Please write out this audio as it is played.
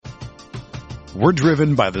We're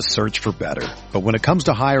driven by the search for better. But when it comes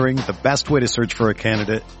to hiring, the best way to search for a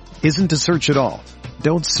candidate isn't to search at all.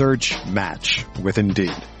 Don't search, match with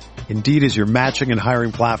Indeed. Indeed is your matching and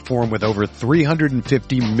hiring platform with over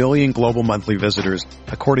 350 million global monthly visitors,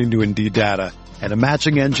 according to Indeed data, and a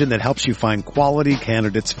matching engine that helps you find quality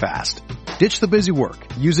candidates fast. Ditch the busy work.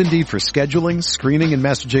 Use Indeed for scheduling, screening, and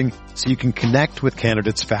messaging so you can connect with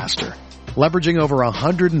candidates faster. Leveraging over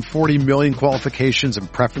 140 million qualifications and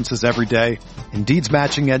preferences every day, Indeed's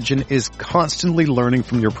matching engine is constantly learning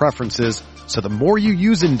from your preferences, so the more you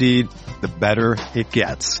use Indeed, the better it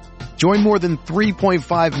gets. Join more than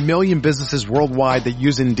 3.5 million businesses worldwide that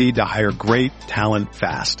use Indeed to hire great talent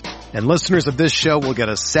fast. And listeners of this show will get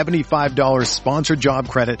a $75 sponsored job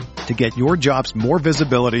credit to get your jobs more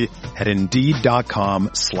visibility at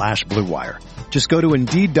Indeed.com/Blue Wire. Just go to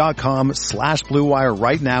Indeed.com/Blue Wire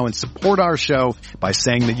right now and support our show by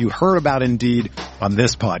saying that you heard about Indeed on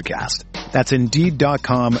this podcast. That's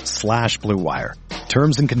Indeed.com/Blue Wire.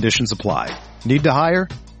 Terms and conditions apply. Need to hire?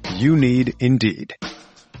 You need Indeed.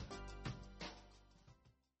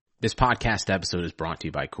 This podcast episode is brought to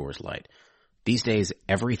you by Coors Light. These days,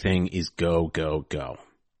 everything is go, go, go.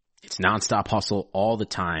 It's nonstop hustle all the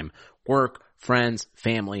time. Work, friends,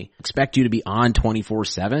 family, expect you to be on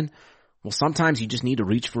 24/7. Well, sometimes you just need to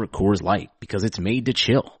reach for a Coors Light because it's made to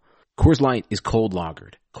chill. Coors Light is cold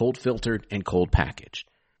lagered, cold filtered, and cold packaged.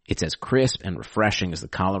 It's as crisp and refreshing as the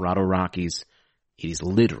Colorado Rockies. It is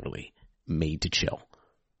literally made to chill.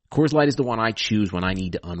 Coors Light is the one I choose when I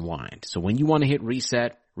need to unwind. So when you want to hit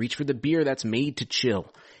reset, reach for the beer that's made to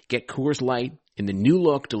chill. Get Coors Light in the new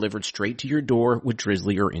look delivered straight to your door with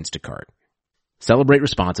Drizzly or Instacart. Celebrate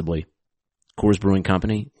responsibly. Coors Brewing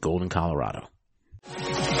Company, Golden, Colorado.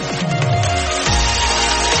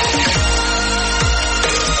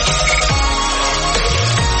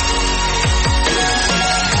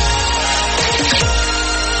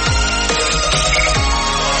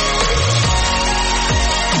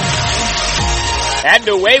 And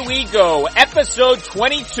away we go. Episode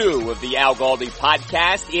 22 of the Al Galdi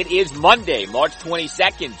podcast. It is Monday, March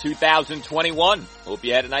 22nd, 2021. Hope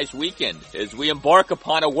you had a nice weekend as we embark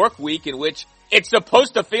upon a work week in which it's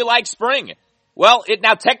supposed to feel like spring. Well, it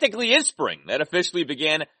now technically is spring. That officially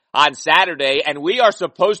began on Saturday, and we are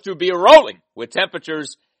supposed to be rolling with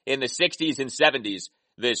temperatures in the 60s and 70s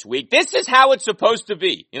this week. This is how it's supposed to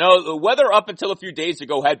be. You know, the weather up until a few days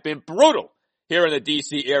ago had been brutal here in the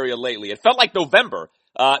DC area lately. It felt like November.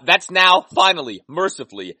 That's now finally,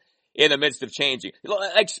 mercifully, in the midst of changing.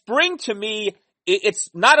 Like spring to me, it's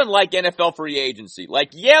not unlike NFL free agency.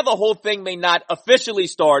 Like, yeah, the whole thing may not officially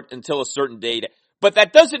start until a certain date, but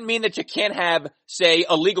that doesn't mean that you can't have, say,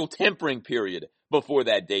 a legal tempering period before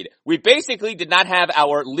that date. We basically did not have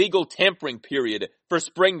our legal tempering period for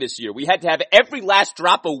spring this year. We had to have every last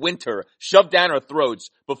drop of winter shoved down our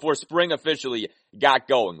throats before spring officially got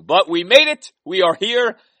going. But we made it. We are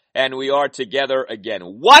here and we are together again.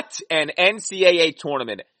 What an NCAA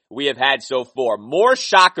tournament we have had so far. More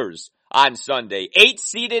shockers on Sunday.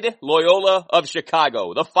 8-seeded Loyola of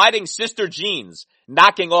Chicago. The Fighting Sister Jeans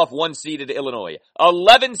knocking off 1-seeded Illinois.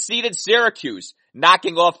 11-seeded Syracuse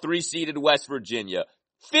knocking off 3-seeded West Virginia.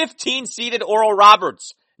 15-seeded Oral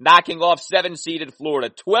Roberts knocking off 7-seeded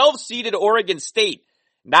Florida. 12-seeded Oregon State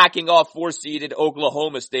knocking off 4-seeded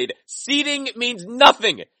Oklahoma State. Seeding means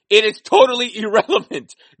nothing. It is totally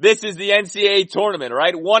irrelevant. This is the NCAA tournament,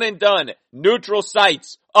 right? One and done. Neutral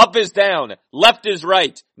sites. Up is down. Left is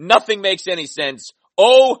right. Nothing makes any sense.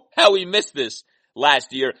 Oh, how we missed this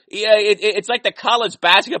last year. Yeah, it's like the college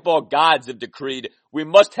basketball gods have decreed we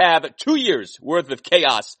must have 2 years worth of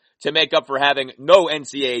chaos to make up for having no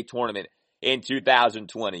NCAA tournament in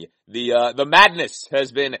 2020. The madness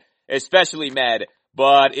has been especially mad,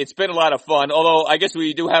 but it's been a lot of fun. Although I guess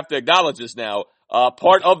we do have to acknowledge this now.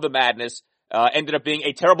 Part of the madness ended up being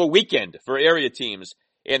a terrible weekend for area teams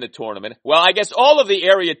in the tournament. Well, I guess all of the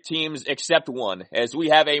area teams except one, as we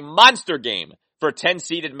have a monster game for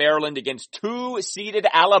 10-seeded Maryland against 2-seeded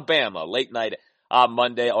Alabama late night on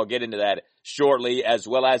Monday. I'll get into that shortly, as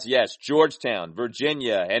well as, yes, Georgetown,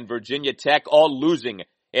 Virginia, and Virginia Tech all losing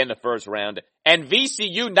in the first round. And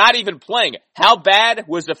VCU not even playing. How bad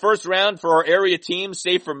was the first round for our area teams,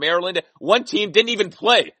 save for Maryland? One team didn't even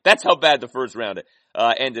play. That's how bad the first round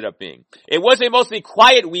ended up being. It was a mostly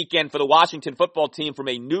quiet weekend for the Washington football team from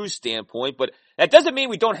a news standpoint, but that doesn't mean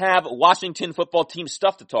we don't have Washington football team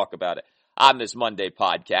stuff to talk about on this Monday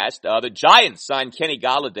podcast. The Giants signed Kenny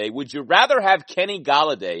Golladay. Would you rather have Kenny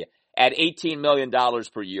Golladay at $18 million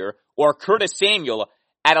per year or Curtis Samuel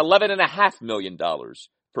at $11.5 million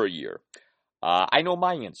per year? I know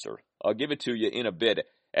my answer. I'll give it to you in a bit.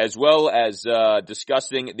 as well as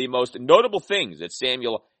discussing the most notable things that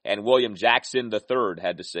Samuel and William Jackson III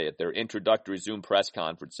had to say at their introductory Zoom press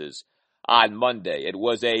conferences on Monday. It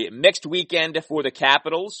was a mixed weekend for the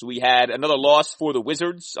Capitals. We had another loss for the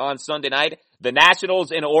Wizards on Sunday night. The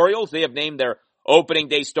Nationals and Orioles, they have named their opening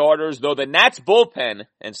day starters, though the Nats bullpen,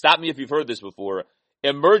 and stop me if you've heard this before,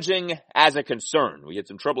 emerging as a concern. We had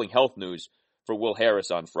some troubling health news for Will Harris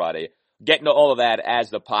on Friday. Get into all of that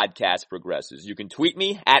as the podcast progresses. You can tweet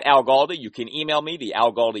me at Al Galdi. You can email me, the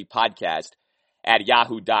Al Galdi podcast at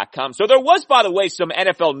yahoo.com. So there was, by the way, some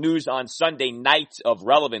NFL news on Sunday night of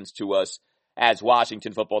relevance to us as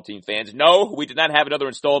Washington football team fans. No, we did not have another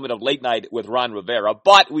installment of Late Night with Ron Rivera,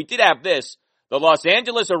 but we did have this. The Los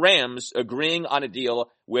Angeles Rams agreeing on a deal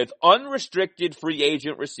with unrestricted free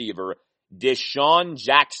agent receiver Deshaun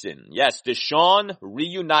Jackson. Yes, Deshaun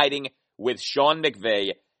reuniting with Sean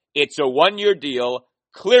McVay. It's a one-year deal.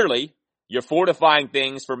 Clearly, you're fortifying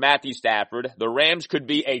things for Matthew Stafford. The Rams could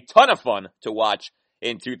be a ton of fun to watch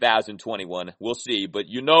in 2021. We'll see. But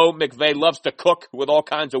you know McVay loves to cook with all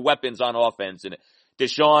kinds of weapons on offense, and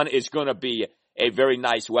Deshaun is going to be a very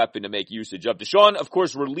nice weapon to make usage of. Deshaun, of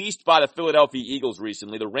course, released by the Philadelphia Eagles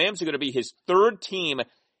recently. The Rams are going to be his third team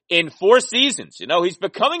in 4 seasons. You know, he's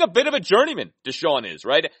becoming a bit of a journeyman, Deshaun is,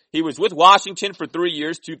 right? He was with Washington for 3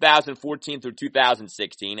 years, 2014 through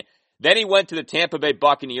 2016. Then he went to the Tampa Bay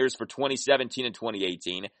Buccaneers for 2017 and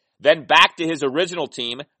 2018. Then back to his original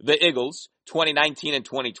team, the Eagles, 2019 and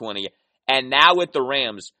 2020. And now with the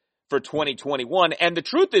Rams for 2021. And the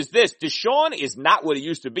truth is this, Deshaun is not what he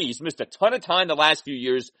used to be. He's missed a ton of time the last few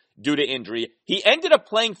years due to injury. He ended up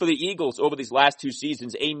playing for the Eagles over these last 2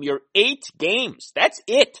 seasons, a mere 8 games. That's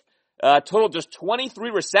it. Total just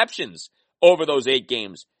 23 receptions over those 8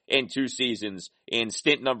 games in 2 seasons in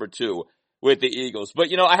stint number 2 with the Eagles. But,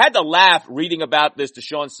 you know, I had to laugh reading about this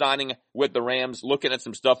Deshaun signing with the Rams, looking at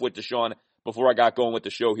some stuff with Deshaun before I got going with the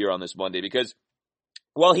show here on this Monday, because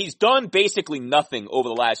while he's done basically nothing over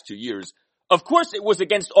the last 2 years, of course it was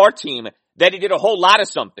against our team that he did a whole lot of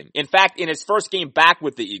something. In fact, in his first game back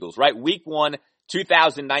with the Eagles, right? Week 1,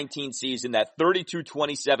 2019 season, that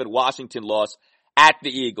 32-27 Washington loss at the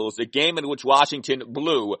Eagles, a game in which Washington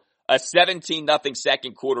blew a 17-0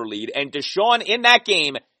 second quarter lead. And Deshaun in that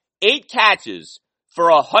game, 8 catches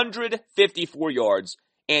for 154 yards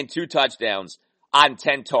and 2 touchdowns on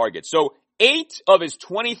 10 targets. So 8 of his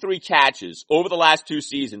 23 catches over the last 2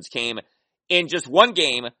 seasons came in just one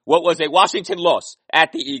game, what was a Washington loss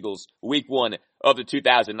at the Eagles, week 1 of the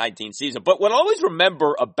 2019 season. But what I always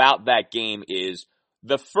remember about that game is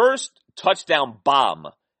the first touchdown bomb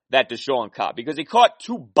that Deshaun caught, because he caught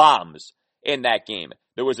 2 bombs in that game.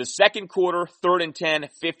 There was a second quarter, 3rd and 10,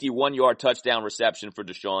 51-yard touchdown reception for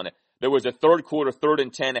Deshaun. There was a third quarter, 3rd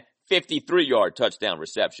and 10, 53-yard touchdown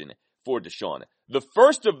reception for Deshaun. The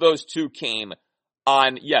first of those 2 came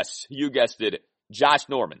on, yes, you guessed it, Josh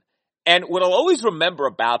Norman. And what I'll always remember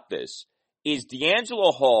about this is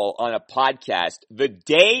D'Angelo Hall on a podcast the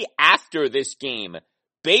day after this game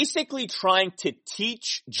basically trying to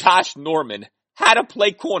teach Josh Norman how to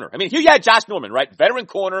play corner. I mean, here you had Josh Norman, right? Veteran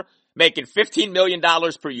corner, making $15 million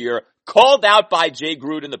per year, called out by Jay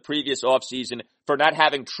Gruden the previous offseason for not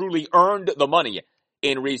having truly earned the money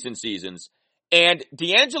in recent seasons. And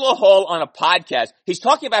D'Angelo Hall on a podcast, he's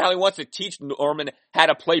talking about how he wants to teach Norman how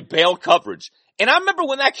to play bail coverage. And I remember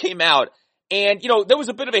when that came out, and, you know, there was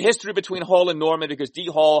a bit of a history between Hall and Norman because D.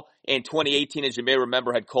 Hall in 2018, as you may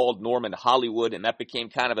remember, had called Norman Hollywood, and that became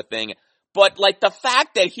kind of a thing. But, like, the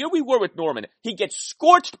fact that here we were with Norman, he gets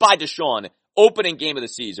scorched by Deshaun, opening game of the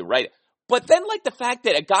season, right? But then, like, the fact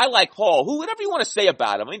that a guy like Hall, who, whatever you want to say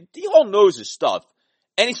about him, I mean, D. Hall knows his stuff.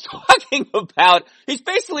 And he's talking about, he's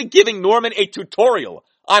basically giving Norman a tutorial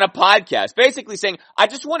on a podcast, basically saying, I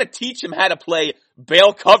just want to teach him how to play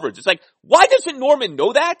bail coverage. It's like, why doesn't Norman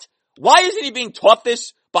know that? Why isn't he being taught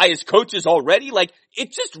this by his coaches already? Like,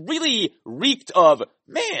 it just really reeked of,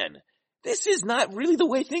 man, this is not really the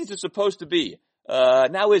way things are supposed to be.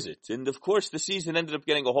 Now is it? And of course, the season ended up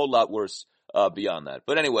getting a whole lot worse beyond that.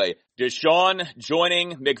 But anyway, Deshaun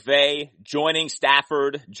joining McVay, joining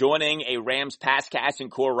Stafford, joining a Rams pass catching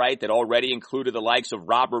core, right, that already included the likes of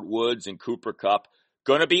Robert Woods and Cooper Kupp.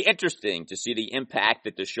 Going to be interesting to see the impact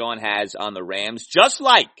that Deshaun has on the Rams, just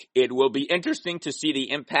like it will be interesting to see the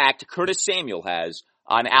impact Curtis Samuel has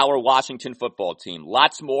on our Washington football team.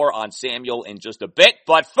 Lots more on Samuel in just a bit,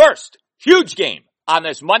 but first, huge game on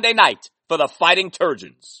this Monday night for the Fighting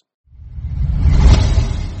Turgeons.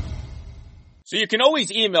 So you can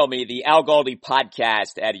always email me, the Al Galdi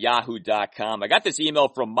podcast at yahoo.com. I got this email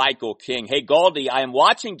from Michael King. Hey, Galdi, I am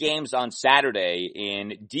watching games on Saturday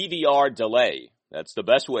in DVR delay. That's the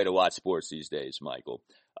best way to watch sports these days, Michael.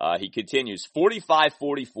 He continues,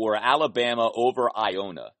 45-44, Alabama over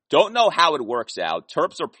Iona. Don't know how it works out.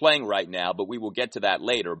 Terps are playing right now, but we will get to that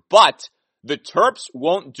later. But the Terps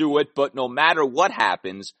won't do it, but no matter what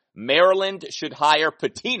happens, Maryland should hire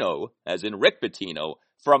Pitino, as in Rick Pitino,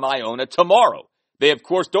 from Iona tomorrow. They, of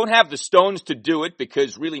course, don't have the stones to do it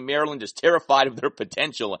because really Maryland is terrified of their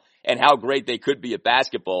potential and how great they could be at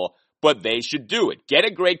basketball, but they should do it. Get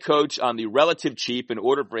a great coach on the relative cheap in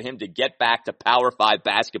order for him to get back to Power 5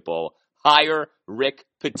 basketball. Hire Rick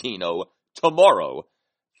Pitino tomorrow.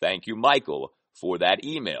 Thank you, Michael, for that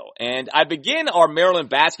email. And I begin our Maryland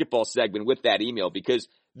basketball segment with that email because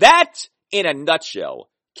that, in a nutshell,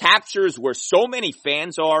 captures where so many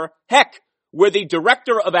fans are, heck, where the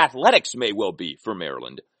director of athletics may well be for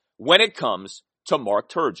Maryland when it comes to Mark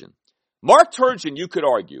Turgeon. Mark Turgeon, you could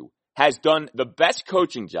argue, has done the best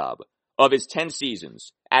coaching job of his 10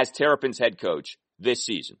 seasons as Terrapins head coach this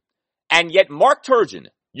season. And yet Mark Turgeon,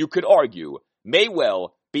 you could argue, may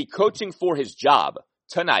well be coaching for his job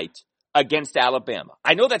tonight against Alabama.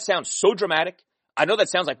 I know that sounds so dramatic. I know that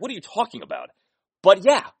sounds like, what are you talking about? But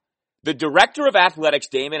yeah, the director of athletics,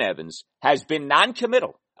 Damon Evans, has been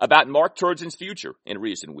non-committal about Mark Turgeon's future in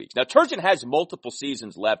recent weeks. Now, Turgeon has multiple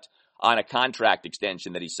seasons left on a contract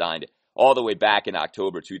extension that he signed all the way back in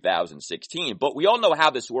October 2016. But we all know how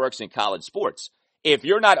this works in college sports. If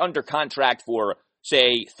you're not under contract for,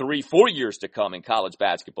 say, 3-4 years to come in college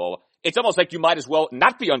basketball, it's almost like you might as well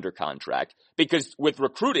not be under contract because with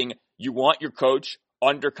recruiting, you want your coach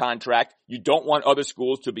under contract. You don't want other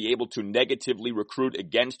schools to be able to negatively recruit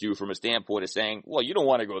against you from a standpoint of saying, well, you don't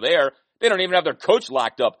want to go there. They don't even have their coach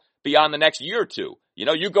locked up beyond the next year or two. You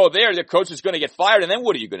know, you go there, the coach is going to get fired, and then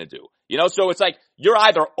what are you going to do? You know, so it's like you're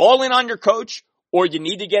either all in on your coach or you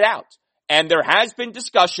need to get out. And there has been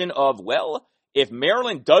discussion of, well, if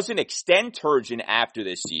Maryland doesn't extend Turgeon after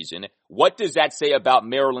this season, what does that say about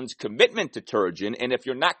Maryland's commitment to Turgeon? And if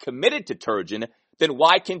you're not committed to Turgeon, then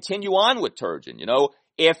why continue on with Turgeon? You know,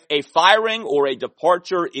 if a firing or a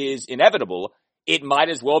departure is inevitable, it might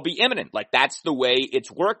as well be imminent. Like that's the way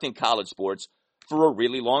it's worked in college sports for a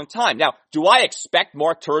really long time. Now, do I expect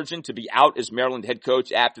Mark Turgeon to be out as Maryland head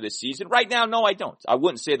coach after this season? Right now, no, I don't. I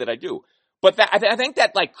wouldn't say that I do. But I think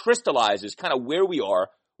that like crystallizes kind of where we are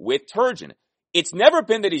with Turgeon. It's never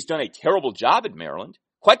been that he's done a terrible job at Maryland.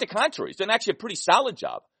 Quite the contrary. He's done actually a pretty solid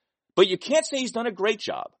job. But you can't say he's done a great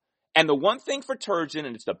job. And the one thing for Turgeon,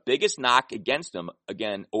 and it's the biggest knock against him,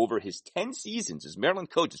 again, over his 10 seasons as Maryland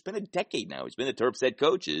coach, it's been a decade now, he's been the Terps head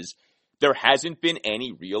coach, is there hasn't been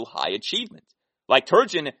any real high achievement. Like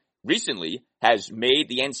Turgeon recently has made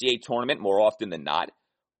the NCAA tournament more often than not,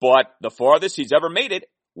 but the farthest he's ever made it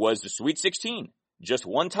was the Sweet 16, just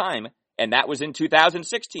one time, and that was in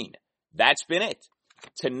 2016. That's been it.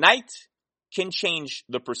 Tonight can change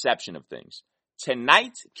the perception of things.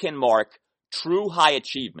 Tonight can mark true high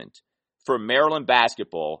achievement for Maryland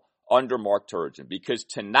basketball under Mark Turgeon, because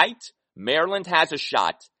tonight Maryland has a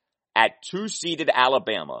shot at 2-seeded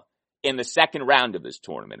Alabama in the second round of this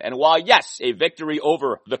tournament. And while, yes, a victory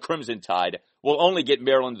over the Crimson Tide will only get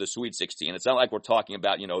Maryland to the Sweet 16, it's not like we're talking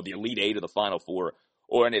about, you know, the Elite Eight or the Final Four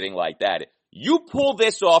or anything like that. You pull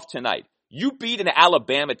this off tonight. You beat an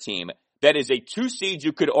Alabama team that is a 2-seed,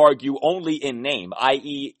 you could argue, only in name,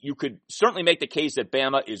 i.e., you could certainly make the case that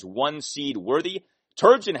Bama is 1-seed worthy.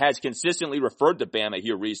 Turgeon has consistently referred to Bama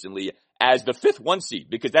here recently as the 5th 1-seed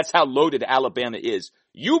because that's how loaded Alabama is.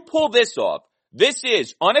 You pull this off, this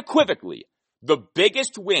is unequivocally the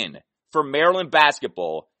biggest win for Maryland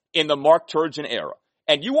basketball in the Mark Turgeon era.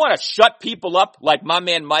 And you want to shut people up like my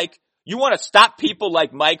man Mike? You want to stop people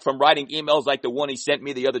like Mike from writing emails like the one he sent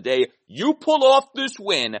me the other day? You pull off this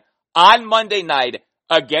win on Monday night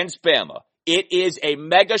against Bama. It is a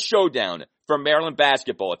mega showdown for Maryland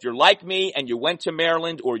basketball. If you're like me and you went to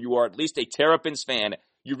Maryland or you are at least a Terrapins fan,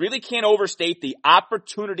 you really can't overstate the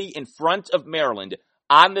opportunity in front of Maryland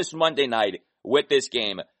on this Monday night with this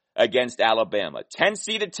game against Alabama.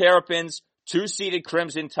 10-seeded Terrapins, 2-seeded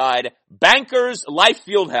Crimson Tide, Bankers Life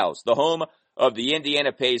Fieldhouse, the home of the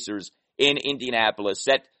Indiana Pacers in Indianapolis,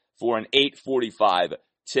 set for an 8:45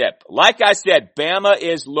 tip. Like I said, Bama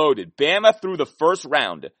is loaded. Bama through the first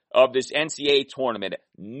round of this NCAA tournament,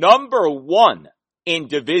 number 1 in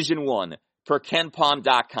Division I per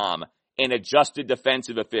KenPom.com in adjusted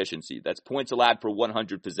defensive efficiency. That's points allowed per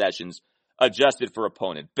 100 possessions adjusted for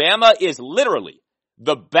opponent. Bama is literally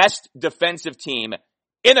the best defensive team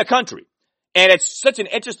in the country. And it's such an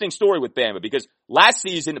interesting story with Bama because last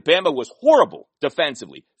season, Bama was horrible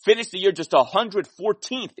defensively. Finished the year just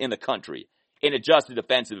 114th in the country in adjusted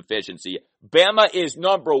defensive efficiency. Bama is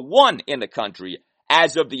number 1 in the country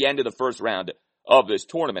as of the end of the first round of this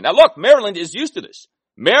tournament. Now look, Maryland is used to this.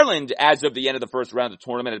 Maryland, as of the end of the first round of the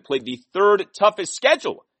tournament, had played the third toughest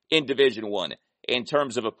schedule in Division I in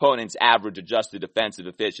terms of opponents' average adjusted defensive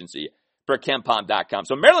efficiency per KenPom.com.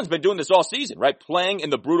 So Maryland's been doing this all season, right? Playing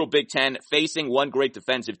in the brutal Big Ten, facing one great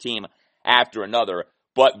defensive team after another.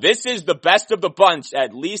 But this is the best of the bunch,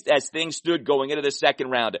 at least as things stood going into the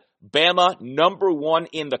second round. Bama, number 1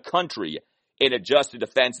 in the country in adjusted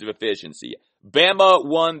defensive efficiency. Bama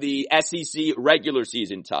won the SEC regular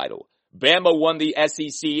season title. Bama won the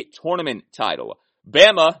SEC tournament title.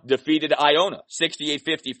 Bama defeated Iona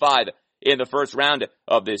 68-55 in the first round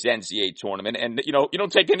of this NCAA tournament. And, you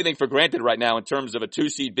don't take anything for granted right now in terms of a 2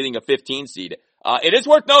 seed beating a 15 seed. It is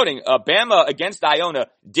worth noting, Bama against Iona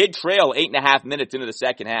did trail 8.5 minutes into the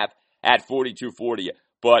second half at 42-40,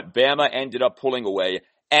 but Bama ended up pulling away.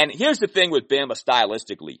 And here's the thing with Bama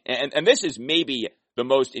stylistically, and this is maybe the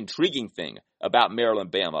most intriguing thing about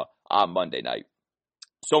Maryland-Bama on Monday night.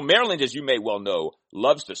 So Maryland, as you may well know,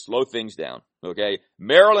 loves to slow things down, okay?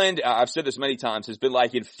 Maryland, I've said this many times, has been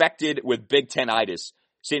like infected with Big Ten-itis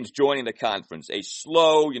since joining the conference. A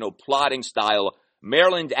slow, plodding style.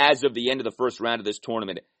 Maryland, as of the end of the first round of this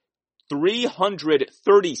tournament,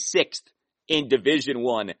 336th in Division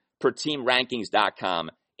I per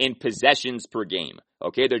TeamRankings.com in possessions per game,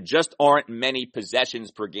 okay? There just aren't many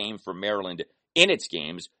possessions per game for Maryland in its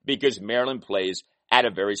games because Maryland plays at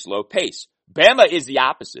a very slow pace. Bama is the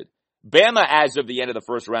opposite. Bama, as of the end of the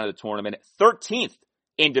first round of the tournament, 13th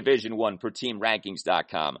in Division I per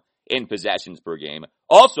TeamRankings.com in possessions per game.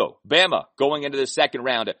 Also, Bama, going into the second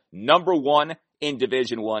round, number 1 in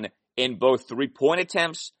Division I in both three-point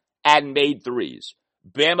attempts and made threes.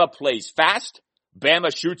 Bama plays fast.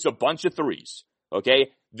 Bama shoots a bunch of threes.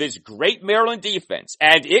 Okay? This great Maryland defense,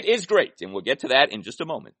 and it is great, and we'll get to that in just a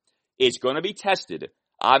moment, is going to be tested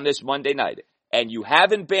on this Monday night. And you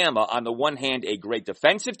have in Bama, on the one hand, a great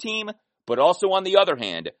defensive team, but also on the other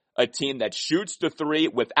hand, a team that shoots the three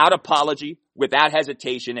without apology, without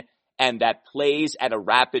hesitation, and that plays at a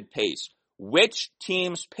rapid pace. Which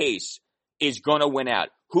team's pace is going to win out?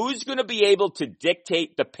 Who's going to be able to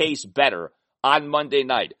dictate the pace better on Monday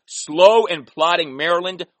night? Slow and plodding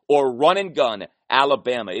Maryland or run and gun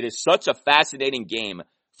Alabama? It is such a fascinating game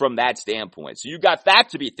from that standpoint. So you got that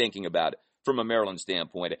to be thinking about from a Maryland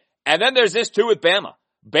standpoint. And then there's this too with Bama.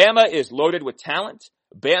 Bama is loaded with talent.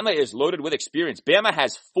 Bama is loaded with experience. Bama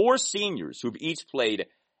has 4 seniors who've each played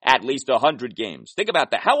at least 100 games. Think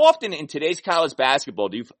about that. How often in today's college basketball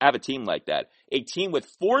do you have a team like that? A team with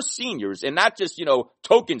 4 seniors, and not just,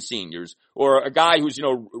 token seniors, or a guy who's,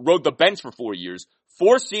 rode the bench for 4 years.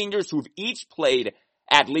 4 seniors who've each played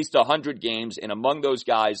at least 100 games, and among those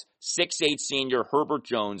guys, 6'8" senior Herbert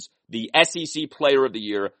Jones, the SEC Player of the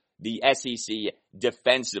Year, the SEC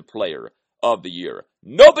Defensive Player of the Year.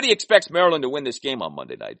 Nobody expects Maryland to win this game on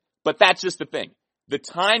Monday night, but that's just the thing. The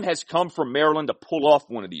time has come for Maryland to pull off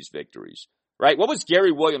one of these victories, right? What was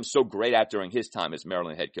Gary Williams so great at during his time as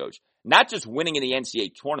Maryland head coach? Not just winning in the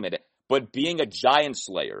NCAA tournament, but being a giant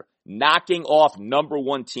slayer, knocking off number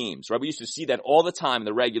 1 teams, right? We used to see that all the time in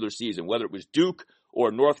the regular season, whether it was Duke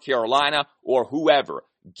or North Carolina or whoever.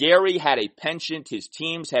 Gary had a penchant, his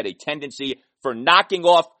teams had a tendency for knocking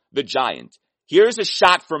off the giant. Here's a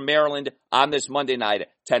shot from Maryland on this Monday night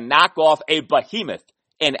to knock off a behemoth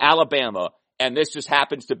in Alabama, and this just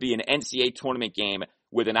happens to be an NCAA tournament game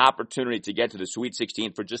with an opportunity to get to the Sweet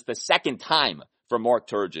 16 for just the second time for Mark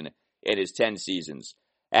Turgeon in his 10 seasons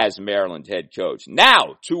as Maryland head coach.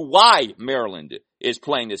 Now, to why Maryland is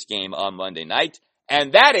playing this game on Monday night,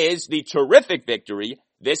 and that is the terrific victory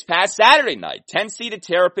this past Saturday night. 10-seeded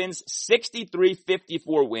Terrapins,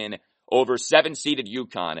 63-54 win over 7-seeded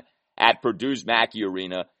UConn at Purdue's Mackey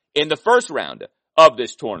Arena in the first round of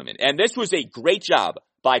this tournament. And this was a great job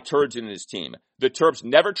by Turgeon and his team. The Terps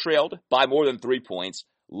never trailed by more than 3 points,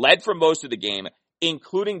 led for most of the game,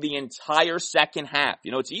 including the entire second half.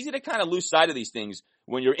 It's easy to kind of lose sight of these things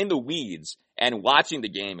when you're in the weeds and watching the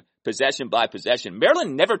game possession by possession.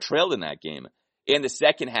 Maryland never trailed in that game in the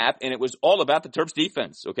second half, and it was all about the Terps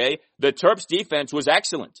defense, okay? The Terps defense was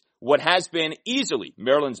excellent. What has been easily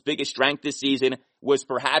Maryland's biggest strength this season was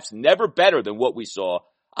perhaps never better than what we saw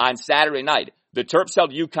on Saturday night. The Terps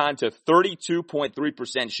held UConn to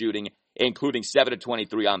 32.3% shooting, including 7 of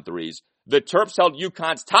 23 on threes. The Terps held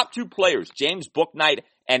UConn's top 2 players, James Bouknight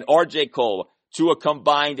and R.J. Cole, to a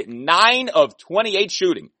combined 9 of 28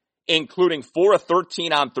 shooting, including 4 of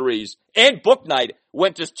 13 on threes. And Bouknight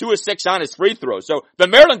went just 2 of 6 on his free throws. So the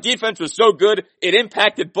Maryland defense was so good, it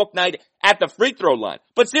impacted Bouknight at the free throw line.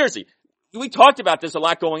 But seriously, we talked about this a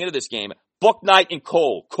lot going into this game. Bouknight and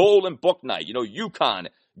Cole and Bouknight, UConn,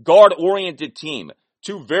 guard-oriented team.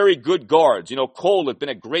 two very good guards. Cole had been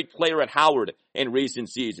a great player at Howard in recent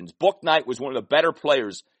seasons. Bouknight was one of the better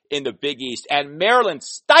players in the Big East, and Maryland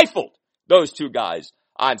stifled those two guys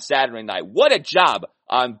on Saturday night. What a job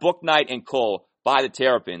on Bouknight and Cole by the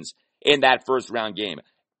Terrapins in that first round game.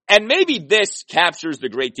 And maybe this captures the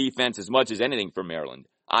great defense as much as anything for Maryland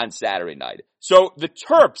on Saturday night. So the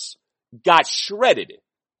Terps got shredded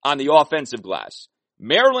on the offensive glass.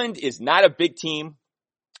 Maryland is not a big team.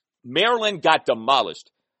 Maryland got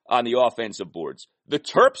demolished on the offensive boards. The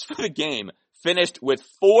Terps for the game finished with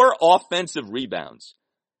 4 offensive rebounds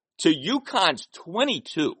to UConn's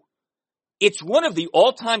 22. It's one of the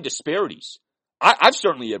all-time disparities I've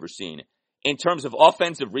certainly ever seen in terms of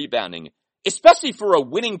offensive rebounding, especially for a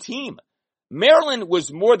winning team. Maryland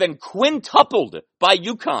was more than quintupled by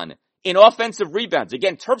UConn in offensive rebounds.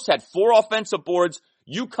 Again, Terps had 4 offensive boards.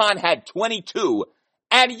 UConn had 22.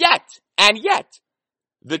 And yet,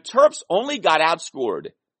 the Terps only got outscored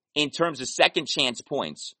in terms of second chance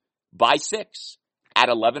points by 6 at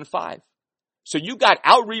 11-5. So you got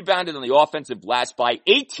out-rebounded on the offensive glass by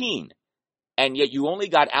 18. And yet you only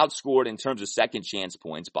got outscored in terms of second chance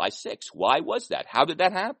points by 6. Why was that? How did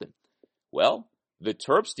that happen? Well, the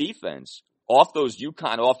Terps defense off those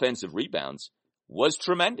UConn offensive rebounds was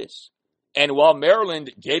tremendous. And while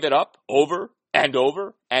Maryland gave it up over and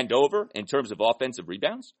over and over in terms of offensive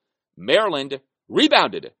rebounds, Maryland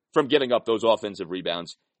rebounded from giving up those offensive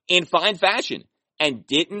rebounds in fine fashion and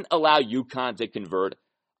didn't allow UConn to convert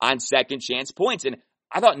on second chance points. And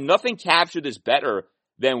I thought nothing captured this better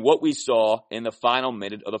than what we saw in the final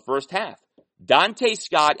minute of the first half. Dante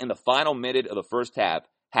Scott in the final minute of the first half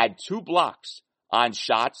had 2 blocks on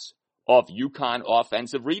shots off UConn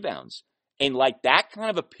offensive rebounds. And that kind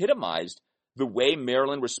of epitomized the way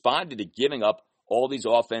Maryland responded to giving up all these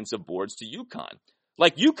offensive boards to UConn.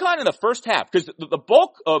 UConn in the first half, because the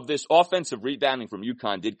bulk of this offensive rebounding from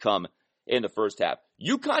UConn did come in the first half.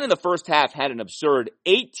 UConn in the first half had an absurd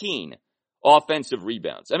 18 offensive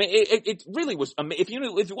rebounds. I mean, it really was, if you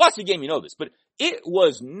watch the game, you know this, but it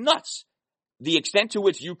was nuts the extent to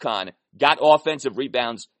which UConn got offensive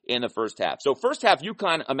rebounds in the first half. So first half,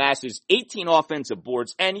 UConn amasses 18 offensive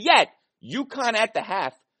boards, and yet UConn at the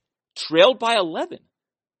half trailed by 11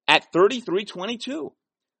 at 33-22.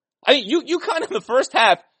 I mean, UConn in the first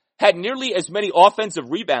half had nearly as many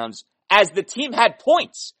offensive rebounds as the team had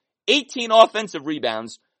points. 18 offensive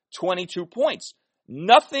rebounds, 22 points.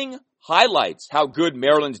 Nothing highlights how good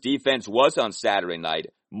Maryland's defense was on Saturday night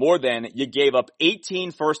more than you gave up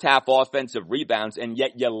 18 first half offensive rebounds and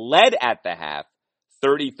yet you led at the half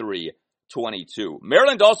 33-22.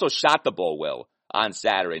 Maryland also shot the ball well on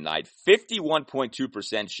Saturday night,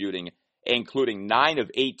 51.2% shooting, including 9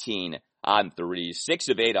 of 18 on threes, 6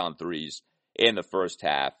 of 8 on threes in the first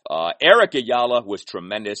half. Eric Ayala was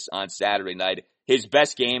tremendous on Saturday night. His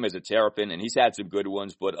best game as a Terrapin, and he's had some good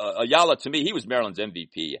ones, but Ayala, to me, he was Maryland's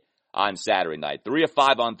MVP on Saturday night. 3 of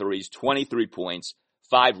 5 on threes, 23 points,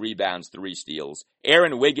 5 rebounds, 3 steals.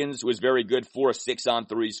 Aaron Wiggins was very good, 4 of 6 on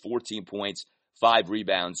threes, 14 points, 5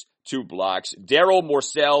 rebounds, 2 blocks. Daryl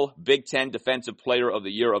Morcell, Big Ten Defensive Player of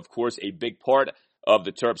the Year, of course, a big part of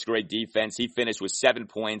the Terps' great defense. He finished with 7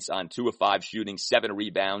 points on 2 of 5 shooting, 7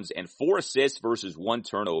 rebounds, and 4 assists versus 1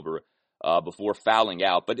 turnover before fouling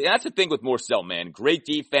out. But that's the thing with Morcell, man. Great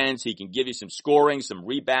defense. He can give you some scoring, some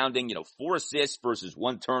rebounding, 4 assists versus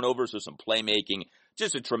 1 turnover, so some playmaking.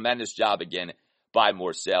 Just a tremendous job again by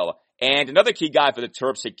Morcell. And another key guy for the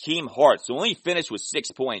Terps, Hakeem Hart. So only finished with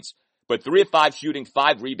 6 points, but 3 of 5 shooting,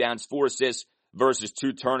 5 rebounds, 4 assists versus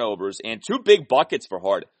 2 turnovers, and 2 big buckets for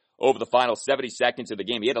Hart over the final 70 seconds of the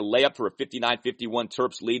game. He had a layup for a 59-51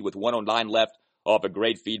 Terps lead with 1:09 left off a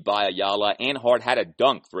great feed by Ayala, and Hart had a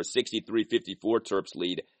dunk for a 63-54 Terps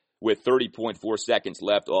lead with 30.4 seconds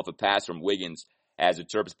left off a pass from Wiggins as the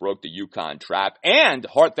Terps broke the UConn trap. And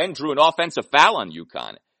Hart then drew an offensive foul on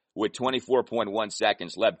UConn with 24.1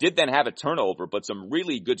 seconds left. Did then have a turnover, but some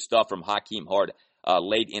really good stuff from Hakeem Hart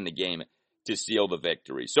late in the game to seal the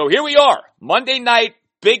victory. So here we are, Monday night,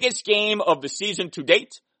 biggest game of the season to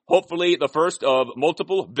date. Hopefully the first of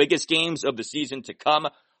multiple biggest games of the season to come.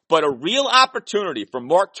 But a real opportunity for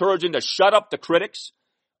Mark Turgeon to shut up the critics.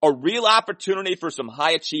 A real opportunity for some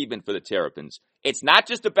high achievement for the Terrapins. It's not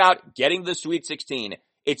just about getting to the Sweet 16.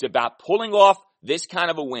 It's about pulling off this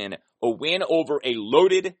kind of a win over a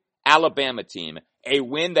loaded Alabama team, a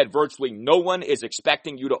win that virtually no one is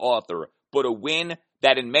expecting you to author, but a win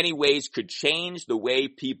that in many ways could change the way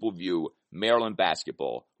people view Maryland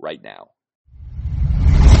basketball right now.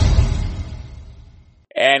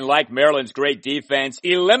 And like Maryland's great defense,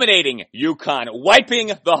 eliminating UConn, wiping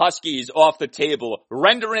the Huskies off the table,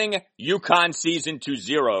 rendering UConn season to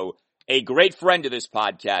 0, a great friend of this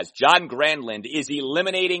podcast, John Granlund, is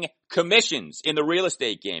eliminating commissions in the real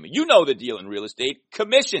estate game. You know the deal in real estate.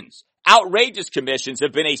 Commissions. Outrageous commissions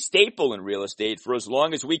have been a staple in real estate for as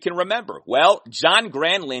long as we can remember. Well, John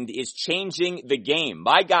Granlund is changing the game.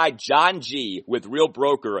 My guy, John G. with Real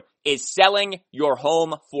Broker, is selling your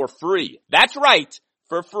home for free. That's right,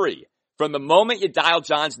 for free. From the moment you dial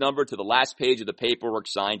John's number to the last page of the paperwork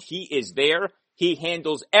signed, he is there. He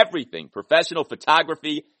handles everything. Professional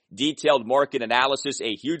photography, detailed market analysis,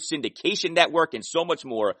 a huge syndication network, and so much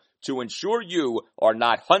more to ensure you are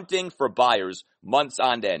not hunting for buyers months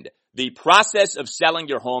on end. The process of selling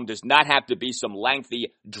your home does not have to be some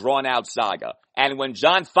lengthy, drawn-out saga. And when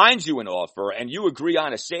John finds you an offer and you agree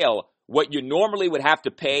on a sale, what you normally would have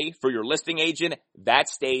to pay for your listing agent, that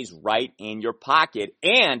stays right in your pocket.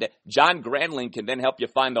 And John Granlund can then help you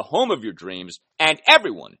find the home of your dreams, and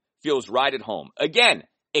everyone feels right at home. Again,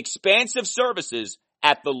 expansive services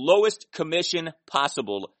at the lowest commission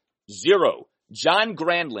possible, zero. John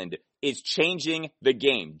Granlund is changing the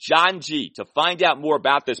game. John G. To find out more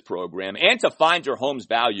about this program and to find your home's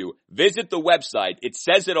value, visit the website. It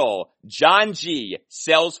says it all.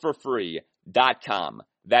 JohnGSellsForFree.com.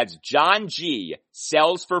 That's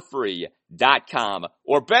JohnGSellsForFree.com.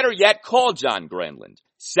 Or better yet, call John Granlund.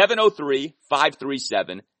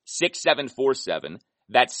 703-537-6747.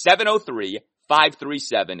 That's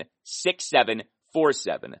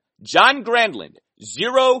 703-537-6747. John Granlund,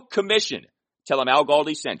 zero commission. Tell him Al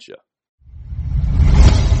Galdi sent you.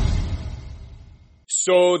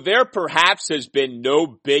 So there perhaps has been no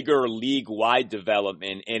bigger league-wide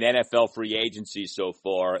development in NFL free agency so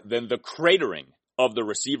far than the cratering of the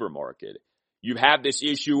receiver market. You have this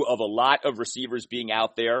issue of a lot of receivers being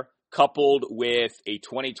out there, coupled with a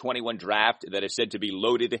 2021 draft that is said to be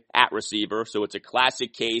loaded at receiver. So it's a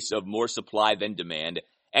classic case of more supply than demand.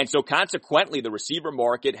 And so consequently, the receiver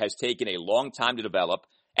market has taken a long time to develop.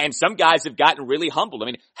 And some guys have gotten really humbled. I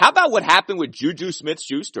mean, how about what happened with Juju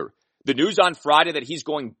Smith-Schuster? The news on Friday that he's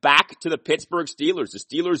going back to the Pittsburgh Steelers. The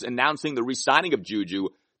Steelers announcing the re-signing of Juju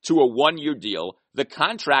to a one-year deal. The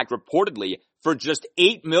contract reportedly for just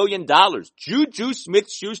 $8 million. Juju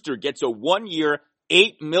Smith-Schuster gets a one-year,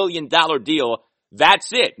 $8 million deal.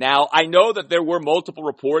 That's it. Now, I know that there were multiple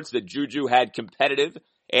reports that Juju had competitive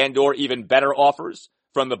and or even better offers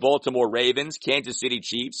from the Baltimore Ravens, Kansas City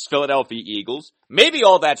Chiefs, Philadelphia Eagles. Maybe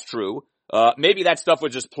all that's true. Maybe that stuff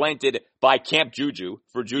was just planted by Camp Juju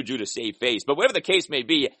for Juju to save face. But whatever the case may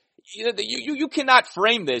be, you cannot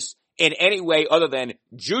frame this in any way other than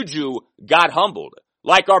Juju got humbled.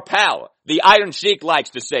 Like our pal, the Iron Sheik likes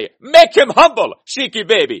to say, make him humble, Sheiky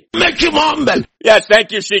baby. Make him humble. Yes,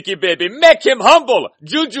 thank you, Sheiky baby. Make him humble.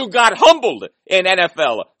 Juju got humbled in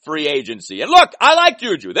NFL free agency. And look, I like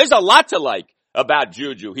Juju. There's a lot to like about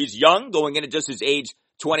Juju. He's young, going into just his age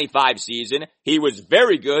 25 season. He was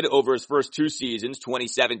very good over his first two seasons,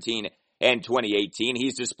 2017 and 2018.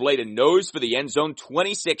 He's displayed a nose for the end zone,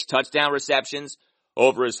 26 touchdown receptions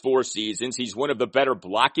over his 4 seasons. He's one of the better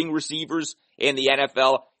blocking receivers in the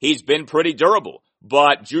NFL. He's been pretty durable.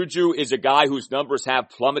 But Juju is a guy whose numbers have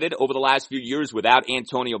plummeted over the last few years without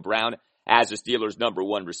Antonio Brown as the Steelers' number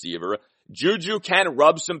one receiver. Juju can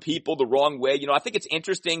rub some people the wrong way. You know, I think it's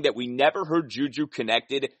interesting that we never heard Juju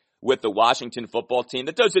connected with the Washington football team.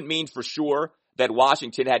 That doesn't mean for sure that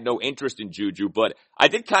Washington had no interest in Juju, but I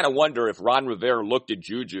did kind of wonder if Ron Rivera looked at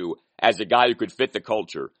Juju as a guy who could fit the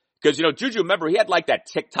culture. Because, you know, Juju, remember, he had like that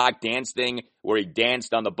TikTok dance thing where he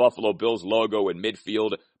danced on the Buffalo Bills logo in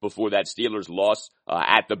midfield before that Steelers loss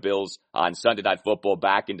at the Bills on Sunday Night Football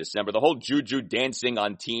back in December. The whole Juju dancing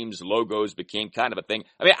on teams' logos became kind of a thing.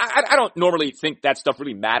 I mean, I don't normally think that stuff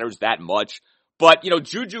really matters that much. But, you know,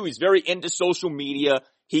 Juju is very into social media.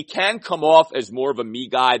 He can come off as more of a me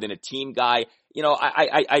guy than a team guy. You know,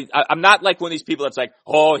 I'm not like one of these people that's like,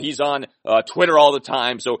 oh, he's on Twitter all the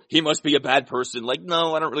time, so he must be a bad person. Like,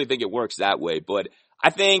 no, I don't really think it works that way. But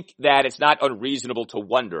I think that it's not unreasonable to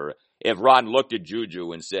wonder if Ron looked at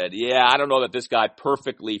Juju and said, yeah, I don't know that this guy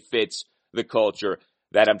perfectly fits the culture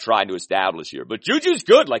that I'm trying to establish here. But Juju's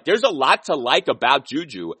good. Like, there's a lot to like about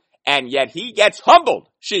Juju, and yet he gets humbled,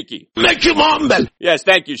 Sheiky. Make him humble. Yes,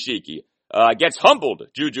 thank you, Sheiky. Gets humbled,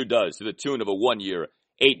 Juju does, to the tune of a one-year,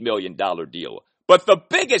 $8 million deal. But the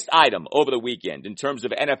biggest item over the weekend in terms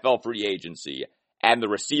of NFL free agency and the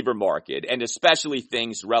receiver market, and especially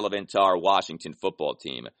things relevant to our Washington football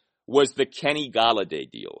team, was the Kenny Golladay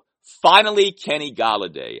deal. Finally, Kenny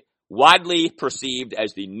Golladay, widely perceived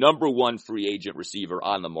as the number one free agent receiver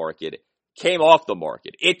on the market, came off the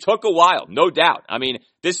market. It took a while, no doubt. I mean,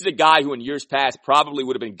 this is a guy who in years past probably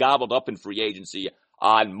would have been gobbled up in free agency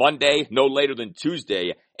on Monday, no later than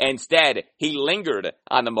Tuesday. Instead, he lingered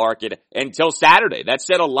on the market until Saturday. That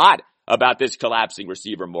said a lot about this collapsing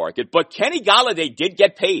receiver market. But Kenny Golladay did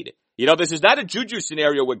get paid. You know, this is not a juju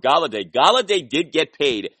scenario with Golladay. Golladay did get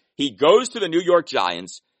paid. He goes to the New York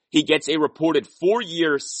Giants. He gets a reported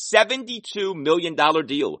 4-year, $72 million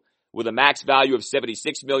deal with a max value of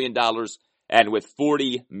 $76 million and with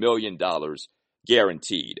 $40 million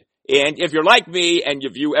guaranteed. And if you're like me and you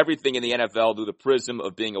view everything in the NFL through the prism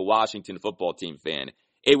of being a Washington football team fan,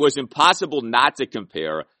 it was impossible not to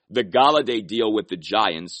compare the Golladay deal with the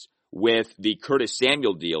Giants with the Curtis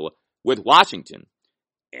Samuel deal with Washington.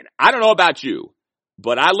 And I don't know about you,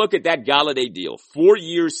 but I look at that Golladay deal, 4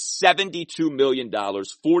 years, $72 million,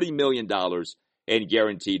 $40 million in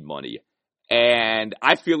guaranteed money. And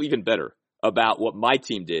I feel even better about what my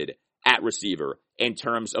team did at receiver in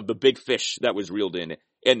terms of the big fish that was reeled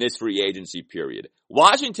in this free agency period.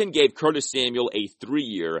 Washington gave Curtis Samuel a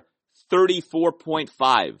 3-year,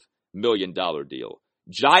 $34.5 million deal.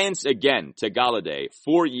 Giants, again, to Golladay,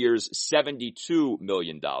 4 years, $72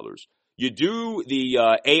 million. You do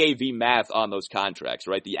the AAV math on those contracts,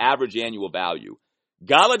 right? The average annual value.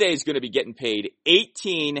 Golladay is going to be getting paid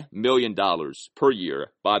 $18 million per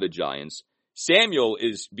year by the Giants. Samuel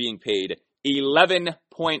is being paid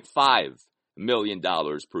 $11.5 million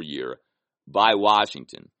per year by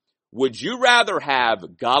Washington. Would you rather have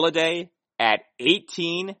Golladay at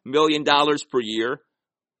 $18 million per year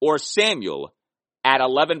or Samuel at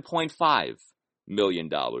 $11.5 million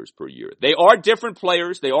per year? They are different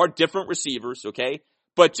players. They are different receivers, okay?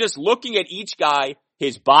 But just looking at each guy,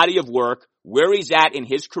 his body of work, where he's at in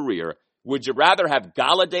his career, would you rather have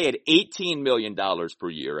Golladay at $18 million per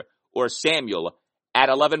year or Samuel at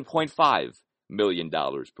 $11.5 million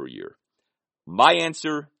per year? My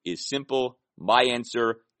answer is simple. My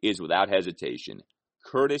answer is without hesitation.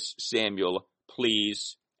 Curtis Samuel,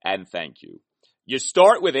 please and thank you. You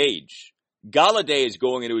start with age. Golladay is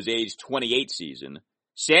going into his age 28 season.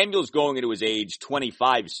 Samuel's going into his age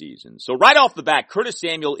 25 season. So right off the bat, Curtis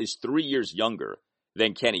Samuel is 3 years younger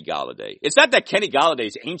than Kenny Golladay. It's not that Kenny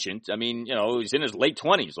Galladay's ancient. I mean, you know, he's in his late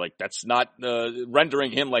 20s. Like, that's not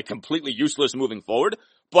rendering him, like, completely useless moving forward.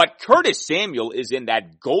 But Curtis Samuel is in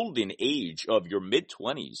that golden age of your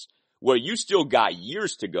mid-20s where you still got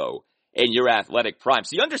years to go in your athletic prime.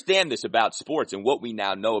 So you understand this about sports and what we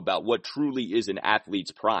now know about what truly is an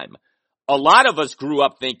athlete's prime. A lot of us grew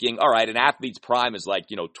up thinking, all right, an athlete's prime is like,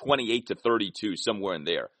 28 to 32, somewhere in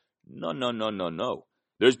there. No.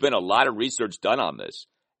 There's been a lot of research done on this.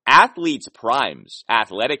 Athletes' primes,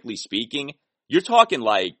 athletically speaking, you're talking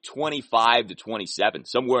like 25 to 27,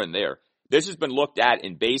 somewhere in there. This has been looked at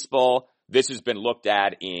in baseball. This has been looked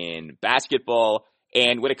at in basketball.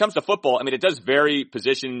 And when it comes to football, I mean, it does vary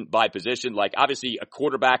position by position. Like, obviously, a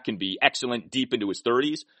quarterback can be excellent deep into his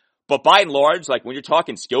 30s. But by and large, like, when you're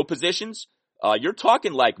talking skill positions, you're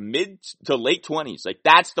talking like mid to late 20s. Like,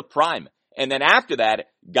 that's the prime. And then after that,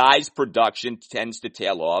 guys' production tends to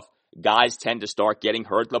tail off. Guys tend to start getting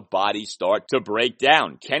hurt. The bodies start to break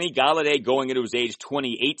down. Kenny Golladay going into his age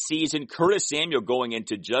 28 season. Curtis Samuel going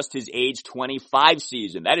into just his age 25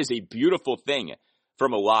 season. That is a beautiful thing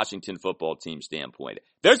from a Washington football team standpoint.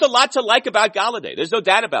 There's a lot to like about Golladay. There's no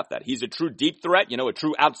doubt about that. He's a true deep threat, a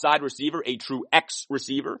true outside receiver, a true X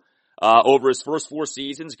receiver. Over his first 4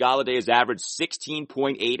 seasons, Golladay has averaged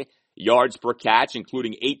 16.8 yards per catch,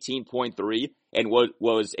 including 18.3, and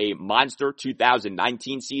was a monster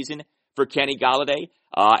 2019 season for Kenny Golladay.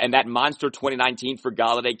 And that monster 2019 for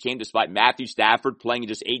Golladay came despite Matthew Stafford playing in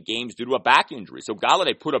just 8 games due to a back injury. So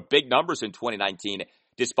Golladay put up big numbers in 2019,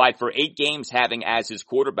 despite for 8 games having as his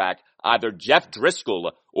quarterback either Jeff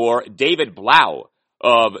Driscoll or David Blau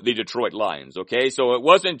of the Detroit Lions. Okay, so it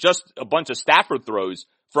wasn't just a bunch of Stafford throws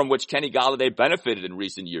from which Kenny Golladay benefited in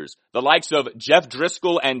recent years. The likes of Jeff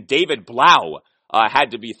Driscoll and David Blau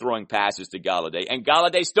had to be throwing passes to Golladay, and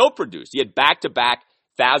Golladay still produced. He had back-to-back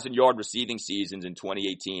 1,000-yard receiving seasons in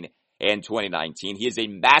 2018 and 2019. He is a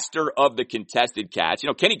master of the contested catch.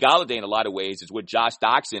 Kenny Golladay in a lot of ways is what Josh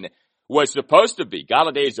Doctson was supposed to be.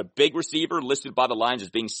 Golladay is a big receiver, listed by the Lions as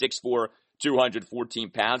being 6'4",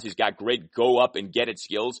 214 pounds. He's got great go-up and get-it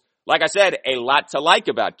skills. Like I said, a lot to like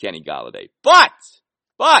about Kenny Golladay. But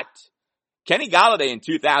Kenny Golladay in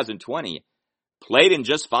 2020 played in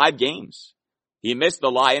just 5 games. He missed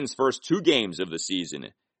the Lions' first 2 games of the season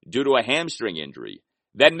due to a hamstring injury,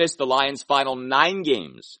 then missed the Lions' final 9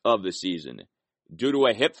 games of the season due to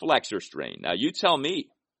a hip flexor strain. Now, you tell me,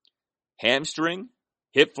 hamstring,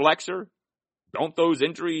 hip flexor, don't those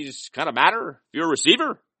injuries kind of matter if you're a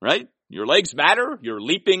receiver, right? Your legs matter. Your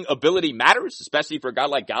leaping ability matters, especially for a guy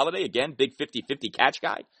like Golladay. Again, big 50-50 catch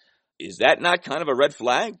guy. is that not kind of a red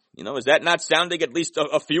flag? Is that not sounding at least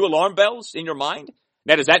a few alarm bells in your mind?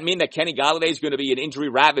 Now, does that mean that Kenny Golladay is going to be an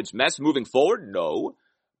injury-ravaged mess moving forward? No.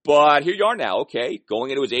 But here you are now, okay, going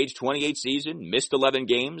into his age 28 season, missed 11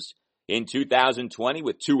 games in 2020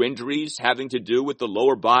 with 2 injuries having to do with the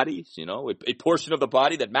lower body, a portion of the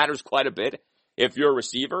body that matters quite a bit if you're a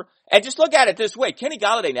receiver. And just look at it this way. Kenny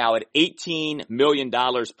Golladay now at $18 million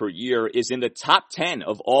per year is in the top 10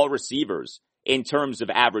 of all receivers in terms of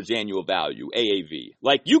average annual value, AAV.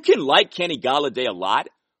 Like, you can like Kenny Golladay a lot,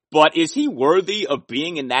 but is he worthy of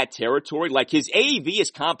being in that territory? Like, his AAV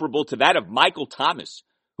is comparable to that of Michael Thomas,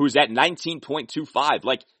 who's at 19.25.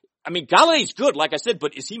 Like, Galladay's good, like I said,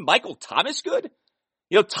 but is he Michael Thomas good?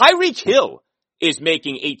 Tyreek Hill is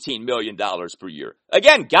making $18 million per year.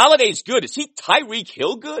 Again, Galladay's good. Is he Tyreek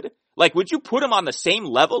Hill good? Like, would you put him on the same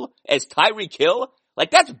level as Tyreek Hill?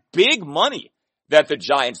 Like, that's big money that the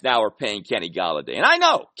Giants now are paying Kenny Golladay. And I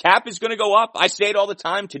know, cap is going to go up. I say it all the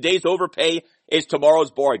time. Today's overpay is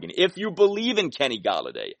tomorrow's bargain. If you believe in Kenny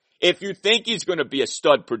Golladay, if you think he's going to be a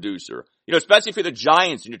stud producer, especially for the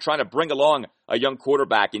Giants and you're trying to bring along a young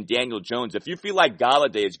quarterback in Daniel Jones, if you feel like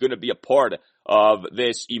Golladay is going to be a part of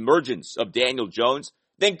this emergence of Daniel Jones,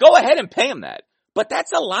 then go ahead and pay him that. But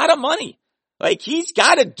that's a lot of money. Like, he's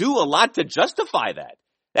got to do a lot to justify that.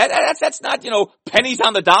 That's not, pennies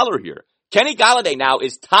on the dollar here. Kenny Golladay now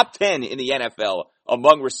is top 10 in the NFL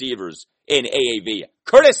among receivers in AAV.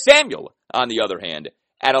 Curtis Samuel, on the other hand,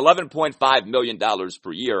 at $11.5 million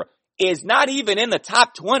per year, is not even in the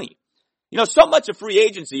top 20. So much of free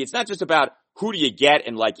agency, it's not just about who do you get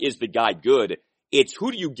and, like, is the guy good? It's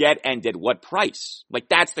who do you get and at what price? Like,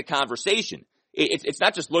 that's the conversation. It's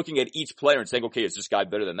not just looking at each player and saying, okay, is this guy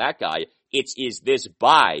better than that guy? It's, is this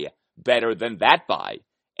buy better than that buy?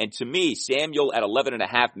 And to me, Samuel at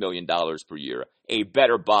 $11.5 million per year, a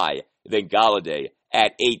better buy than Golladay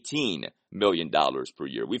at $18 million per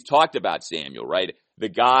year. We've talked about Samuel, right? The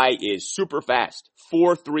guy is super fast,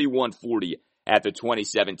 4.3 140 at the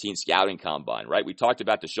 2017 Scouting Combine, right? We talked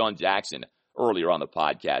about Deshaun Jackson earlier on the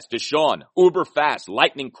podcast. Deshaun, uber fast,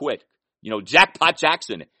 lightning quick. Jackpot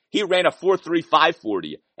Jackson, he ran a 4.3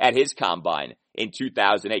 540 at his combine in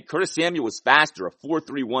 2008. Curtis Samuel was faster, a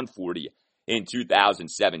 4.3 140 in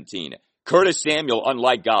 2017. Curtis Samuel,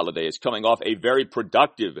 unlike Golladay, is coming off a very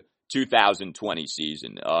productive 2020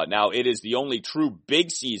 season. Now, it is the only true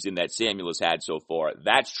big season that Samuel has had so far.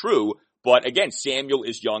 That's true. But again, Samuel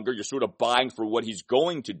is younger. You're sort of buying for what he's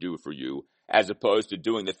going to do for you, as opposed to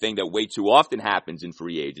doing the thing that way too often happens in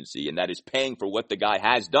free agency, and that is paying for what the guy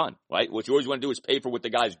has done, right? What you always want to do is pay for what the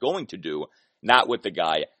guy's going to do, not what the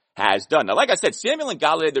guy has done. Now, like I said, Samuel and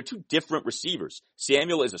Golladay, they're two different receivers.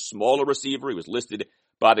 Samuel is a smaller receiver. He was listed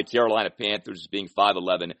by the Carolina Panthers as being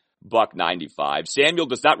 5'11", $195. Samuel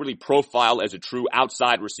does not really profile as a true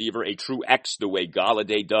outside receiver, a true X the way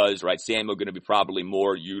Golladay does, right? Samuel going to be probably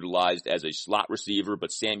more utilized as a slot receiver,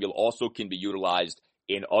 but Samuel also can be utilized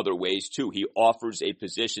in other ways too. He offers a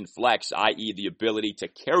position flex, i.e. the ability to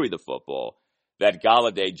carry the football, that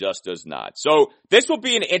Golladay just does not. So this will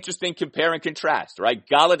be an interesting compare and contrast, right?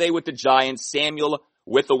 Golladay with the Giants, Samuel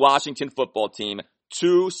with the Washington football team.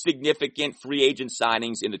 Two significant free agent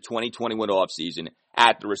signings in the 2021 offseason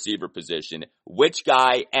at the receiver position. Which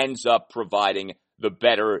guy ends up providing the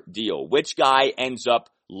better deal? Which guy ends up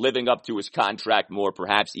living up to his contract more,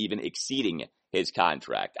 perhaps even exceeding his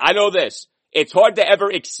contract? I know this. It's hard to ever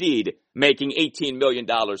exceed making $18 million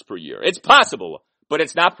per year. It's possible, but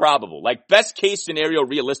it's not probable. Like, best case scenario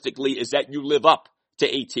realistically is that you live up to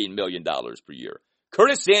 $18 million per year.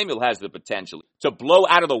 Curtis Samuel has the potential to blow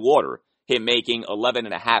out of the water him making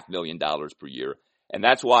 $11.5 million per year. And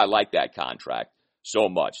that's why I like that contract so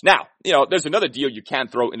much. Now, there's another deal you can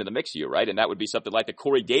throw into the mix here, right? And that would be something like the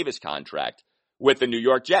Corey Davis contract with the New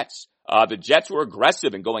York Jets. The Jets were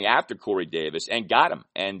aggressive in going after Corey Davis and got him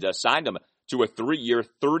and signed him to a 3-year,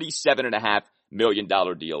 $37.5 million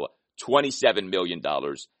deal, $27 million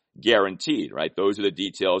guaranteed, right? Those are the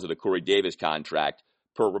details of the Corey Davis contract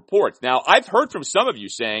per reports. Now, I've heard from some of you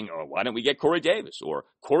saying, oh, why don't we get Corey Davis? Or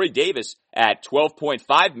Corey Davis at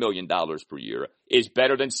 $12.5 million per year is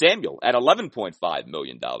better than Samuel at $11.5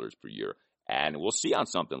 million per year. And we'll see on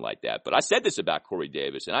something like that. But I said this about Corey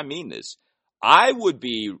Davis, and I mean this. I would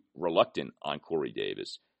be reluctant on Corey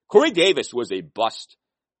Davis. Corey Davis was a bust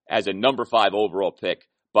as a number 5 overall pick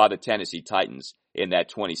by the Tennessee Titans in that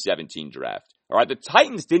 2017 draft. All right, the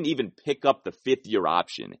Titans didn't even pick up the 5th-year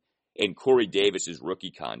option in Corey Davis's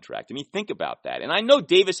rookie contract. I mean, think about that. And I know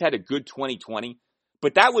Davis had a good 2020,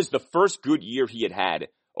 but that was the first good year he had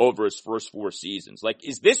over his first 4 seasons. Like,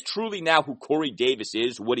 is this truly now who Corey Davis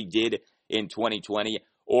is, what he did in 2020?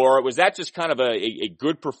 Or was that just kind of a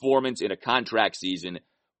good performance in a contract season,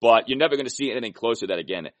 but you're never going to see anything close to that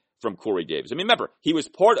again from Corey Davis? I mean, remember, he was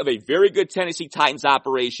part of a very good Tennessee Titans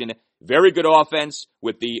operation, very good offense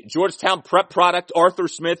with the Georgetown prep product, Arthur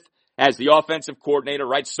Smith, as the offensive coordinator,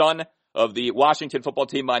 right? Son of the Washington football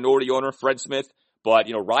team minority owner, Fred Smith. But,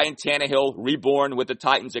 Ryan Tannehill, reborn with the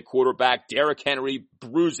Titans at quarterback. Derrick Henry,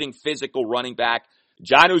 bruising physical running back.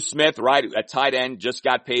 Jonnu Smith, right, at tight end, just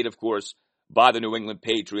got paid, of course, by the New England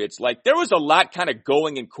Patriots. Like, there was a lot kind of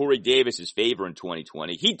going in Corey Davis's favor in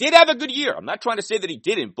 2020. He did have a good year. I'm not trying to say that he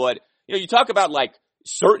didn't, but, you talk about, like,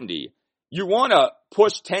 certainty. You want to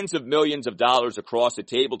push tens of millions of dollars across the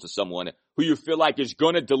table to someone who you feel like is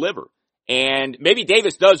going to deliver. And maybe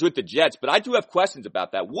Davis does with the Jets, but I do have questions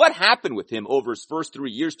about that. What happened with him over his first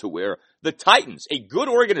 3 years to where the Titans, a good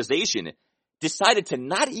organization, decided to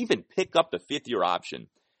not even pick up the fifth-year option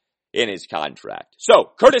in his contract?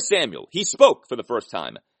 So, Curtis Samuel, he spoke for the first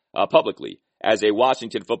time publicly as a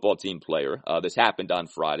Washington football team player. This happened on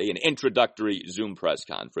Friday, an introductory Zoom press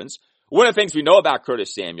conference. One of the things we know about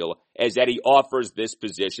Curtis Samuel is that he offers this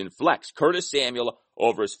position flex. Curtis Samuel,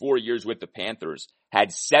 over his 4 years with the Panthers,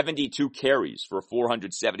 had 72 carries for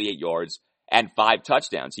 478 yards and 5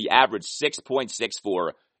 touchdowns. He averaged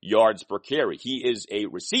 6.64 yards per carry. He is a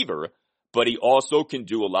receiver, but he also can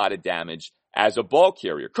do a lot of damage as a ball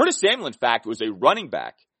carrier. Curtis Samuel, in fact, was a running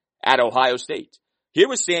back at Ohio State. Here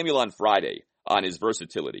was Samuel on Friday on his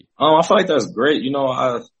versatility. I feel like that's great.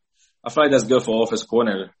 I feel like that's good for offense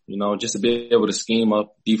coordinator, just to be able to scheme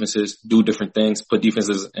up defenses, do different things, put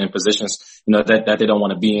defenses in positions, that they don't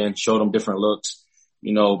want to be in, show them different looks,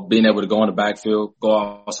 being able to go in the backfield,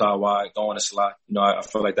 go outside wide, go in the slot. I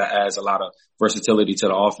feel like that adds a lot of versatility to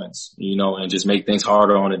the offense, and just make things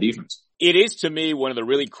harder on the defense. It is, to me, one of the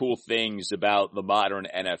really cool things about the modern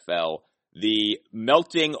NFL, the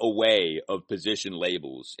melting away of position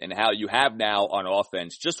labels and how you have now on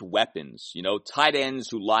offense just weapons, tight ends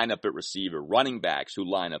who line up at receiver, running backs who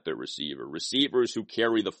line up at receiver, receivers who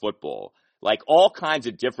carry the football, like all kinds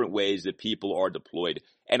of different ways that people are deployed.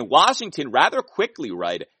 And Washington rather quickly,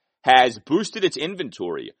 right, has boosted its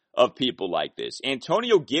inventory of people like this.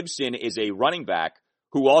 Antonio Gibson is a running back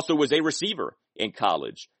who also was a receiver in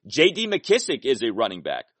college. J.D. McKissick is a running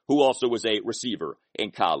back who also was a receiver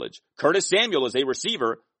in college. Curtis Samuel is a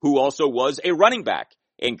receiver who also was a running back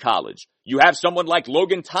in college. You have someone like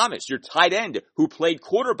Logan Thomas, your tight end, who played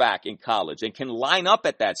quarterback in college and can line up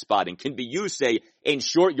at that spot and can be used, say, in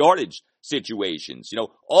short yardage situations.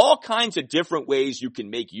 All kinds of different ways you can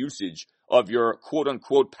make usage of your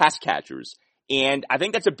quote-unquote pass catchers. And I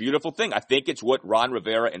think that's a beautiful thing. I think it's what Ron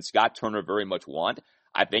Rivera and Scott Turner very much want.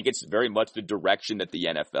 I think it's very much the direction that the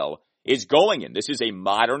NFL is going in. This is a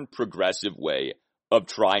modern, progressive way of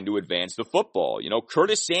trying to advance the football.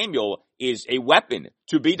 Curtis Samuel is a weapon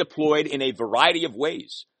to be deployed in a variety of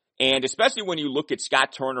ways. And especially when you look at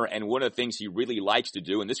Scott Turner and one of the things he really likes to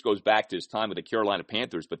do, and this goes back to his time with the Carolina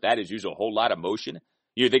Panthers, but that is use a whole lot of motion.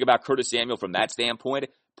 You think about Curtis Samuel from that standpoint,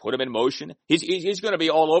 put him in motion. He's going to be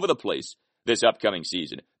all over the place this upcoming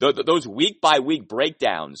season. Those week-by-week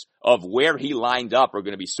breakdowns of where he lined up are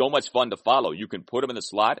going to be so much fun to follow. You can put him in the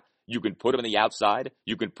slot. You can put him in the outside.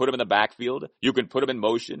 You can put him in the backfield. You can put him in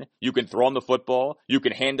motion. You can throw him the football. You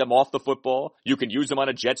can hand him off the football. You can use him on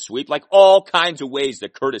a jet sweep. Like all kinds of ways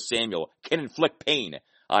that Curtis Samuel can inflict pain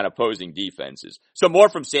on opposing defenses. So more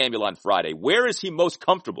from Samuel on Friday. Where is he most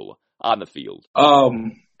comfortable on the field?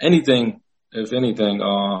 Anything. If anything,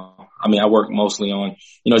 I work mostly on,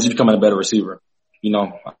 just becoming a better receiver.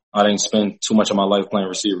 I didn't spend too much of my life playing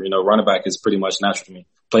receiver. Running back is pretty much natural to me.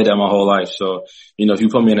 Played that my whole life. So, if you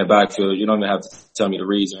put me in the backfield, you don't even have to tell me the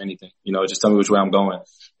reads or anything. Just tell me which way I'm going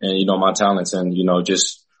and, my talents and,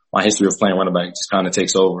 just my history of playing running back just kind of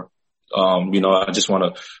takes over. I just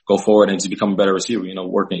want to go forward and just become a better receiver,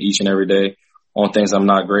 working each and every day on things I'm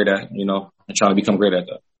not great at, and trying to become great at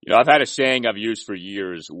that. I've had a saying I've used for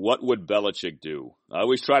years. What would Belichick do? I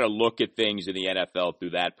always try to look at things in the NFL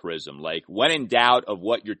through that prism. Like, when in doubt of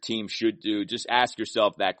what your team should do, just ask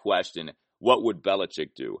yourself that question. What would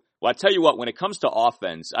Belichick do? Well, I tell you what, when it comes to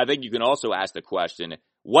offense, I think you can also ask the question,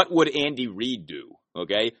 what would Andy Reid do?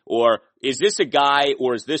 Okay? Or is this a guy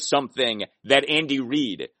or is this something that Andy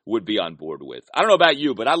Reid would be on board with? I don't know about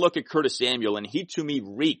you, but I look at Curtis Samuel and he to me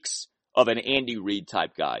reeks of an Andy Reid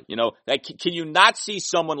type guy. Can you not see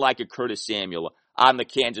someone like a Curtis Samuel on the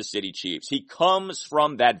Kansas City Chiefs? He comes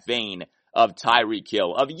from that vein of Tyreek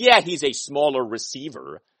Hill, he's a smaller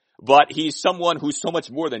receiver, but he's someone who's so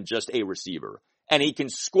much more than just a receiver. And he can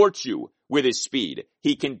scorch you with his speed.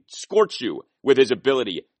 He can scorch you with his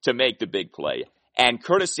ability to make the big play. And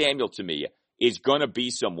Curtis Samuel, to me, is going to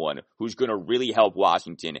be someone who's going to really help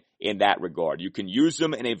Washington in that regard. You can use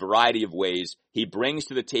him in a variety of ways. He brings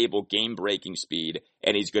to the table game-breaking speed,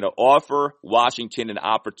 and he's going to offer Washington an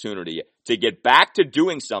opportunity to get back to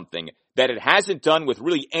doing something that it hasn't done with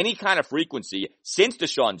really any kind of frequency since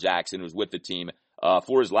Deshaun Jackson was with the team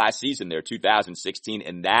for his last season there, 2016,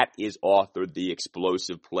 and that is authored the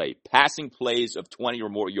explosive play. Passing plays of 20 or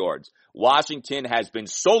more yards. Washington has been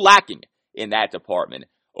so lacking in that department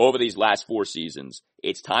over these last 4 seasons.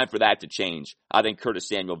 It's time for that to change. I think Curtis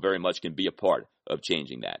Samuel very much can be a part of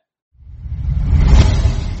changing that.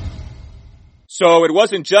 So it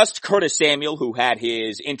wasn't just Curtis Samuel who had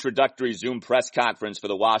his introductory Zoom press conference for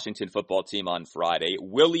the Washington football team on Friday.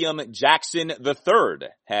 William Jackson III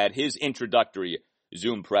had his introductory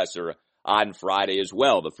Zoom presser on Friday as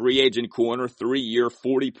well. The free agent corner, 3-year,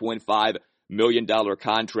 $40.5 million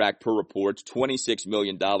contract per reports, $26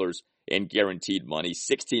 million in guaranteed money,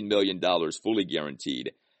 $16 million fully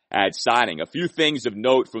guaranteed at signing. A few things of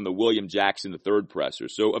note from the William Jackson III presser.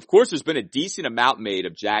 So, of course, there's been a decent amount made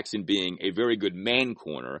of Jackson being a very good man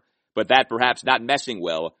corner, but that perhaps not meshing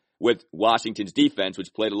well with Washington's defense,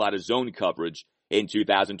 which played a lot of zone coverage in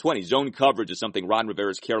 2020. Zone coverage is something Ron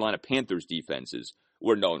Rivera's Carolina Panthers defenses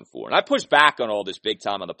were known for. And I pushed back on all this big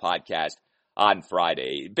time on the podcast on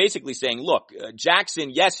Friday, basically saying, look, Jackson,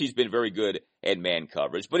 yes, he's been very good at man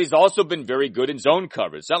coverage, but he's also been very good in zone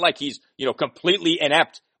coverage. It's not like he's, completely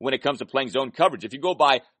inept when it comes to playing zone coverage. If you go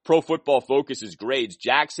by Pro Football Focus's grades,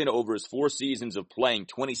 Jackson over his 4 seasons of playing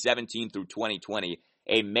 2017 through 2020,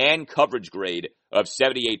 a man coverage grade of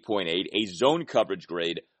 78.8, a zone coverage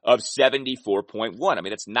grade of 74.1. I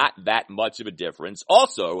mean, it's not that much of a difference.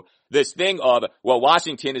 Also, this thing of,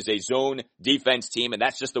 Washington is a zone defense team, and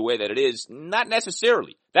that's just the way that it is. Not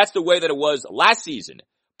necessarily. That's the way that it was last season.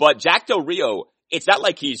 But Jack Del Rio, it's not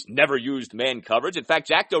like he's never used man coverage. In fact,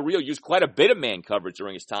 Jack Del Rio used quite a bit of man coverage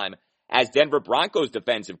during his time as Denver Broncos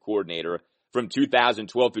defensive coordinator from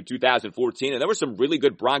 2012 through 2014, and there were some really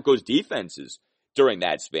good Broncos defenses during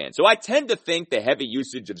that span. So I tend to think the heavy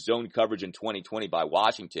usage of zone coverage in 2020 by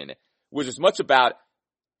Washington was as much about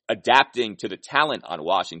adapting to the talent on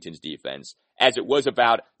Washington's defense as it was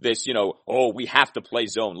about this, we have to play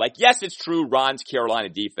zone. Like, yes, it's true Ron's Carolina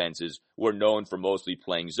defenses were known for mostly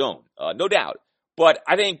playing zone, no doubt. But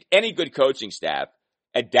I think any good coaching staff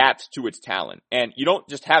adapts to its talent. And you don't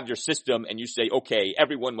just have your system and you say, okay,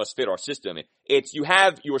 everyone must fit our system. It's you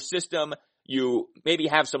have your system, you maybe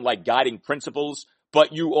have some guiding principles,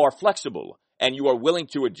 but you are flexible and you are willing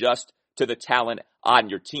to adjust to the talent on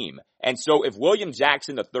your team. And so if William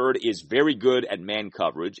Jackson III is very good at man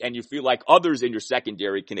coverage and you feel like others in your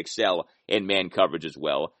secondary can excel in man coverage as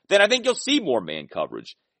well, then I think you'll see more man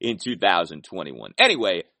coverage in 2021.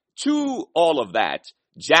 Anyway, to all of that,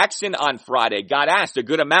 Jackson on Friday got asked a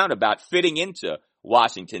good amount about fitting into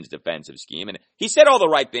Washington's defensive scheme. And he said all the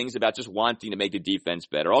right things about just wanting to make the defense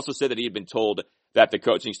better. Also said that he had been told that the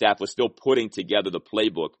coaching staff was still putting together the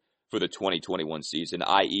playbook for the 2021 season,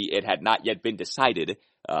 i.e. it had not yet been decided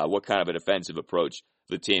what kind of a defensive approach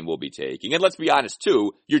the team will be taking. And let's be honest,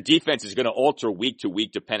 too, your defense is going to alter week to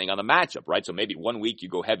week depending on the matchup, right? So maybe one week you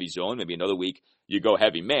go heavy zone, maybe another week you go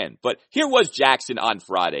heavy man. But here was Jackson on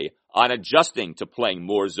Friday on adjusting to playing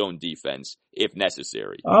more zone defense if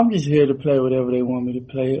necessary. I'm just here to play whatever they want me to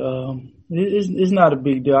play. It's not a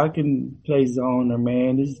big deal. I can play zone or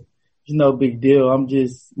man. It's no big deal.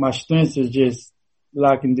 My strengths is just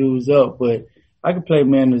locking dudes up, but I could play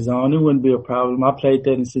man or zone. It wouldn't be a problem. I played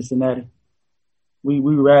that in Cincinnati. We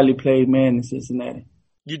rarely played man in Cincinnati.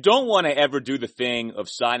 You don't want to ever do the thing of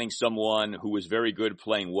signing someone who was very good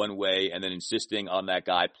playing one way and then insisting on that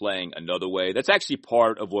guy playing another way. That's actually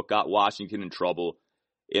part of what got Washington in trouble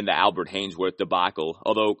in the Albert Haynesworth debacle,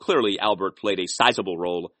 although clearly Albert played a sizable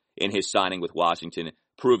role in his signing with Washington,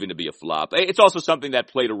 proving to be a flop. It's also something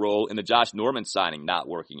that played a role in the Josh Norman signing not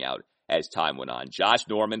working out as time went on. Josh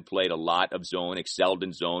Norman played a lot of zone, excelled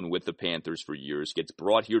in zone with the Panthers for years, gets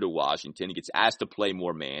brought here to Washington, he gets asked to play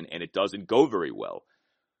more man, and it doesn't go very well.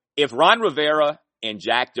 If Ron Rivera and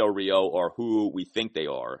Jack Del Rio are who we think they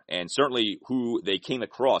are, and certainly who they came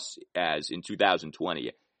across as in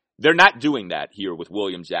 2020, they're not doing that here with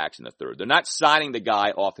William Jackson III. They're not signing the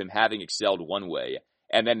guy off him having excelled one way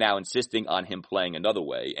and then now insisting on him playing another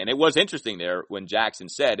way. And it was interesting there when Jackson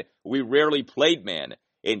said, we rarely played man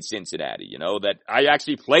in Cincinnati, that I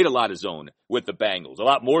actually played a lot of zone with the Bengals, a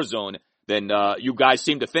lot more zone than you guys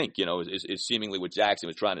seem to think, is seemingly what Jackson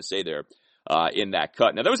was trying to say there in that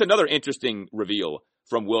cut. Now, there was another interesting reveal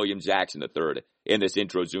from William Jackson III in this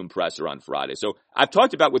intro Zoom presser on Friday. So I've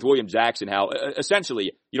talked about with William Jackson how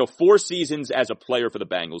essentially, 4 seasons as a player for the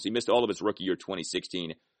Bengals. He missed all of his rookie year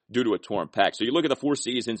 2016 due to a torn pec. So you look at the 4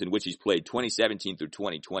 seasons in which he's played, 2017 through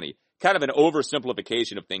 2020, kind of an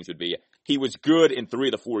oversimplification of things would be he was good in 3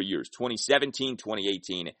 of the 4 years, 2017,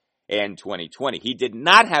 2018, and 2020. He did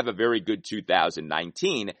not have a very good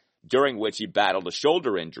 2019, during which he battled a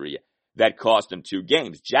shoulder injury that cost him 2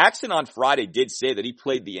 games. Jackson on Friday did say that he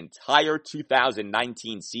played the entire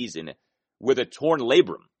 2019 season with a torn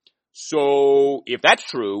labrum. So if that's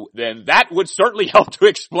true, then that would certainly help to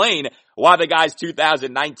explain why the guy's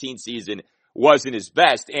 2019 season wasn't his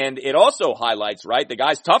best. And it also highlights, right, the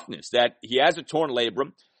guy's toughness, that he has a torn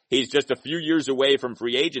labrum. He's just a few years away from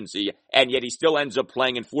free agency, and yet he still ends up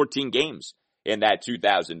playing in 14 games in that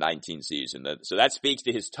 2019 season. So that speaks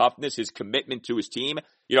to his toughness, his commitment to his team.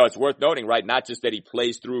 You know, it's worth noting, right, not just that he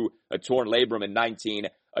plays through a torn labrum in 19,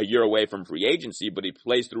 a year away from free agency, but he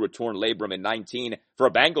plays through a torn labrum in 19 for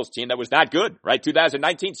a Bengals team that was not good, right?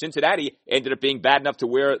 2019, Cincinnati ended up being bad enough to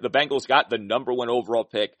where the Bengals got the number 1 overall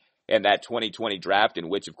pick in that 2020 draft, in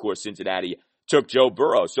which, of course, Cincinnati took Joe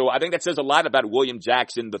Burrow. So I think that says a lot about William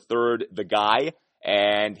Jackson III, the guy,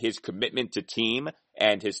 and his commitment to team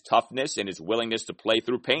and his toughness and his willingness to play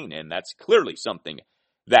through pain. And that's clearly something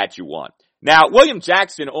that you want. Now, William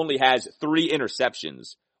Jackson only has 3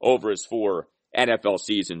 interceptions over his 4 NFL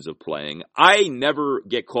seasons of playing. I never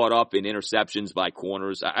get caught up in interceptions by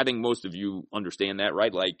corners. I think most of you understand that,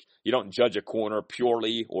 right? Like, you don't judge a corner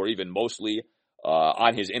purely or even mostly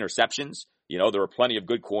on his interceptions. You know, there are plenty of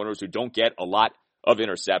good corners who don't get a lot of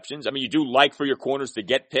interceptions. I mean, you do like for your corners to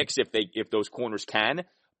get picks if those corners can,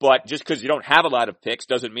 but just because you don't have a lot of picks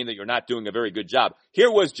doesn't mean that you're not doing a very good job.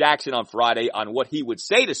 Here was Jackson on Friday on what he would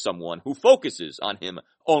say to someone who focuses on him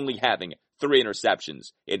only having 3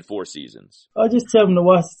 interceptions in 4 seasons. I just tell him to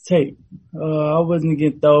watch the tape. I wasn't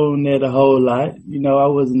getting thrown at a whole lot. You know, I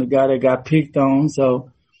wasn't the guy that got picked on,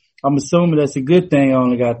 so I'm assuming that's a good thing I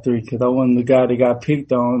only got 3, because I wasn't the guy that got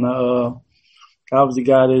picked on. I was the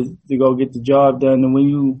guy to go get the job done, and when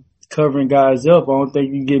you covering guys up, I don't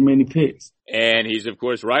think you get many picks. And he's, of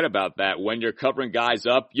course, right about that. When you're covering guys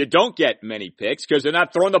up, you don't get many picks because they're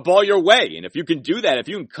not throwing the ball your way. And if you can do that, if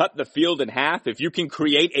you can cut the field in half, if you can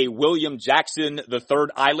create a William Jackson III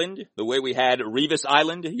Island, the way we had Revis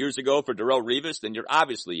Island years ago for Darrelle Revis, then you're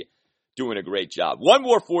obviously doing a great job. One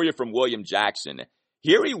more for you from William Jackson.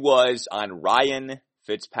 Here he was on Ryan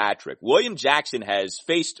Fitzpatrick. William Jackson has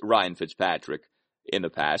faced Ryan Fitzpatrick in the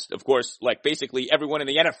past. Of course, like basically everyone in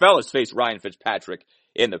the NFL has faced Ryan Fitzpatrick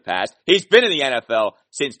in the past. He's been in the NFL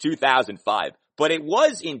since 2005. But it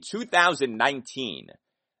was in 2019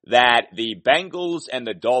 that the Bengals and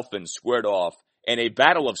the Dolphins squared off in a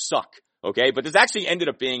battle of suck. Okay? But this actually ended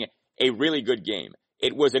up being a really good game.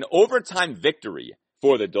 It was an overtime victory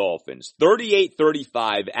for the Dolphins.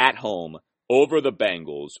 38-35 at home over the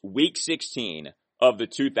Bengals, week 16 of the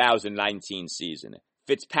 2019 season.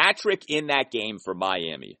 Fitzpatrick in that game for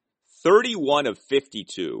Miami, 31 of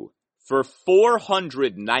 52 for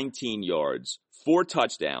 419 yards, 4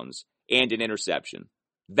 touchdowns, and an interception.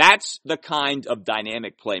 That's the kind of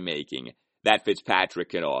dynamic playmaking that Fitzpatrick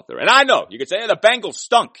can author. And I know, you could say, the Bengals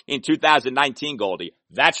stunk in 2019, Goldie.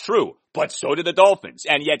 That's true, but so did the Dolphins.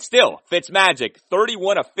 And yet still, Fitzmagic,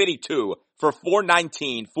 31 of 52 for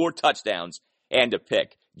 419, 4 touchdowns, and a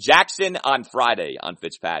pick. Jackson on Friday on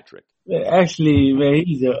Fitzpatrick. Actually, man,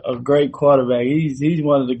 he's a great quarterback. He's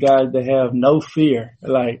one of the guys that have no fear.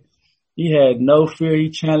 Like, he had no fear. He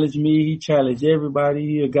challenged me. He challenged everybody.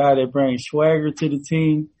 He's a guy that brings swagger to the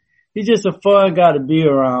team. He's just a fun guy to be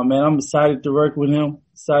around, man. I'm excited to work with him.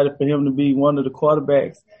 Excited for him to be one of the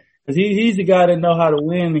quarterbacks. Cause he's the guy that know how to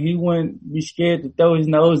win, and he wouldn't be scared to throw his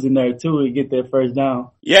nose in there too and get that first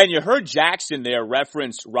down. Yeah, and you heard Jackson there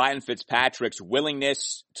reference Ryan Fitzpatrick's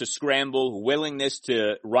willingness to scramble, willingness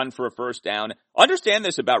to run for a first down. Understand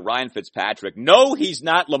this about Ryan Fitzpatrick. No, he's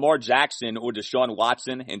not Lamar Jackson or Deshaun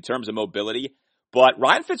Watson in terms of mobility, but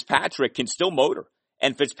Ryan Fitzpatrick can still motor.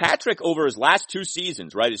 And Fitzpatrick over his last 2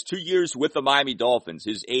 seasons, right, his 2 years with the Miami Dolphins,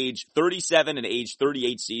 his age 37 and age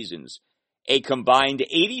 38 seasons, a combined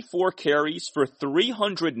 84 carries for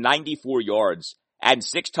 394 yards and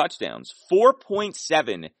 6 touchdowns,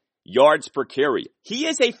 4.7 yards per carry. He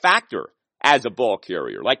is a factor as a ball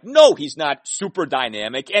carrier. Like, no, he's not super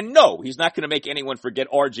dynamic, and no, he's not going to make anyone forget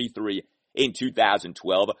RG3 in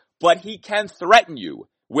 2012, but he can threaten you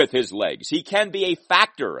with his legs. He can be a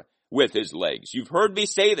factor with his legs. You've heard me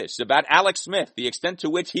say this about Alex Smith, the extent to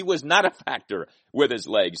which he was not a factor with his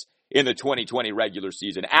legs in the 2020 regular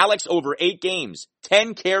season. Alex over 8 games,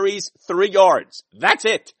 10 carries, 3 yards. That's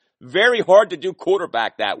it. Very hard to do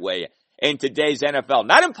quarterback that way. in today's NFL.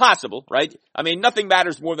 Not impossible, right? I mean, nothing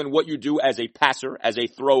matters more than what you do as a passer, as a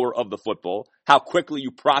thrower of the football, how quickly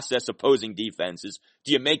you process opposing defenses.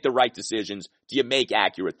 Do you make the right decisions? Do you make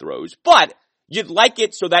accurate throws? But you'd like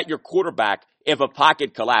it so that your quarterback, if a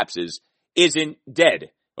pocket collapses, isn't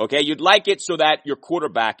dead. Okay, you'd like it so that your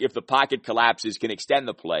quarterback, if the pocket collapses, can extend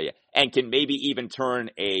the play and can maybe even turn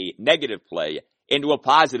a negative play into a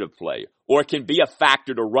positive play, or can be a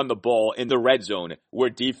factor to run the ball in the red zone where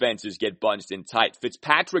defenses get bunched in tight.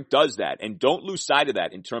 Fitzpatrick does that, and don't lose sight of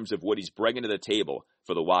that in terms of what he's bringing to the table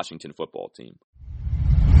for the Washington football team.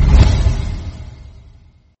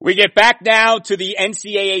 We get back now to the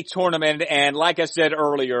NCAA tournament, and like I said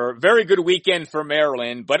earlier, very good weekend for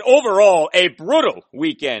Maryland, but overall a brutal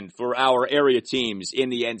weekend for our area teams in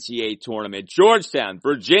the NCAA tournament. Georgetown,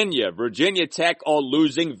 Virginia Tech all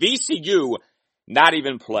losing, VCU not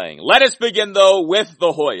even playing. Let us begin though with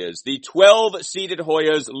the Hoyas. The 12-seeded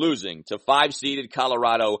Hoyas losing to 5-seeded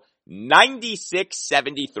Colorado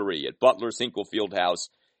 96-73 at Butler's Hinkle Fieldhouse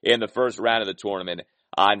in the first round of the tournament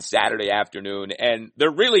on Saturday afternoon, and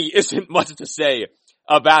there really isn't much to say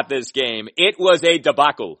about this game. It was a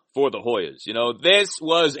debacle for the Hoyas. You know, this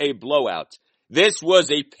was a blowout. This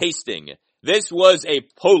was a pasting. This was a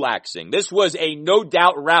poleaxing. This was a no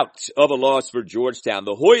doubt rout of a loss for Georgetown.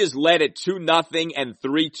 The Hoyas led at 2-0 and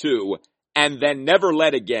 3-2, and then never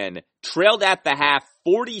led again. Trailed at the half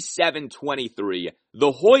 47-23.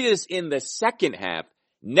 The Hoyas in the second half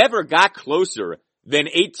never got closer than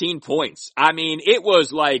 18 points. I mean, it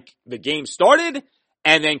was like the game started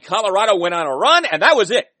and then Colorado went on a run and that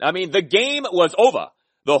was it. I mean, the game was over.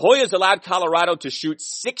 The Hoyas allowed Colorado to shoot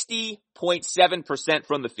 60.7%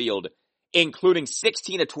 from the field, including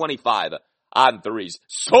 16 of 25 on threes.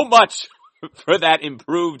 So much for that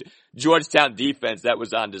improved Georgetown defense that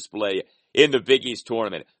was on display in the Big East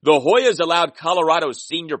tournament. The Hoyas allowed Colorado's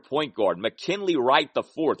senior point guard, McKinley Wright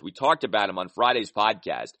IV, we talked about him on Friday's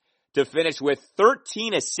podcast, to finish with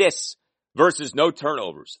 13 assists versus no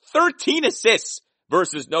turnovers. 13 assists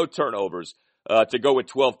versus no turnovers to go with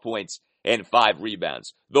 12 points and 5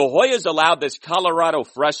 rebounds. The Hoyas allowed this Colorado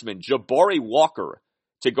freshman, Jabari Walker,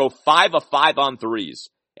 to go 5 of 5 on threes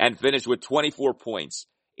and finish with 24 points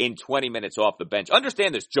in 20 minutes off the bench.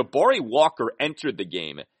 Understand this, Jabari Walker entered the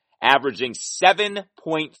game averaging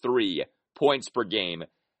 7.3 points per game,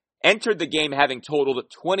 entered the game having totaled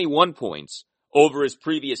 21 points over his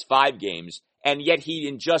previous 5 games, and yet he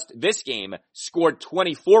in just this game scored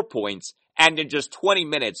 24 points and in just 20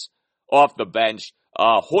 minutes off the bench.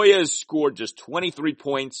 Hoyas scored just 23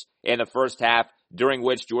 points in the first half, during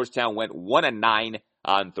which Georgetown went 1 of 9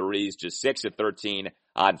 on threes, just 6 of 13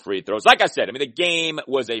 on free throws. Like I said, I mean, the game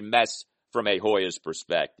was a mess from a Hoyas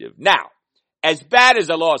perspective. Now, as bad as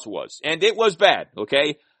the loss was, and it was bad,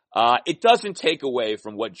 okay, it doesn't take away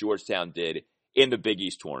from what Georgetown did in the Big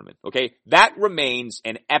East tournament, okay? That remains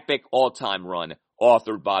an epic all-time run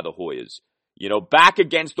authored by the Hoyas. You know, back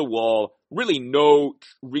against the wall, really no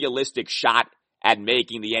realistic shot at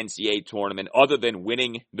making the NCAA tournament other than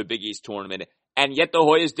winning the Big East tournament, and yet the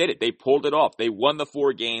Hoyas did it. They pulled it off. They won the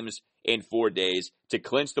 4 games in 4 days to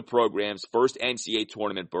clinch the program's first NCAA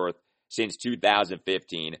tournament berth since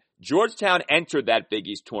 2015. Georgetown entered that Big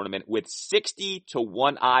East tournament with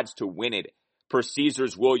 60-1 odds to win it per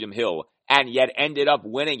Caesars William Hill, and yet ended up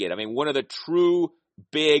winning it. I mean, one of the true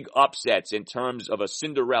big upsets in terms of a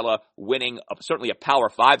Cinderella winning certainly a Power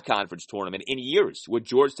 5 conference tournament in years, what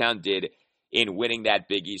Georgetown did in winning that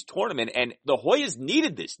Big East tournament. And the Hoyas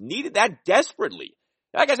needed that desperately.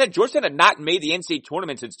 Like I said, Georgetown had not made the NCAA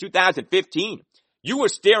tournament since 2015. You were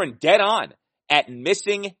staring dead on at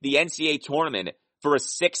missing the NCAA tournament for a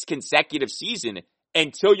 6th consecutive season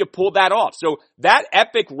until you pulled that off. So that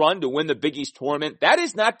epic run to win the Big East tournament, that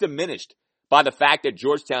is not diminished by the fact that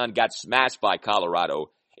Georgetown got smashed by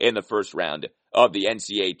Colorado in the first round of the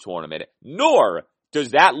NCAA tournament. Nor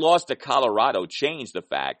does that loss to Colorado change the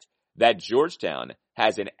fact that Georgetown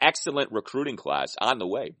has an excellent recruiting class on the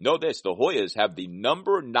way. Know this, the Hoyas have the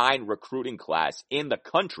number 9 recruiting class in the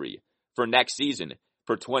country for next season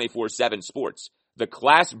for 24/7 Sports. The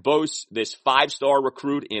class boasts this 5-star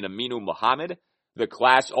recruit in Aminu Muhammad. The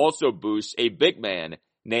class also boosts a big man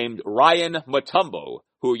named Ryan Mutombo,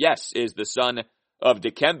 who, yes, is the son of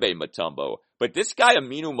Dikembe Mutombo. But this guy,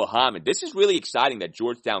 Aminu Muhammad, this is really exciting that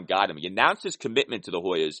Georgetown got him. He announced his commitment to the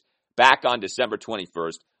Hoyas back on December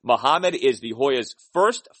 21st. Muhammad is the Hoyas'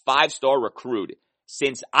 first 5-star recruit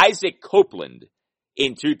since Isaac Copeland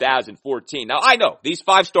in 2014. Now, I know these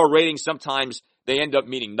 5-star ratings, sometimes they end up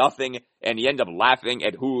meaning nothing, and you end up laughing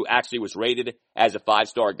at who actually was rated as a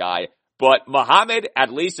 5-star guy. But Muhammad,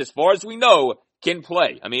 at least as far as we know, can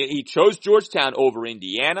play. I mean, he chose Georgetown over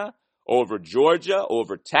Indiana, over Georgia,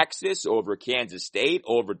 over Texas, over Kansas State,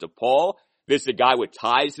 over DePaul. This is a guy with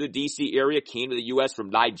ties to the D.C. area, came to the U.S. from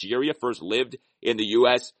Nigeria, first lived in the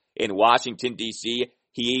U.S. in Washington, D.C.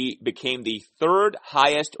 He became the third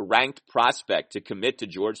highest ranked prospect to commit to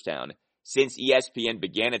Georgetown since ESPN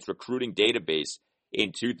began its recruiting database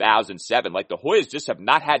in 2007. Like, the Hoyas just have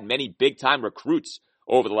not had many big-time recruits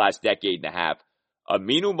over the last decade and a half.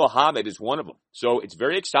 Aminu Mohammed is one of them. So it's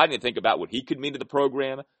very exciting to think about what he could mean to the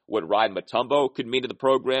program, what Ryan Mutombo could mean to the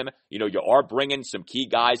program. You know, you are bringing some key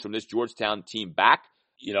guys from this Georgetown team back.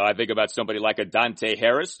 You know, I think about somebody like a Dante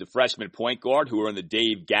Harris, the freshman point guard who earned the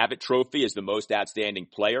Dave Gavitt Trophy as the most outstanding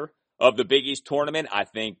player of the Big East tournament. I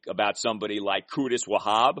think about somebody like Qudus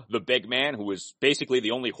Wahab, the big man who was basically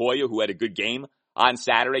the only Hoya who had a good game on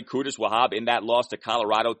Saturday. Qudus Wahab in that loss to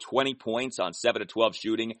Colorado, 20 points on 7 of 12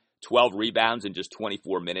 shooting, 12 rebounds in just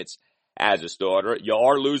 24 minutes as a starter. You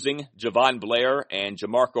are losing Javon Blair and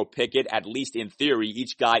Jamarco Pickett, at least in theory.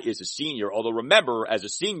 Each guy is a senior, although remember, as a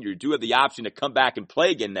senior, you do have the option to come back and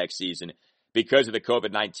play again next season because of the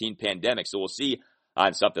COVID-19 pandemic. So we'll see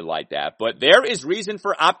on something like that. But there is reason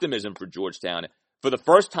for optimism for Georgetown for the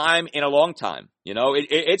first time in a long time. You know,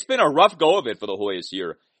 it's been a rough go of it for the Hoyas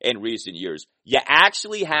here in recent years. You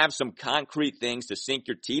actually have some concrete things to sink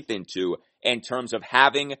your teeth into in terms of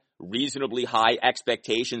having reasonably high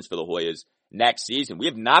expectations for the Hoyas next season. We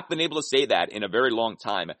have not been able to say that in a very long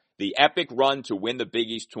time. The epic run to win the Big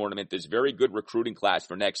East tournament, this very good recruiting class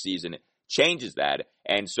for next season, changes that.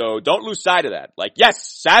 And so don't lose sight of that. Like,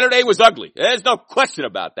 yes, Saturday was ugly. There's no question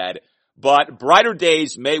about that. But brighter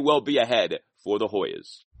days may well be ahead for the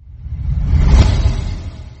Hoyas.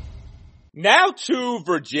 Now to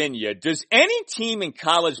Virginia. Does any team in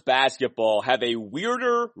college basketball have a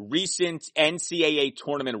weirder recent NCAA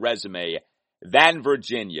tournament resume than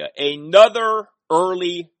Virginia? Another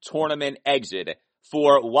early tournament exit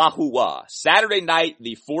for Wahoo. Saturday night,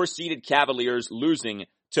 the 4-seeded Cavaliers losing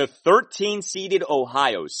to 13-seeded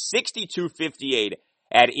Ohio, 62-58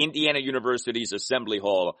 at Indiana University's Assembly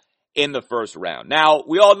Hall in the first round. Now,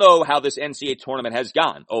 we all know how this NCAA tournament has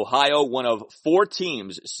gone. Ohio, one of 4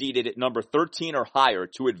 teams seeded at number 13 or higher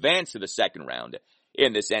to advance to the second round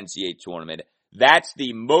in this NCAA tournament. That's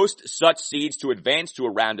the most such seeds to advance to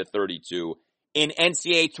a round of 32 in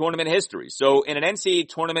NCAA tournament history. So in an NCAA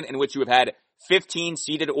tournament in which you have had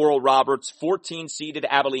 15-seeded Oral Roberts, 14-seeded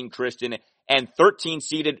Abilene Christian, and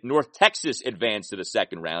 13-seeded North Texas advance to the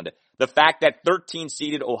second round, the fact that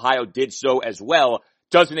 13-seeded Ohio did so as well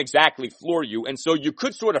doesn't exactly floor you. And so you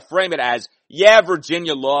could sort of frame it as, yeah,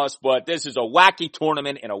 Virginia lost, but this is a wacky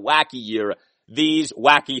tournament in a wacky year. These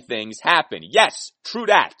wacky things happen. Yes, true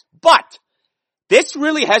that. But this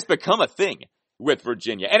really has become a thing with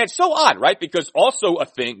Virginia. And it's so odd, right? Because also a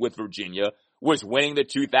thing with Virginia was winning the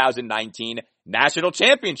 2019 national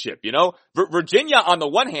championship. You know, Virginia, on the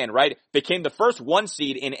one hand, right, became the first 1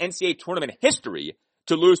 seed in NCAA tournament history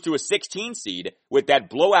to lose to a 16 seed with that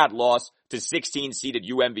blowout loss to 16-seeded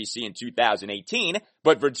UMBC in 2018.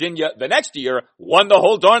 But Virginia, the next year, won the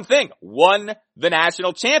whole darn thing, won the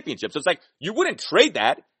national championship. So it's like, you wouldn't trade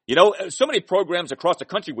that. You know, so many programs across the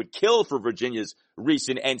country would kill for Virginia's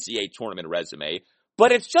recent NCAA tournament resume.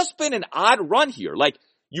 But it's just been an odd run here. Like,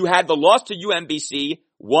 you had the loss to UMBC,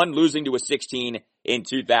 one losing to a 16 in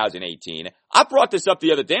 2018. I brought this up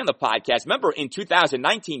the other day on the podcast. Remember, in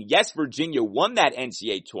 2019, yes, Virginia won that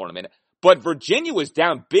NCAA tournament, but Virginia was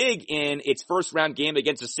down big in its first round game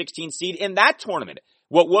against a 16 seed in that tournament.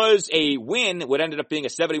 What was a win, what ended up being a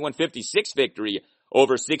 71-56 victory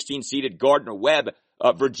over 16-seeded Gardner-Webb.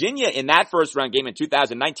 Virginia in that first round game in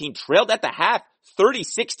 2019 trailed at the half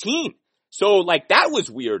 30-16. So, like, that was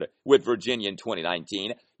weird with Virginia in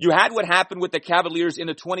 2019. You had what happened with the Cavaliers in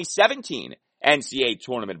the 2017 NCAA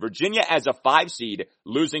tournament. Virginia as a 5 seed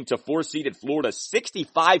losing to 4-seeded Florida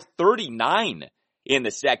 65-39 in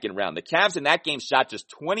the second round. The Cavs in that game shot just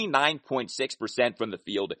 29.6% from the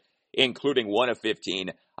field, including 1 of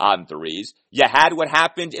 15 on threes. You had what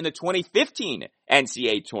happened in the 2015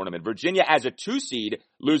 NCAA tournament. Virginia as a 2 seed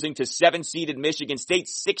losing to 7-seeded Michigan State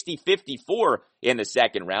 60-54 in the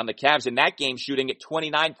second round. The Cavs in that game shooting at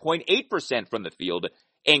 29.8% from the field,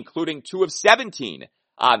 including 2 of 17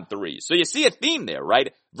 on threes. So you see a theme there,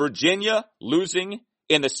 right? Virginia losing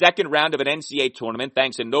in the second round of an NCAA tournament,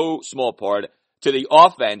 thanks in no small part to the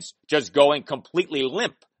offense just going completely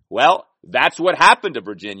limp. Well, that's what happened to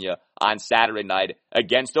Virginia on Saturday night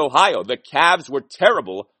against Ohio. The Cavs were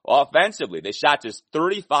terrible offensively. They shot just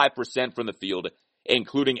 35% from the field,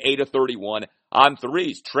 including 8 of 31 on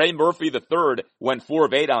threes. Trey Murphy III went 4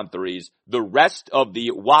 of 8 on threes. The rest of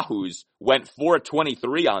the Wahoos went 4 of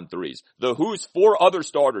 23 on threes. The Who's 4 other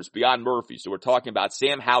starters beyond Murphy. So we're talking about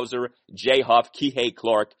Sam Hauser, Jay Huff, Kihei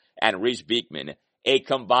Clark, and Reese Beekman. A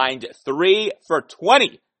combined 3 for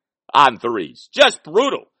 20 on threes. Just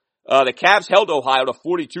brutal. The Cavs held Ohio to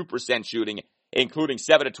 42% shooting, including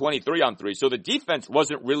 7 of 23 on threes. So the defense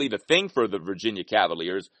wasn't really the thing for the Virginia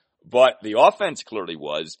Cavaliers, but the offense clearly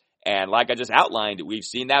was. And like I just outlined, we've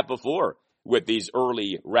seen that before with these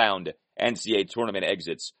early round NCAA tournament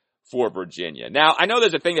exits for Virginia. Now, I know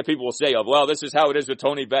there's a thing that people will say of, well, this is how it is with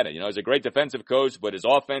Tony Bennett. He's a great defensive coach, but his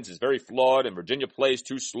offense is very flawed and Virginia plays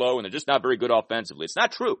too slow and they're just not very good offensively. It's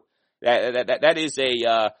not true. That's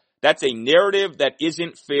a narrative that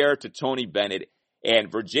isn't fair to Tony Bennett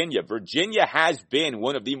and Virginia. Virginia has been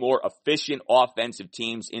one of the more efficient offensive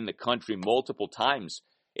teams in the country multiple times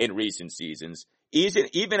in recent seasons.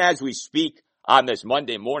 Even as we speak on this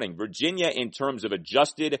Monday morning, Virginia, in terms of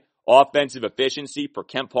adjusted offensive efficiency per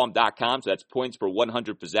KenPom.com, so that's points per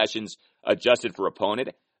 100 possessions adjusted for opponent,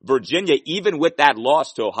 Virginia, even with that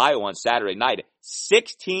loss to Ohio on Saturday night,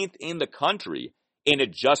 16th in the country in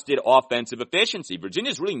adjusted offensive efficiency.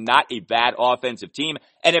 Virginia's really not a bad offensive team.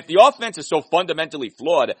 And if the offense is so fundamentally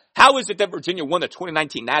flawed, how is it that Virginia won the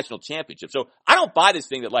 2019 national championship? So I don't buy this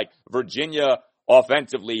thing that Virginia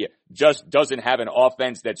offensively just doesn't have an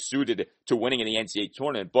offense that's suited to winning in the NCAA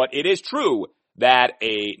tournament. But it is true that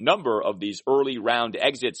a number of these early round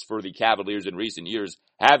exits for the Cavaliers in recent years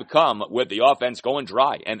have come with the offense going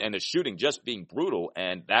dry and the shooting just being brutal.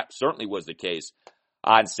 And that certainly was the case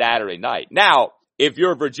on Saturday night. Now, if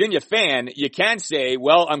you're a Virginia fan, you can say,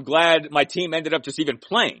 well, I'm glad my team ended up just even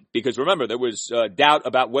playing. Because remember, there was doubt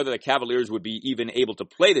about whether the Cavaliers would be even able to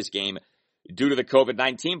play this game due to the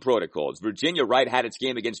COVID-19 protocols. Virginia, had its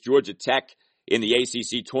game against Georgia Tech in the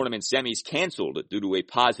ACC tournament semis canceled due to a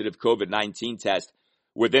positive COVID-19 test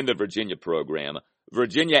within the Virginia program.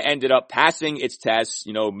 Virginia ended up passing its tests,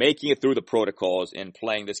 making it through the protocols and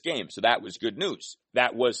playing this game. So that was good news.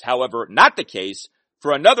 That was, however, not the case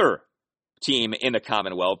for another team in the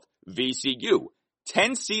Commonwealth, VCU.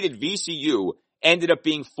 10-seeded VCU ended up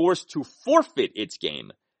being forced to forfeit its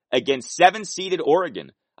game against 7-seeded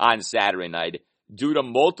Oregon on Saturday night due to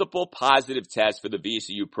multiple positive tests for the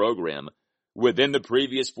VCU program within the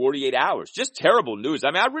previous 48 hours. Just terrible news. I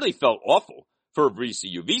really felt awful for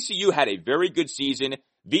VCU. VCU had a very good season.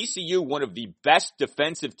 VCU, one of the best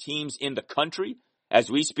defensive teams in the country as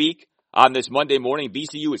we speak on this Monday morning.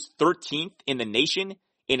 VCU is 13th in the nation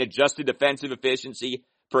in adjusted defensive efficiency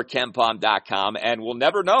per KenPom.com, and we'll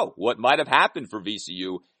never know what might have happened for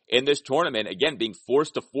VCU in this tournament, again, being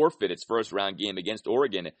forced to forfeit its first round game against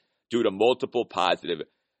Oregon due to multiple positive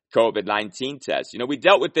COVID-19 tests. We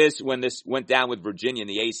dealt with this when this went down with Virginia in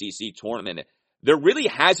the ACC tournament. There really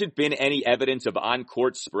hasn't been any evidence of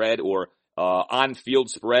on-court spread or on-field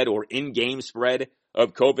spread or in-game spread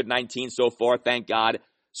of COVID-19 so far, thank God.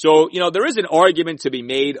 So, there is an argument to be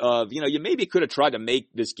made of, you maybe could have tried to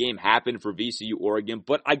make this game happen for VCU Oregon,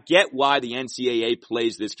 but I get why the NCAA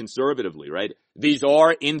plays this conservatively, right? These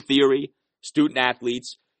are, in theory, student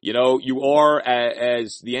athletes. You are,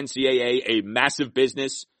 as the NCAA, a massive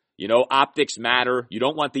business. Optics matter. You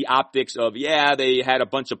don't want the optics of, they had a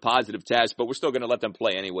bunch of positive tests, but we're still going to let them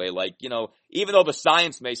play anyway. Even though the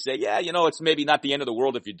science may say, it's maybe not the end of the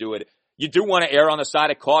world if you do it, you do want to err on the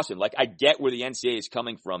side of caution. I get where the NCAA is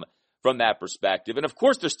coming from that perspective. And of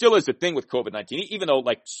course, there still is a thing with COVID-19, even though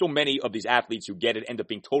so many of these athletes who get it end up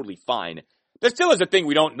being totally fine. There still is a thing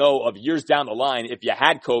we don't know of years down the line if you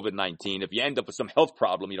had COVID-19, if you end up with some health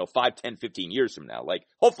problem, 5, 10, 15 years from now.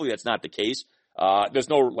 Hopefully that's not the case. There's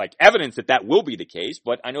no evidence that will be the case,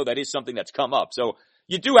 but I know that is something that's come up. So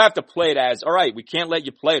you do have to play it as, all right, we can't let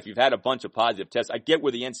you play if you've had a bunch of positive tests. I get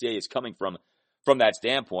where the NCAA is coming from that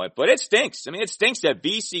standpoint, but it stinks. It stinks that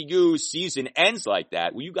VCU's season ends like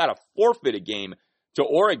that. You got to forfeit a game to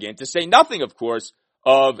Oregon, to say nothing, of course,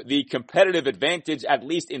 of the competitive advantage, at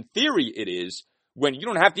least in theory it is, when you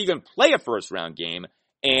don't have to even play a first round game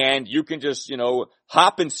and you can just,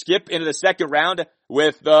 hop and skip into the second round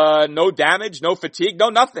with no damage, no fatigue, no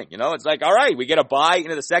nothing. It's all right, we get a bye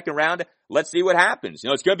into the second round. Let's see what happens.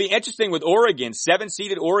 It's going to be interesting with Oregon.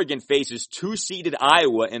 7-seeded Oregon faces 2-seeded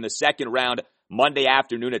Iowa in the second round Monday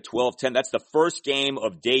afternoon at 12:10. That's the first game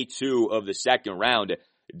of day 2 of the second round.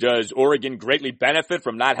 Does Oregon greatly benefit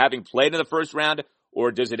from not having played in the first round,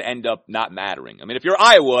 or does it end up not mattering? If you're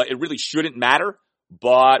Iowa, it really shouldn't matter,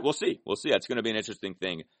 but we'll see. That's going to be an interesting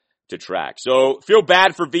thing to track. So feel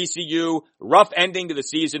bad for VCU. Rough ending to the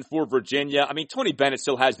season for Virginia. I mean, Tony Bennett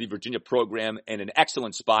still has the Virginia program in an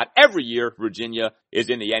excellent spot. Every year, Virginia is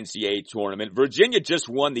in the NCAA tournament. Virginia just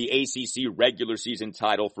won the ACC regular season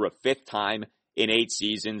title for a 5th time in 8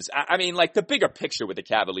 seasons. I mean, like, the bigger picture with the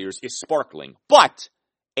Cavaliers is sparkling. But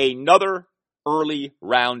another early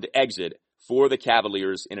round exit for the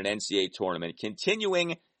Cavaliers in an NCAA tournament,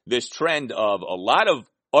 continuing this trend of a lot of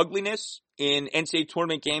ugliness in NCAA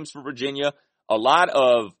tournament games for Virginia, a lot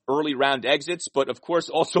of early round exits, but of course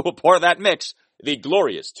also a part of that mix, the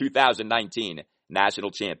glorious 2019 National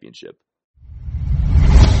Championship.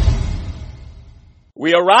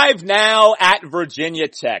 We arrive now at Virginia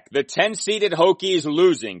Tech. The 10-seeded Hokies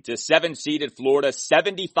losing to 7-seeded Florida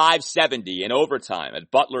 75-70 in overtime at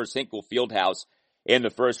Butler's Hinkle Fieldhouse in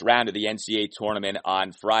the first round of the NCAA tournament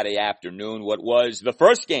on Friday afternoon. What was the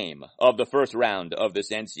first game of the first round of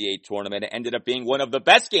this NCAA tournament ended up being one of the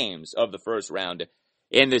best games of the first round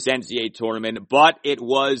in this NCAA tournament, but it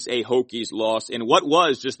was a Hokies loss in what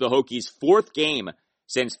was just the Hokies' 4th game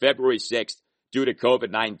since February 6th due to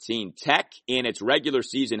COVID-19. Tech in its regular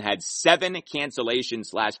season had 7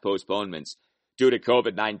 cancellations/postponements due to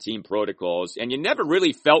COVID-19 protocols, and you never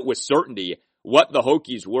really felt with certainty what the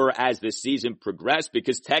Hokies were as the season progressed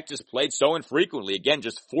because Tech just played so infrequently. Again,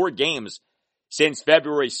 just 4 games since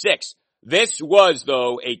February 6th. This was,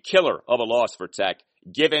 though, a killer of a loss for Tech,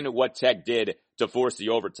 given what Tech did to force the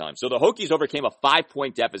overtime. So the Hokies overcame a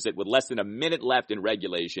 5-point deficit with less than a minute left in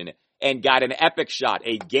regulation and got an epic shot,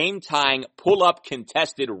 a game-tying, pull-up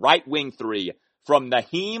contested right-wing 3 from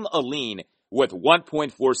Naheem Aline with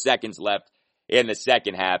 1.4 seconds left in the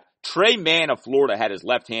second half. Trey Mann of Florida had his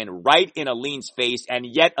left hand right in Aline's face, and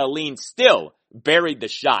yet Aline still buried the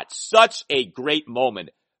shot. Such a great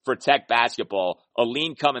moment for Tech basketball.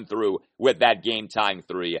 Aline coming through with that game-tying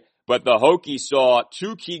 3. But the Hokies saw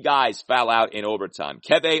 2 key guys foul out in overtime.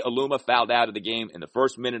 Keve Aluma fouled out of the game in the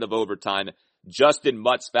first minute of overtime. Justin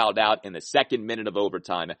Mutz fouled out in the second minute of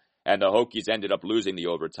overtime, and the Hokies ended up losing the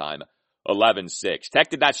overtime 11-6.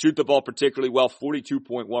 Tech did not shoot the ball particularly well,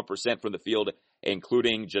 42.1% from the field,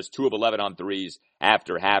 including just 2 of 11 on threes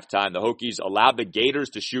after halftime. The Hokies allowed the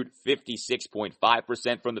Gators to shoot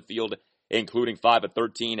 56.5% from the field, including 5 of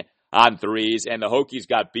 13 on threes, and the Hokies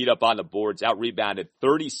got beat up on the boards, out-rebounded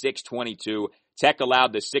 36-22. Tech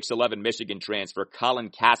allowed the 6'11 Michigan transfer Colin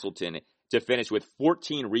Castleton to finish with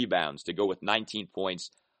 14 rebounds to go with 19 points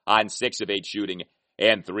on 6 of 8 shooting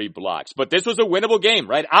and 3 blocks. But this was a winnable game,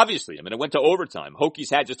 right? Obviously. I mean, it went to overtime. Hokies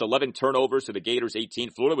had just 11 turnovers to the Gators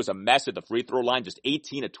 18. Florida was a mess at the free throw line, just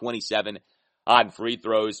 18 of 27 on free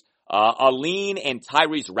throws. Aline and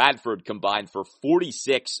Tyrese Radford combined for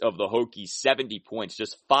 46 of the Hokies' 70 points.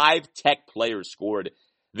 Just 5 Tech players scored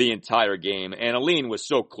the entire game, and Aline was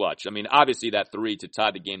so clutch. I mean, obviously that 3 to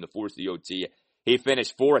tie the game to force the OT. He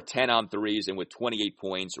finished 4 of 10 on threes and with 28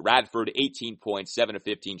 points. Radford, 18 points, 7 of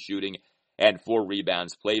 15 shooting, and 4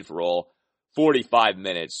 rebounds, played for all 45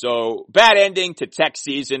 minutes. So, bad ending to Tech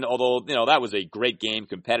season, although, that was a great game,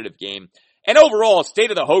 competitive game. And overall, state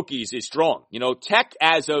of the Hokies is strong. Tech,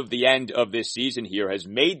 as of the end of this season here, has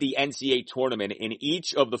made the NCAA tournament in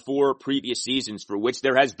each of the 4 previous seasons for which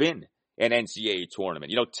there has been an NCAA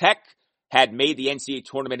tournament. Tech had made the NCAA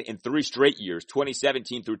tournament in 3 straight years,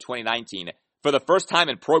 2017 through 2019, for the first time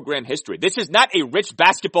in program history. This is not a rich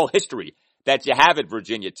basketball history that you have at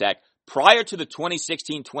Virginia Tech. Prior to the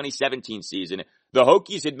 2016-2017 season, the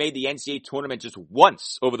Hokies had made the NCAA tournament just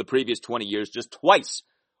once over the previous 20 years, just twice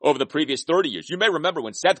over the previous 30 years. You may remember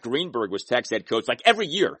when Seth Greenberg was Tech's head coach, like every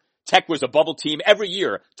year, Tech was a bubble team. Every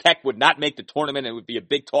year, Tech would not make the tournament, and it would be a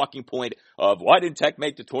big talking point of why didn't Tech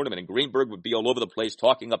make the tournament? And Greenberg would be all over the place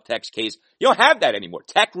talking up Tech's case. You don't have that anymore.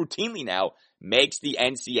 Tech routinely now makes the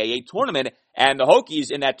NCAA tournament, and the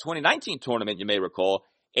Hokies in that 2019 tournament, you may recall,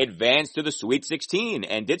 advanced to the Sweet 16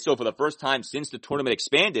 and did so for the first time since the tournament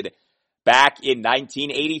expanded back in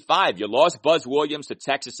 1985. You lost Buzz Williams to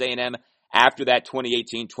Texas A&M after that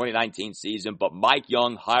 2018-2019 season, but Mike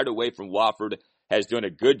Young, hired away from Wofford, has done a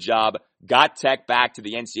good job, got Tech back to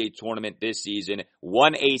the NCAA tournament this season,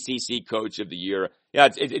 won ACC Coach of the Year.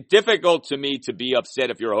 It's difficult to me to be upset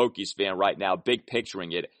if you're a Hokies fan right now, big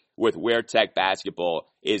picturing it with where Tech basketball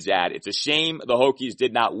is at. It's a shame the Hokies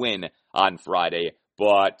did not win on Friday,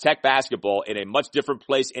 but Tech basketball in a much different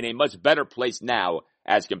place, in a much better place now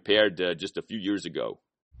as compared to just a few years ago.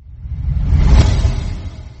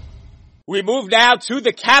 We move now to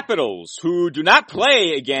the Capitals, who do not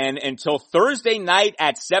play again until Thursday night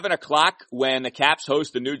at 7 o'clock when the Caps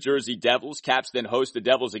host the New Jersey Devils. Caps then host the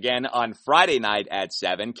Devils again on Friday night at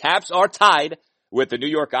 7. Caps are tied with the New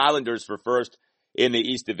York Islanders for first in the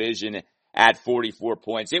East Division at 44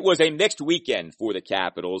 points. It was a mixed weekend for the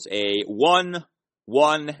Capitals, a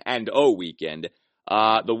 1-1-0 weekend.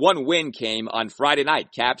 The one win came on Friday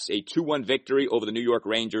night. Caps a 2-1 victory over the New York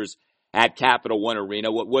Rangers at Capital One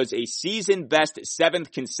Arena. What was a season-best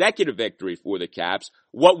 7th consecutive victory for the Caps.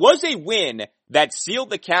 What was a win that sealed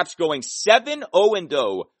the Caps going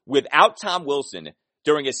 7-0-0 without Tom Wilson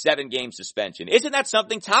during a 7-game suspension. Isn't that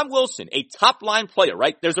something? Tom Wilson, a top-line player,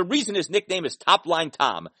 right? There's a reason his nickname is Top-Line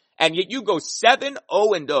Tom. And yet you go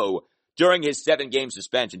 7-0-0 during his 7-game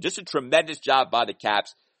suspension. Just a tremendous job by the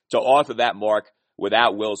Caps to author that mark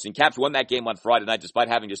without Wilson. Caps won that game on Friday night despite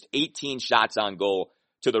having just 18 shots on goal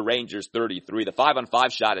to the Rangers 33. The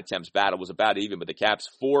 5-on-5 shot attempts battle was about even, but the Caps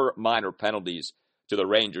 4 minor penalties to the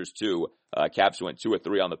Rangers 2. Caps went 2 of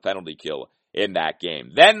 3 on the penalty kill in that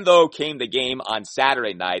game. Then, though, came the game on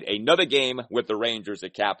Saturday night, another game with the Rangers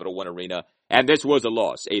at Capital One Arena, and this was a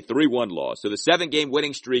loss, a 3-1 loss. So the 7-game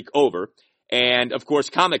winning streak over, and of course,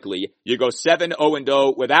 comically, you go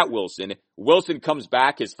 7-0-0 without Wilson. Wilson comes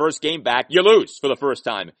back, his first game back, you lose for the first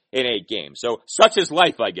time in 8 games. So such is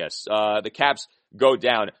life, I guess. The Caps go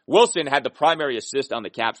down. Wilson had the primary assist on the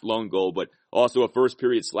Caps' lone goal, but also a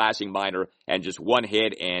first-period slashing minor and just 1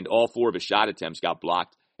 hit, and all 4 of his shot attempts got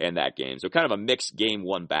blocked in that game. So kind of a mixed game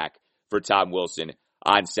 1 back for Tom Wilson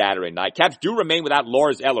on Saturday night. Caps do remain without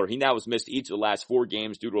Lars Eller. He now has missed each of the last 4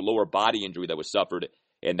 games due to a lower body injury that was suffered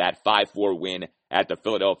in that 5-4 win at the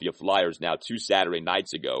Philadelphia Flyers now 2 Saturday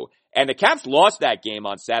nights ago. And the Caps lost that game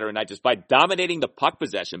on Saturday night just by dominating the puck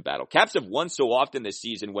possession battle. Caps have won so often this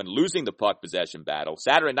season when losing the puck possession battle.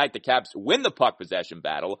 Saturday night, the Caps win the puck possession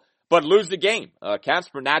battle, but lose the game. Caps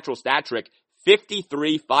per natural stat trick,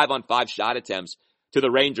 53 5-on-5 shot attempts to the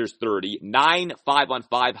Rangers 30, 9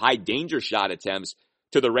 5-on-5 high danger shot attempts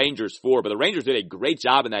to the Rangers 4. But the Rangers did a great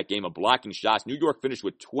job in that game of blocking shots. New York finished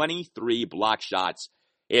with 23 blocked shots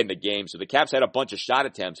in the game. So the Caps had a bunch of shot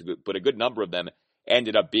attempts, but a good number of them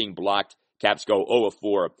ended up being blocked. Caps go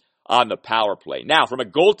 0-4 on the power play. Now, from a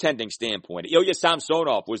goaltending standpoint, Ilya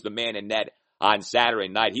Samsonov was the man in net on Saturday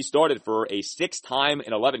night. He started for a 6th time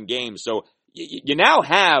in 11 games. So you now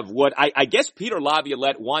have what I guess Peter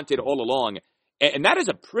Laviolette wanted all along, and that is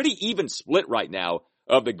a pretty even split right now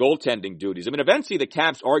of the goaltending duties. I mean, eventually the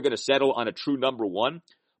Caps are going to settle on a true number 1,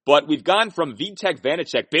 but we've gone from Vitek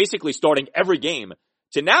Vanacek basically starting every game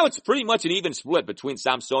to now it's pretty much an even split between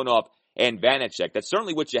Samsonov and Vanacek. That's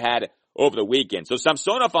certainly what you had over the weekend. So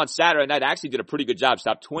Samsonov on Saturday night actually did a pretty good job.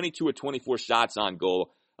 Stopped 22 of 24 shots on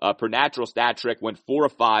goal. Per natural stat trick, went 4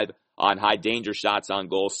 of 5 on high danger shots on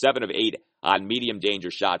goal, 7 of 8 on medium danger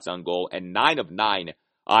shots on goal, and 9 of 9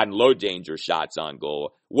 on low danger shots on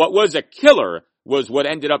goal. What was a killer was what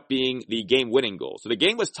ended up being the game-winning goal. So the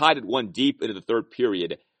game was tied at 1 deep into the 3rd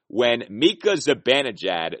period when Mika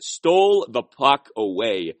Zibanejad stole the puck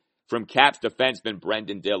away from Caps defenseman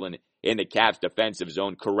Brendan Dillon in the Caps defensive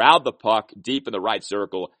zone, corralled the puck deep in the right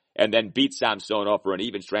circle, and then beat Samsonov for an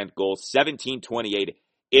even-strength goal, 17-28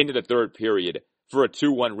 into the 3rd period for a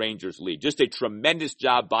 2-1 Rangers lead. Just a tremendous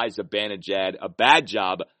job by Zibanejad, a bad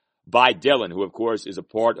job by Dillon, who of course is a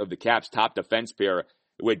part of the Caps' top defense pair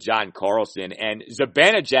with John Carlson. And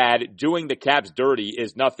Zibanejad doing the Caps dirty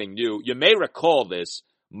is nothing new. You may recall this,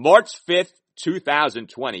 March 5th,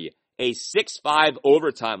 2020, a 6-5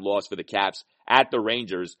 overtime loss for the Caps at the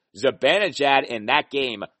Rangers. Zibanejad in that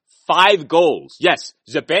game, 5 goals. Yes,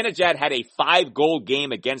 Zibanejad had a 5-goal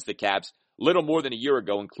game against the Caps little more than a year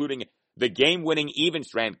ago, including the game-winning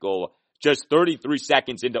even-strength goal just 33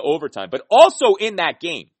 seconds into overtime. But also in that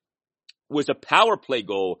game was a power play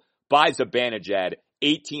goal by Zibanejad,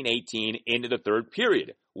 18-18 into the 3rd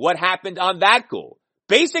period. What happened on that goal?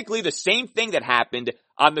 Basically the same thing that happened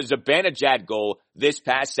on the Zibanejad goal this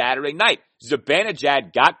past Saturday night.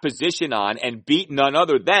 Zibanejad got position on and beat none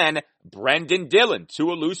other than Brendan Dillon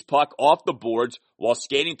to a loose puck off the boards while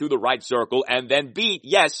skating through the right circle, and then beat,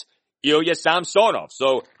 yes, Ilya Samsonov.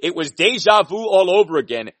 So it was deja vu all over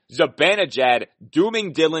again. Zibanejad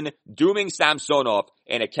dooming Dillon, dooming Samsonov,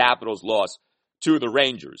 and a Capitals loss to the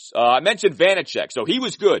Rangers. I mentioned Vanacek, so he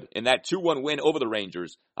was good in that 2-1 win over the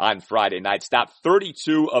Rangers on Friday night. Stopped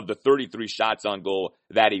 32 of the 33 shots on goal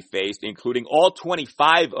that he faced, including all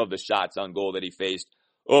 25 of the shots on goal that he faced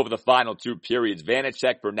over the final 2 periods.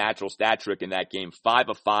 Vanacek per natural stat trick in that game, 5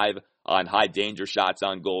 of 5 on high danger shots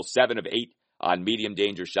on goal, 7 of 8 on medium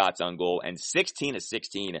danger shots on goal, and 16 of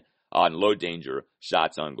 16 on low danger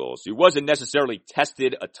shots on goal. So he wasn't necessarily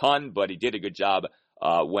tested a ton, but he did a good job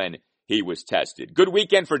when he was tested. Good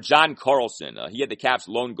weekend for John Carlson. He had the Caps'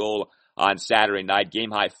 lone goal on Saturday night.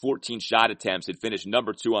 Game high 14 shot attempts. It finished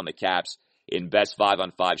number 2 on the Caps in best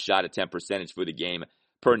 5-on-5 shot attempt percentage for the game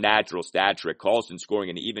per natural stat trick. Carlson scoring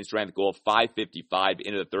an even strength goal, 5:55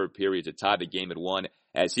 into the third period to tie the game at 1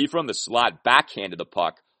 as he from the slot backhanded the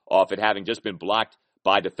puck off it having just been blocked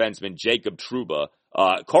by defenseman Jacob Trouba.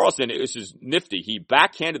 Carlson, this is nifty. He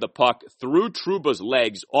backhanded the puck through Trouba's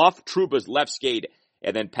legs, off Trouba's left skate,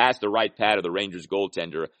 and then past the right pad of the Rangers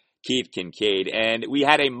goaltender, Keith Kincaid. And we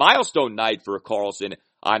had a milestone night for Carlson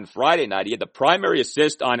on Friday night. He had the primary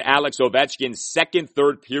assist on Alex Ovechkin's second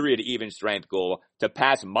third period even strength goal to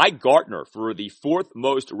pass Mike Gartner for the 4th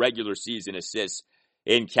most regular season assists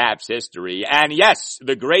in Caps history. And yes,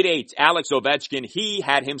 the grade 8, Alex Ovechkin, he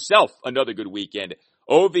had himself another good weekend.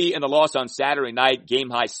 Ovi in the loss on Saturday night, game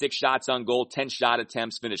high 6 shots on goal, 10 shot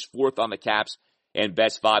attempts, finished 4th on the Caps, and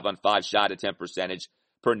best 5-on-5 shot attempt percentage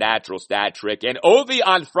per natural stat trick. And Ovi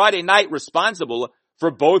on Friday night responsible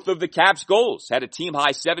for both of the Caps goals. Had a team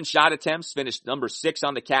high 7 shot attempts, finished number 6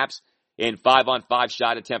 on the Caps, and 5-on-5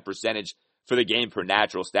 shot attempt percentage for the game per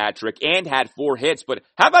natural stat trick, and had 4 hits. But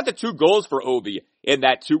how about the 2 goals for Ovi in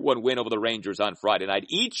that 2-1 win over the Rangers on Friday night?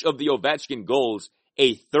 Each of the Ovechkin goals,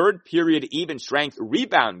 a third period even strength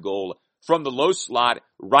rebound goal from the low slot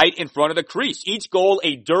right in front of the crease. Each goal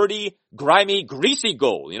a dirty, grimy, greasy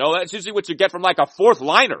goal. You know, that's usually what you get from like a 4th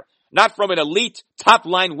liner, not from an elite top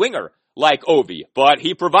line winger like Ovi. But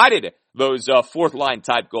he provided those 4th line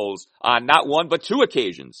type goals on not 1 but 2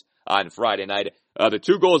 occasions on Friday night. The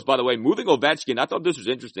 2 goals, by the way, moving Ovechkin, I thought this was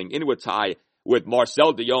interesting, into a tie with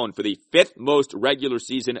Marcel Dion for the 5th most regular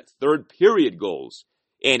season third period goals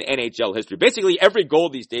in NHL history. Basically, every goal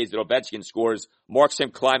these days that Ovechkin scores marks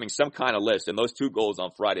him climbing some kind of list, and those 2 goals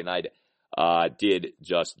on Friday night did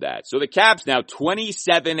just that. So the Caps now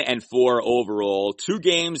 27-4 overall, 2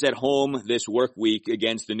 games at home this work week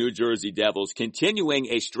against the New Jersey Devils, continuing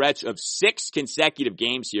a stretch of 6 consecutive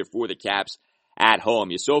games here for the Caps at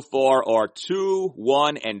home. You so far are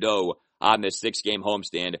 2-1-0 on this 6-game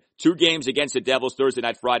homestand. 2 games against the Devils Thursday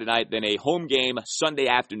night, Friday night, then a home game Sunday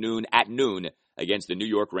afternoon at noon against the New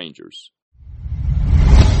York Rangers.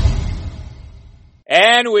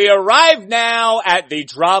 And we arrive now at the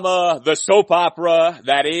drama, the soap opera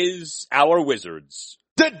that is our Wizards.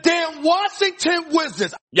 The damn Washington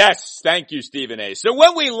Wizards! Yes, thank you, Stephen A. So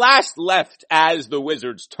when we last left as the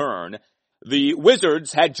Wizards' turn, the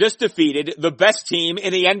Wizards had just defeated the best team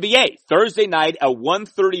in the NBA. Thursday night, a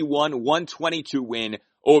 131-122 win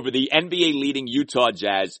over the NBA-leading Utah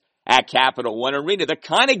Jazz at Capital One Arena. The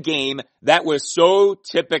kind of game that was so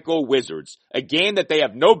typical Wizards. A game that they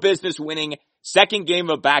have no business winning. Second game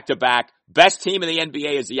of back-to-back. Best team in the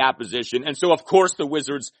NBA is the opposition. And so, of course, the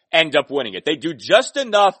Wizards end up winning it. They do just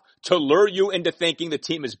enough to lure you into thinking the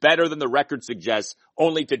team is better than the record suggests,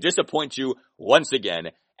 only to disappoint you once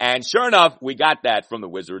again. And sure enough, we got that from the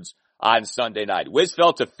Wizards on Sunday night. Wiz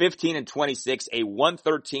fell to 15-26, a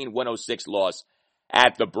 113-106 loss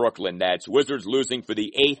at the Brooklyn Nets. Wizards losing for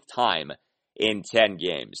the 8th time in 10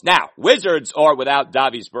 games. Now, Wizards are without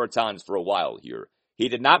Davis Bertans for a while here. He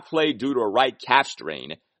did not play due to a right calf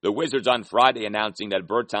strain. The Wizards on Friday announcing that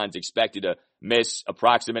Bertans expected to miss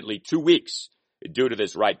approximately 2 weeks due to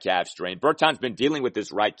this right calf strain. Bertans been dealing with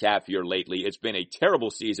this right calf here lately. It's been a terrible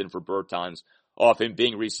season for Bertans, off him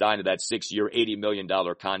being re-signed to that 6-year, $80 million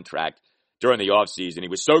contract during the offseason. He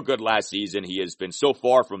was so good last season. He has been so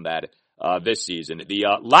far from that this season. The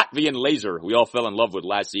Latvian laser we all fell in love with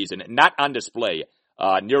last season, not on display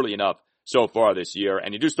nearly enough so far this year.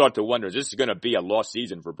 And you do start to wonder, is this going to be a lost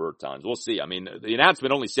season for Bertans? We'll see. I mean, the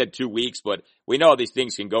announcement only said 2 weeks, but we know how these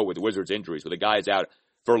things can go with Wizards injuries, where the guy's out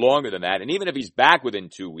for longer than that. And even if he's back within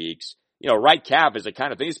 2 weeks, you know, right calf is a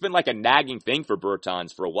kind of thing. It's been like a nagging thing for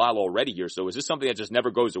Bertans for a while already here. So is this something that just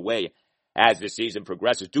never goes away as the season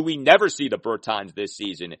progresses? Do we never see the Bertans this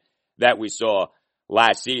season that we saw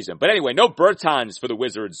last season? But anyway, no Bertans for the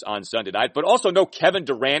Wizards on Sunday night, but also no Kevin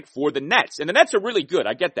Durant for the Nets. And the Nets are really good.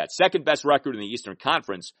 I get that. Second best record in the Eastern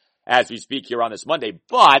Conference as we speak here on this Monday.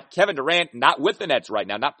 But Kevin Durant not with the Nets right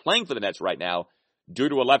now, not playing for the Nets right now due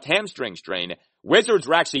to a left hamstring strain. Wizards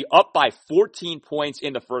were actually up by 14 points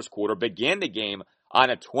in the first quarter, began the game on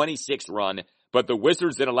a 26 run, but the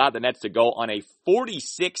Wizards then allowed the Nets to go on a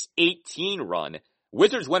 46-18 run.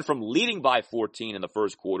 Wizards went from leading by 14 in the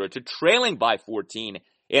first quarter to trailing by 14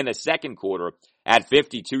 in the second quarter at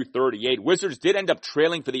 52-38. Wizards did end up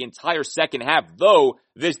trailing for the entire second half, though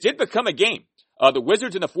this did become a game. The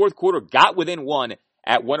Wizards in the fourth quarter got within 1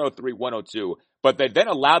 at 103-102, but they then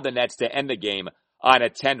allowed the Nets to end the game on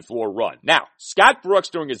a 10-4 run. Now, Scott Brooks,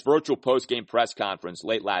 during his virtual post-game press conference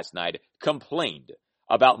late last night, complained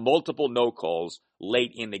about multiple no-calls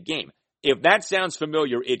late in the game. If that sounds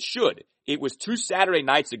familiar, it should. It was 2 Saturday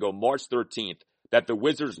nights ago, March 13th, that the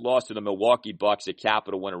Wizards lost to the Milwaukee Bucks at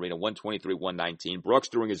Capital One Arena, 123-119. Brooks,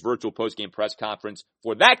 during his virtual postgame press conference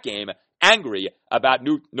for that game, angry about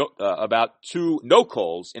two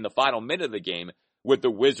no-calls in the final minute of the game, with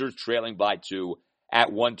the Wizards trailing by 2 at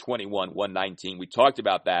 121-119. We talked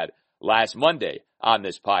about that last Monday on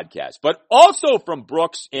this podcast. But also from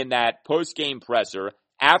Brooks in that post-game presser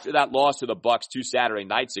after that loss to the Bucks 2 Saturday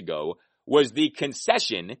nights ago was the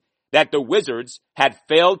concession that the Wizards had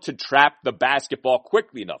failed to trap the basketball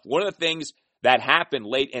quickly enough. One of the things that happened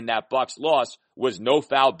late in that Bucks loss was no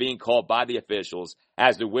foul being called by the officials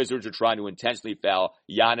as the Wizards are trying to intentionally foul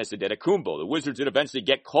Giannis Antetokounmpo. The Wizards did eventually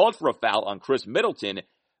get called for a foul on Chris Middleton,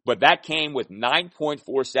 but that came with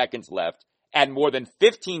 9.4 seconds left and more than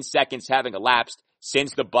 15 seconds having elapsed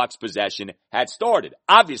since the Bucks possession had started.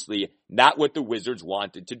 Obviously, not what the Wizards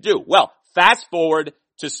wanted to do. Well, fast forward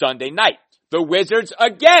to Sunday night. The Wizards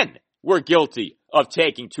again were guilty of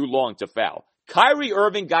taking too long to foul. Kyrie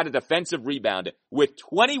Irving got a defensive rebound with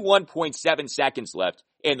 21.7 seconds left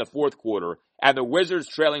in the fourth quarter, and the Wizards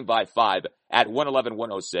trailing by 5 at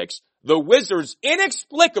 111-106. The Wizards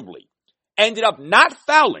inexplicably ended up not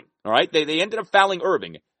fouling, all right? They ended up fouling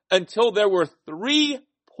Irving until there were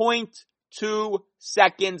 3.2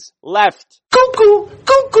 seconds left. Cuckoo,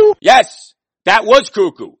 cuckoo. Yes, that was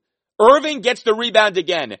cuckoo. Irving gets the rebound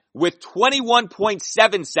again with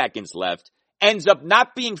 21.7 seconds left, ends up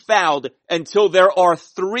not being fouled until there are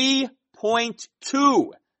 3.2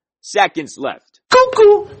 seconds left.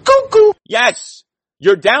 Cuckoo, cuckoo. Yes,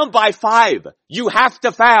 you're down by 5. You have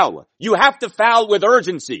to foul. You have to foul with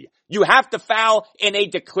urgency. You have to foul in a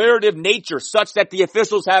declarative nature such that the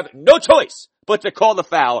officials have no choice but to call the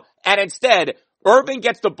foul. And instead, Irving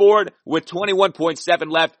gets the board with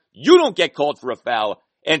 21.7 left. You don't get called for a foul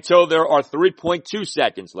until there are 3.2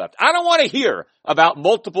 seconds left. I don't want to hear about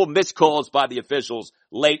multiple missed calls by the officials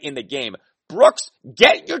late in the game. Brooks,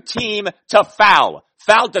 get your team to foul.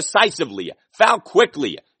 Foul decisively. Foul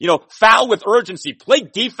quickly. Foul with urgency. Play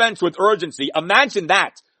defense with urgency. Imagine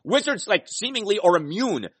that. Wizards seemingly are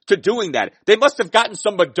immune to doing that. They must have gotten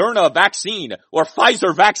some Moderna vaccine or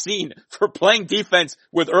Pfizer vaccine for playing defense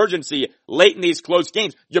with urgency late in these close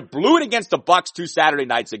games. You blew it against the Bucks 2 Saturday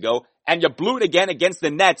nights ago, and you blew it again against the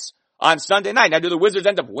Nets on Sunday night. Now, do the Wizards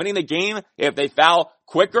end up winning the game if they foul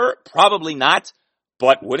quicker? Probably not.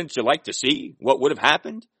 But wouldn't you like to see what would have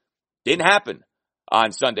happened? Didn't happen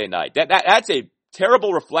on Sunday night. That's a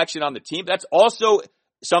terrible reflection on the team. That's also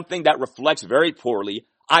something that reflects very poorly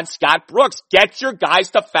on Scott Brooks. Get your guys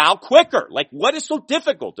to foul quicker. What is so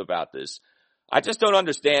difficult about this? I just don't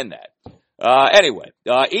understand that. Anyway,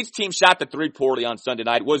 each team shot the three poorly on Sunday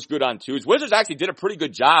night, was good on twos. Wizards actually did a pretty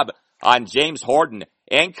good job on James Harden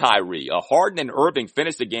and Kyrie. Harden and Irving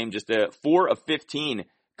finished the game just 4 of 15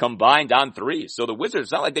 combined on threes. So the Wizards,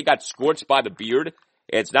 it's not like they got scorched by the beard.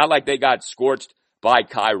 It's not like they got scorched by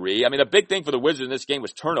Kyrie. I mean, the big thing for the Wizards in this game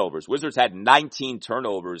was turnovers. Wizards had 19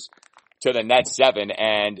 turnovers to the Nets 7,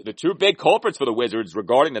 and the two big culprits for the Wizards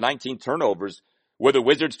regarding the 19 turnovers were the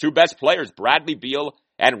Wizards' two best players, Bradley Beal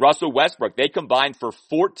and Russell Westbrook. They combined for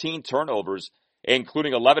 14 turnovers,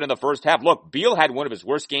 including 11 in the first half. Look, Beal had one of his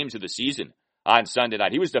worst games of the season on Sunday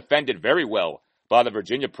night. He was defended very well by the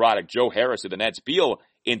Virginia product, Joe Harris of the Nets. Beal,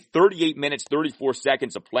 in 38 minutes, 34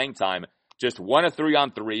 seconds of playing time, just 1 of 3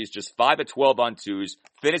 on threes, just 5 of 12 on twos,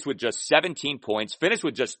 finished with just 17 points, finished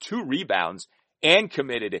with just 2 rebounds, and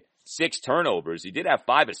committed 6 turnovers. He did have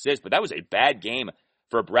 5 assists, but that was a bad game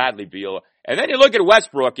for Bradley Beal. And then you look at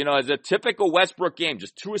Westbrook, as a typical Westbrook game,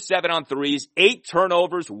 just 2 of 7 on threes, 8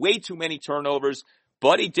 turnovers, way too many turnovers,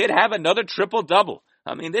 but he did have another triple-double.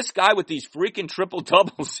 I mean, this guy with these freaking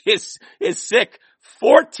triple-doubles is sick.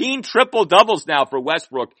 14 triple-doubles now for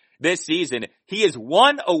Westbrook this season. He is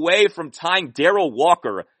 1 away from tying Darryl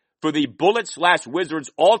Walker for the Bullets/Wizards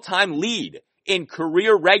all-time lead in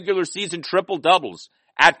career regular season triple-doubles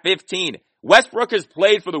at 15. Westbrook has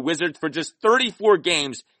played for the Wizards for just 34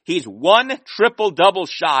 games. He's 1 triple-double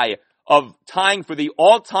shy of tying for the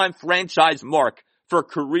all-time franchise mark for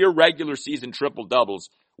career regular season triple-doubles.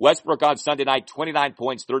 Westbrook on Sunday night, 29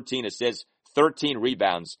 points, 13 assists, 13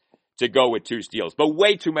 rebounds to go with 2 steals. But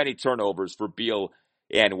way too many turnovers for Beal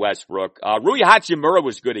and Westbrook. Rui Hachimura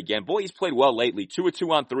was good again. Boy, he's played well lately. 2 of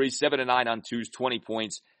 2 on threes, 7 of 9 on twos, 20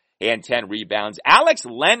 points and 10 rebounds. Alex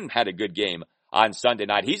Len had a good game on Sunday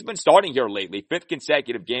night. He's been starting here lately. 5th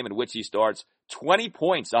consecutive game in which he starts. 20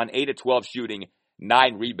 points on 8 of 12 shooting,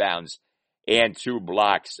 9 rebounds and 2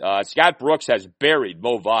 blocks. Scott Brooks has buried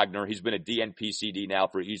Mo Wagner. He's been a DNP-CD now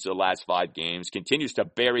for each of the last 5 games. Continues to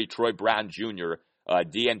bury Troy Brown Jr.,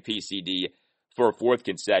 DNP-CD for a fourth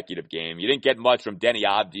consecutive game. You didn't get much from Denny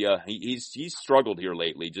Avdia. He's struggled here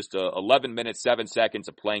lately. Just 11 minutes, 7 seconds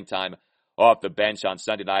of playing time off the bench on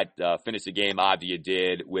Sunday night. Finished the game, Avdia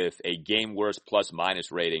did, with a game worst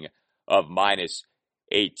plus-minus rating of minus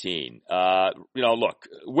 18. Look,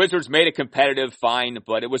 Wizards made it competitive, fine,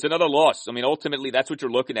 but it was another loss. I mean, ultimately, that's what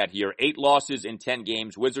you're looking at here. 8 losses in 10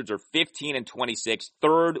 games. Wizards are 15-26,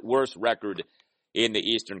 third worst record in the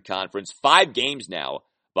Eastern Conference. 5 games now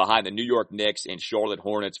behind the New York Knicks and Charlotte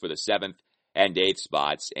Hornets for the 7th and 8th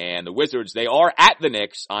spots. And the Wizards, they are at the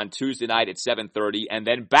Knicks on Tuesday night at 7:30, and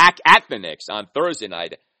then back at the Knicks on Thursday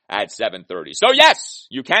night at 7:30. So yes,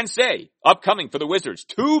 you can say, upcoming for the Wizards,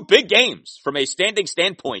 2 big games from a standing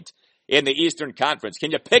standpoint in the Eastern Conference.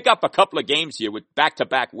 Can you pick up a couple of games here with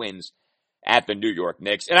back-to-back wins at the New York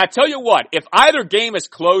Knicks? And I tell you what, if either game is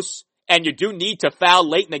close and you do need to foul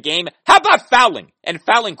late in the game, how about fouling, and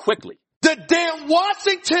fouling quickly? The damn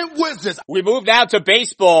Washington Wizards. We move now to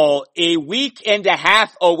baseball. A week and a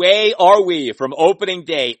half away are we from opening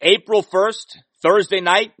day, April 1st, Thursday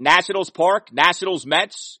night, Nationals Park, Nationals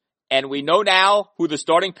Mets. And we know now who the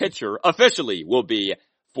starting pitcher officially will be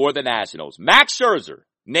for the Nationals. Max Scherzer,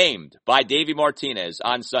 named by Davey Martinez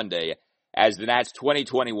on Sunday as the Nats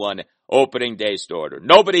 2021 opening day starter.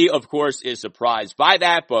 Nobody, of course, is surprised by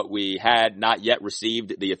that, but we had not yet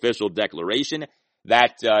received the official declaration.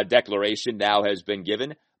 That declaration now has been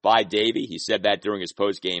given by Davey. He said that during his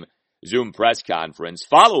post-game Zoom press conference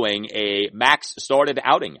following a Max started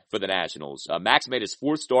outing for the Nationals. Max made his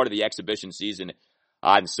 4th start of the exhibition season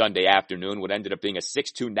on Sunday afternoon, what ended up being a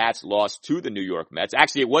 6-2 Nats loss to the New York Mets.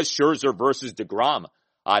 Actually, it was Scherzer versus DeGrom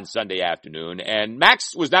on Sunday afternoon, and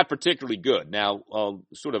Max was not particularly good. Now, I'll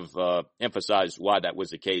sort of emphasize why that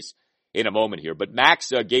was the case in a moment here. But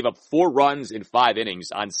Max gave up 4 runs in 5 innings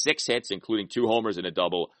on 6 hits, including 2 homers and a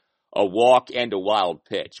double, a walk, and a wild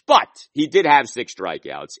pitch. But he did have 6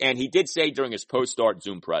 strikeouts, and he did say during his post-start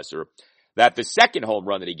Zoom presser that the second home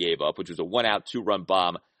run that he gave up, which was a 1-out, 2-run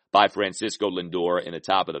bomb by Francisco Lindor in the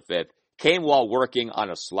top of the 5th, came while working on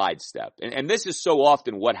a slide step. And this is so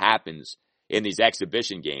often what happens in these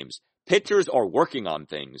exhibition games. Pitchers are working on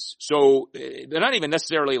things, so they're not even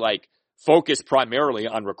necessarily focused primarily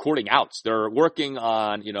on recording outs. They're working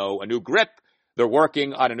on, a new grip. They're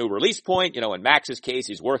working on a new release point. In Max's case,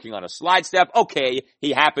 he's working on a slide step. Okay,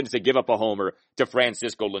 he happens to give up a homer to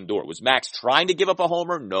Francisco Lindor. Was Max trying to give up a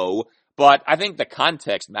homer? No. But I think the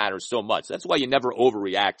context matters so much. That's why you never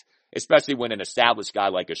overreact, especially when an established guy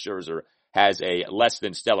like a Scherzer has a less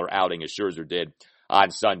than stellar outing as Scherzer did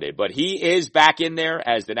on Sunday. But he is back in there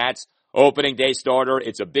as the Nats opening day starter.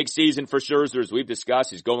 It's a big season for Scherzer, as we've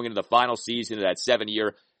discussed. He's going into the final season of that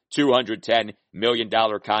 7-year, $210 million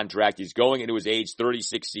contract. He's going into his age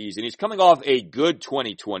 36 season. He's coming off a good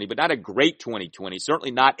 2020, but not a great 2020.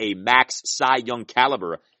 Certainly not a Max Cy Young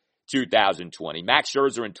caliber 2020. Max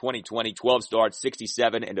Scherzer in 2020, 12 starts,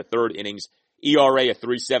 67 and a third innings, ERA of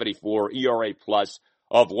 3.74, ERA plus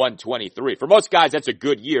of 1.23. For most guys, that's a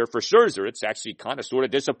good year. For Scherzer, it's actually kind of sort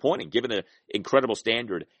of disappointing given the incredible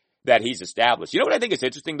standard that he's established. You know what I think is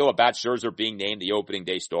interesting, though, about Scherzer being named the opening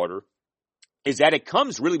day starter? Is that it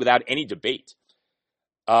comes really without any debate.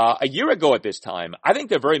 A year ago at this time, I think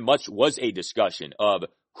there very much was a discussion of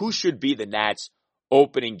who should be the Nats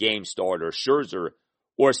opening game starter, Scherzer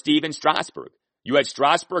or Steven Strasburg. You had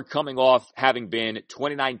Strasburg coming off having been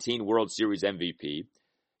 2019 World Series MVP.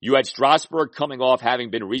 You had Strasburg coming off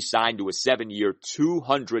having been re-signed to a 7-year,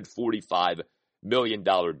 $245 million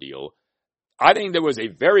deal. I think there was a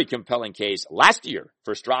very compelling case last year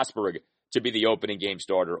for Strasburg to be the opening game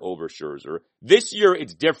starter over Scherzer. This year,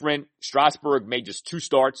 it's different. Strasburg made just 2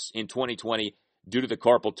 starts in 2020 due to the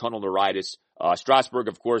carpal tunnel neuritis. Strasburg,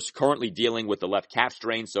 of course, currently dealing with the left calf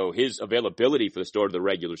strain, so his availability for the start of the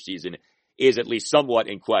regular season is at least somewhat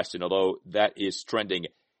in question, although that is trending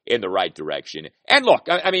in the right direction. And look,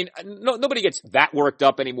 nobody gets that worked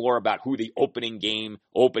up anymore about who the opening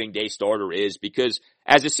day starter is, because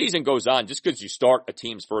as the season goes on, just because you start a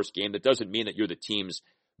team's first game, that doesn't mean that you're the team's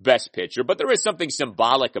best pitcher, but there is something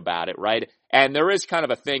symbolic about it, right? And there is kind of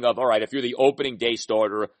a thing of, all right, if you're the opening day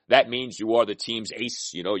starter, that means you are the team's ace,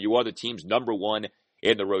 you are the team's number 1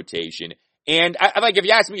 in the rotation. And if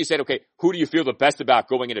you ask me, you said, okay, who do you feel the best about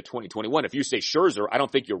going into 2021? If you say Scherzer, I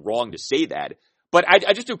don't think you're wrong to say that. But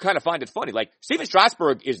I just do kind of find it funny. Steven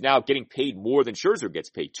Strasburg is now getting paid more than Scherzer gets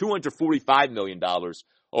paid, $245 million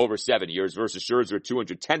over 7 years versus Scherzer,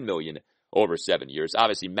 $210 million over 7 years.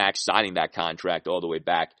 Obviously, Max signing that contract all the way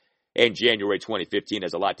back in January 2015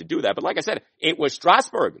 has a lot to do with that. But like I said, it was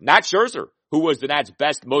Strasburg, not Scherzer, who was the Nats'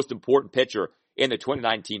 best, most important pitcher in the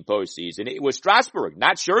 2019 postseason. It was Strasburg,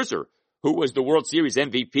 not Scherzer, who was the World Series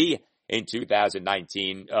MVP in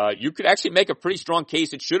 2019, you could actually make a pretty strong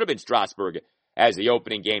case it should have been Strasburg as the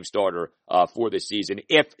opening game starter for this season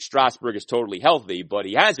if Strasburg is totally healthy, but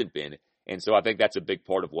he hasn't been. And so I think that's a big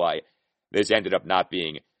part of why this ended up not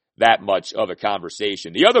being that much of a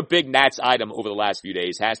conversation. The other big Nats item over the last few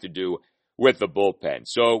days has to do with the bullpen.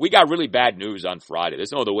 So we got really bad news on Friday.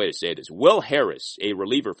 There's no other way to say this. Will Harris, a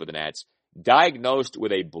reliever for the Nats, diagnosed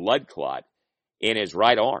with a blood clot in his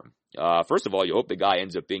right arm. First of all, you hope the guy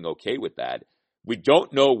ends up being okay with that. We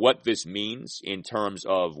don't know what this means in terms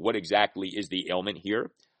of what exactly is the ailment here.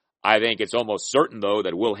 I think it's almost certain, though,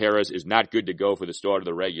 that Will Harris is not good to go for the start of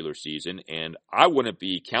the regular season, and I wouldn't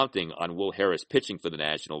be counting on Will Harris pitching for the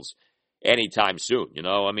Nationals anytime soon. You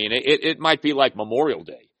know, I mean, it might be like Memorial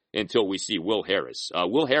Day until we see Will Harris.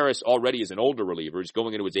 Will Harris already is an older reliever. He's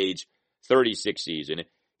going into his age 36 season.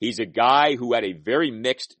 He's a guy who had a very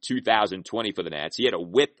mixed 2020 for the Nats. He had a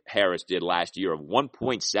whip, Harris did last year, of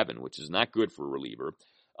 1.7, which is not good for a reliever.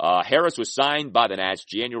 Harris was signed by the Nats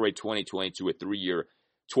January 2020 to a 3-year,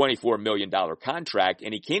 $24 million contract,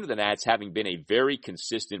 and he came to the Nats having been a very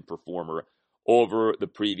consistent performer over the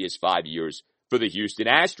previous 5 years for the Houston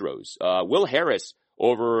Astros. Will Harris,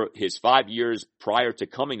 over his 5 years prior to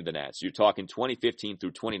coming to the Nats, you're talking 2015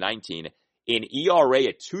 through 2019, an ERA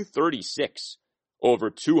at 2.36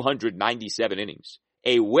 over 297 innings,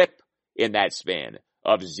 a whip in that span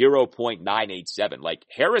of 0.987. Like,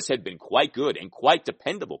 Harris had been quite good and quite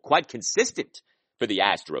dependable, quite consistent for the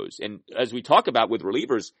Astros. And as we talk about with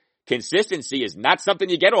relievers, consistency is not something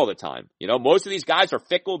you get all the time. You know, most of these guys are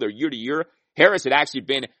fickle. They're year to year. Harris had actually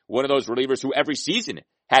been one of those relievers who every season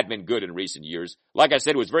had been good in recent years. Like I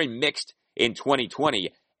said, it was very mixed in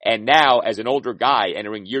 2020. And now, as an older guy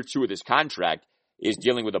entering year 2 of this contract, is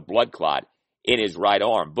dealing with a blood clot in his right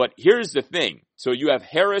arm. But here's the thing. So you have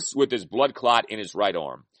Harris with his blood clot in his right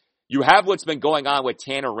arm. You have what's been going on with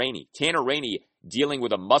Tanner Rainey. Tanner Rainey dealing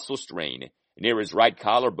with a muscle strain near his right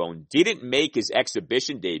collarbone, didn't make his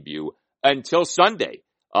exhibition debut until Sunday.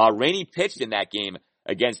 Rainey pitched in that game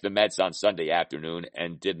against the Mets on Sunday afternoon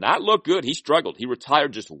and did not look good. He struggled. He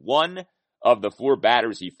retired just one of the 4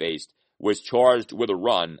 batters he faced, was charged with a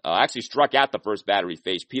run, actually struck out the first batter he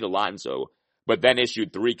faced, Pete Alonso, but then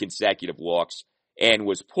issued 3 consecutive walks and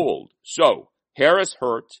was pulled. So, Harris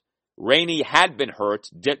hurt. Rainey had been hurt.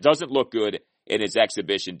 Doesn't look good in his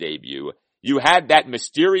exhibition debut. You had that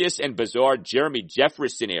mysterious and bizarre Jeremy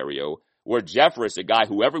Jeffress scenario where Jeffress, a guy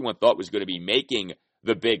who everyone thought was going to be making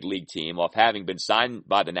the big league team off having been signed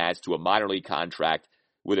by the Nats to a minor league contract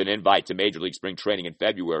with an invite to Major League Spring Training in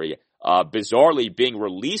February, bizarrely being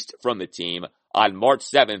released from the team on March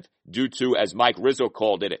 7th due to, as Mike Rizzo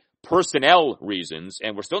called it, personnel reasons,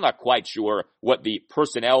 and we're still not quite sure what the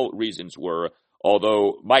personnel reasons were,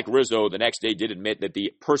 although Mike Rizzo the next day did admit that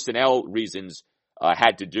the personnel reasons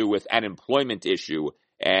had to do with an employment issue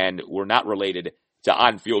and were not related to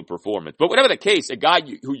on-field performance. But whatever the case, a guy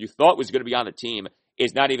who you thought was going to be on the team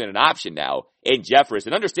is not even an option now in Jeffress.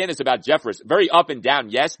 And understand this about Jeffress, very up and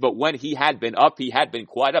down, yes, but when he had been up, he had been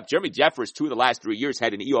quite up. Jeremy Jeffress, 2 of the last 3 years,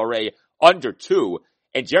 had an ERA under 2,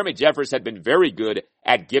 and Jeremy Jeffress had been very good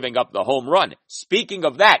at giving up the home run. Speaking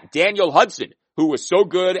of that, Daniel Hudson, who was so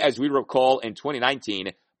good, as we recall, in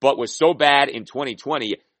 2019, but was so bad in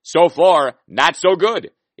 2020, so far, not so good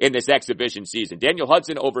in this exhibition season. Daniel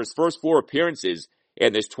Hudson, over his first 4 appearances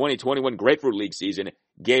in this 2021 Grapefruit League season,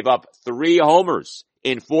 gave up 3 homers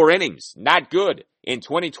in 4 innings. Not good. In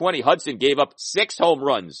 2020, Hudson gave up 6 home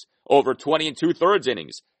runs over 20 2/3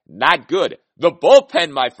 innings. Not good. The bullpen,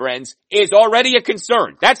 my friends, is already a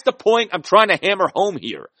concern. That's the point I'm trying to hammer home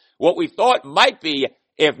here. What we thought might be,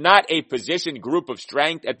 if not a position group of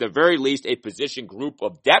strength, at the very least a position group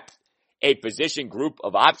of depth, a position group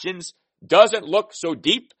of options, doesn't look so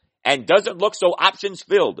deep and doesn't look so options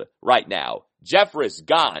filled right now. Jeffress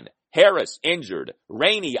gone. Harris injured.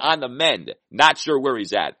 Rainey on the mend. Not sure where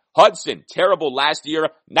he's at. Hudson, terrible last year.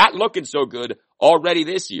 Not looking so good already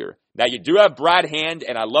this year. Now you do have Brad Hand,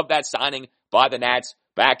 and I love that signing by the Nats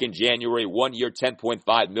back in January. 1 year,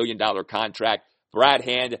 $10.5 million contract. Brad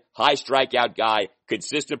Hand, high strikeout guy,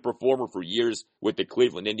 consistent performer for years with the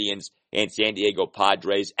Cleveland Indians and San Diego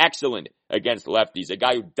Padres. Excellent against lefties, a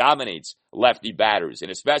guy who dominates lefty batters,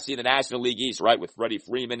 and especially in the National League East, right, with Freddie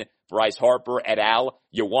Freeman, Bryce Harper, et al.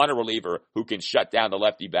 You want a reliever who can shut down the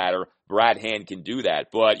lefty batter. Brad Hand can do that.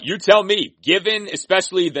 But you tell me, given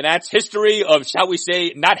especially the Nats' history of, shall we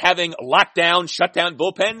say, not having lockdown, shutdown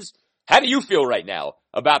bullpens, how do you feel right now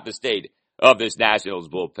about the state of this Nationals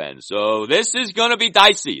bullpen? So this is going to be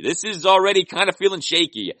dicey. This is already kind of feeling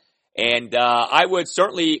shaky. And I would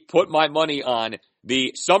certainly put my money on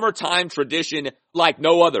the summertime tradition like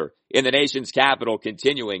no other in the nation's capital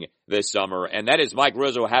continuing this summer, and that is Mike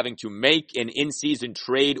Rizzo having to make an in-season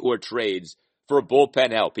trade or trades for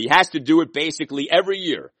bullpen help. He has to do it basically every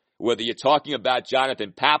year, whether you're talking about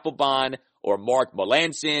Jonathan Papelbon or Mark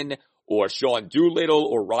Melancon or Sean Doolittle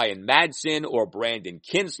or Ryan Madsen or Brandon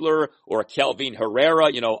Kinsler or Kelvin Herrera.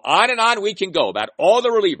 On and on we can go about all the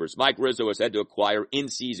relievers Mike Rizzo has had to acquire in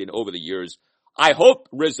season over the years. I hope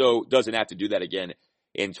Rizzo doesn't have to do that again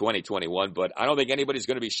in 2021, but I don't think anybody's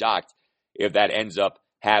going to be shocked if that ends up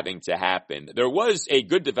having to happen. There was a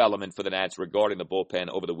good development for the Nats regarding the bullpen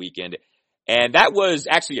over the weekend, and that was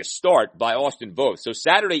actually a start by Austin Voth. So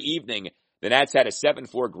Saturday evening, the Nats had a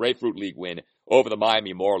 7-4 Grapefruit League win over the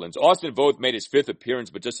Miami Marlins. Austin Voth made his 5th appearance,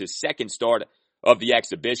 but just his 2nd start of the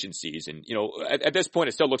exhibition season. At this point,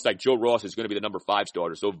 it still looks like Joe Ross is going to be the number 5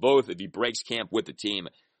 starter. So Voth, if he breaks camp with the team,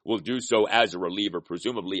 will do so as a reliever,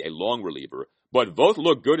 presumably a long reliever. But Voth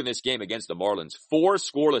looked good in this game against the Marlins. 4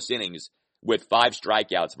 scoreless innings with 5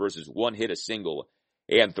 strikeouts versus 1 hit, a single,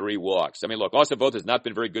 and 3 walks. I mean, look, Austin Voth has not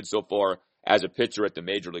been very good so far as a pitcher at the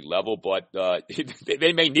major league level, but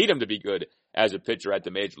they may need him to be good as a pitcher at the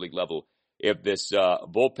major league level if this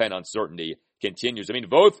bullpen uncertainty continues. I mean,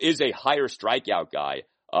 Voth is a higher strikeout guy,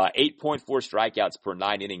 8.4 strikeouts per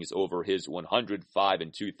 9 innings over his 105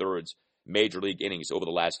 2/3 major league innings over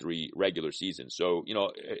the last 3 regular seasons. So,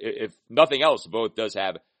 if nothing else, Voth does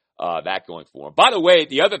have that going for him. By the way,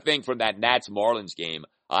 the other thing from that Nats-Marlins game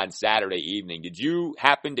on Saturday evening, did you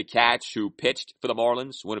happen to catch who pitched for the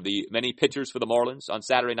Marlins, one of the many pitchers for the Marlins on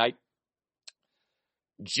Saturday night?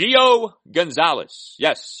 Gio Gonzalez.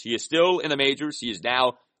 Yes, he is still in the majors. He is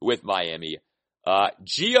now with Miami.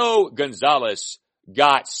 Gio Gonzalez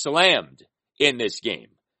got slammed in this game.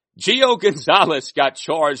 Gio Gonzalez got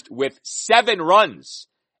charged with 7 runs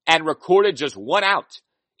and recorded just 1 out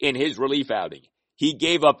in his relief outing. He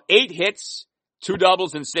gave up 8 hits, 2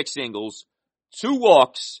 doubles and 6 singles, 2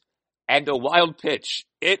 walks, and a wild pitch.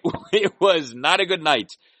 It was not a good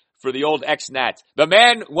night for the old ex-Nat. The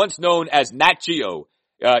man once known as Nat Gio,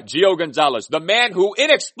 Gio Gonzalez, the man who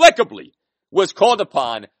inexplicably was called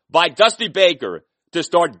upon by Dusty Baker to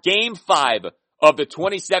start Game 5 of the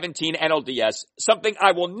 2017 NLDS, something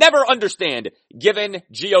I will never understand given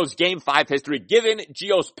Gio's Game 5 history, given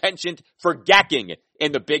Gio's penchant for gacking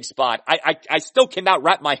in the big spot. I still cannot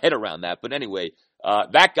wrap my head around that. But anyway,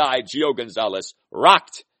 that guy, Gio Gonzalez,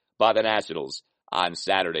 rocked by the Nationals on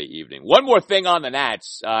Saturday evening. One more thing on the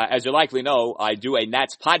Nats. As you likely know, I do a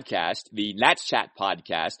Nats podcast, the Nats Chat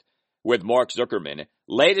podcast with Mark Zuckerman.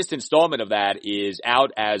 Latest installment of that is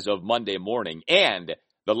out as of Monday morning, and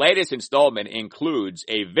the latest installment includes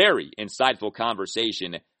a very insightful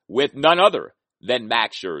conversation with none other than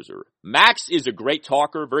Max Scherzer. Max is a great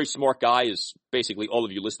talker, very smart guy, as basically all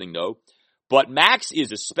of you listening know. But Max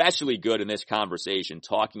is especially good in this conversation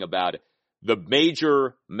talking about the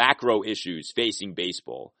major macro issues facing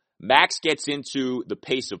baseball. Max gets into the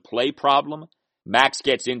pace of play problem. Max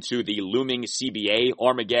gets into the looming CBA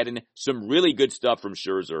Armageddon. Some really good stuff from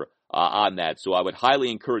Scherzer on that. So I would highly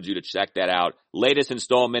encourage you to check that out. Latest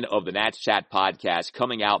installment of the Nats Chat podcast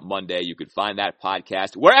coming out Monday. You could find that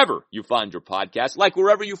podcast wherever you find your podcast, like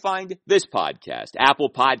wherever you find this podcast. Apple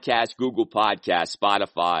Podcasts, Google Podcasts,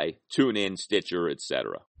 Spotify, TuneIn, Stitcher,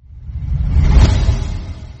 etc.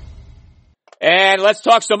 And let's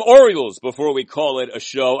talk some Orioles before we call it a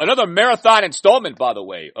show. Another marathon installment, by the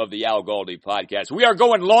way, of the Al Galdi podcast. We are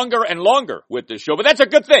going longer and longer with this show, but that's a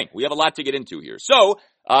good thing. We have a lot to get into here. So,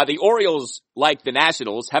 the Orioles, like the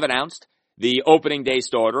Nationals, have announced the opening day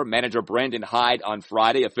starter, manager Brandon Hyde, on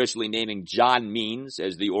Friday, officially naming John Means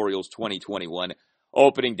as the Orioles 2021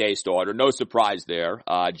 opening day starter. No surprise there.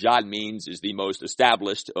 John Means is the most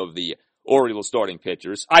established of the Orioles starting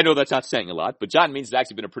pitchers. I know that's not saying a lot, but John Means has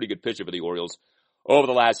actually been a pretty good pitcher for the Orioles over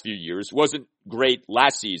the last few years. Wasn't great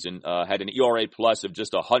last season. Had an ERA plus of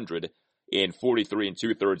just 100 in 43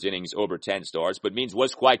 2/3 innings over 10 starts, but Means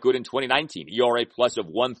was quite good in 2019. ERA plus of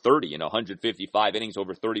 130 in 155 innings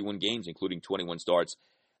over 31 games, including 21 starts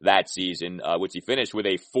that season, which he finished with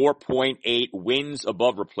a 4.8 wins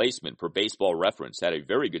above replacement per Baseball Reference. Had a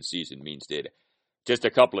very good season, Means did, just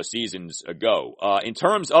a couple of seasons ago. In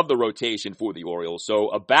terms of the rotation for the Orioles, so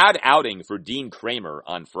a bad outing for Dean Kramer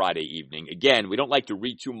on Friday evening. Again, we don't like to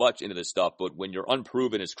read too much into this stuff, but when you're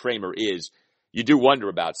unproven as Kramer is, you do wonder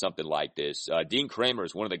about something like this. Dean Kramer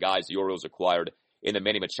is one of the guys the Orioles acquired in the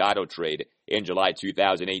Manny Machado trade in July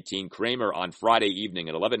 2018. Kramer on Friday evening,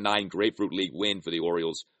 an 11-9 Grapefruit League win for the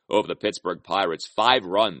Orioles over the Pittsburgh Pirates. 5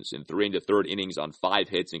 runs in 3 1/3 innings on 5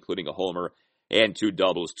 hits, including a homer and 2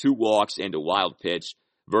 doubles, 2 walks, and a wild pitch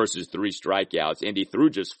versus 3 strikeouts. And he threw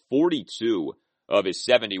just 42 of his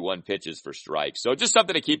 71 pitches for strikes. So just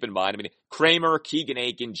something to keep in mind. I mean, Kramer, Keegan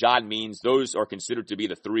Aiken, John Means, those are considered to be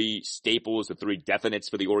the three staples, the three definites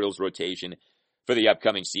for the Orioles rotation for the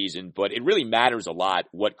upcoming season. But it really matters a lot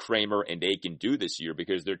what Kramer and Aiken do this year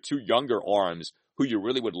because they're two younger arms who you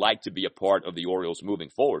really would like to be a part of the Orioles moving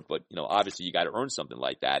forward. But, obviously you got to earn something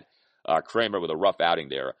like that. Kramer with a rough outing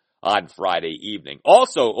there on Friday evening.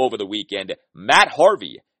 Also over the weekend, Matt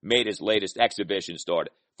Harvey made his latest exhibition start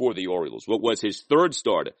for the Orioles. What was his third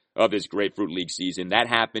start of this Grapefruit League season? That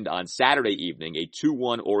happened on Saturday evening, a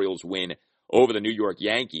 2-1 Orioles win over the New York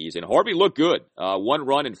Yankees. And Harvey looked good. 1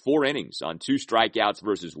 run in 4 innings on 2 strikeouts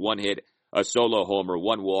versus 1 hit, a solo homer,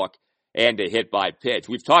 1 walk, and a hit by pitch.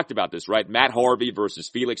 We've talked about this, right? Matt Harvey versus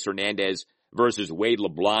Felix Hernandez versus Wade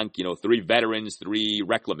LeBlanc. 3 veterans, 3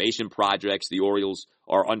 reclamation projects the Orioles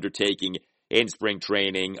are undertaking in spring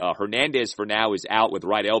training. Hernandez for now is out with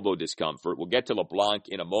right elbow discomfort. We'll get to LeBlanc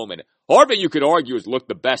in a moment. Harvey, you could argue, has looked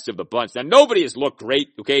the best of the bunch. Now, nobody has looked great,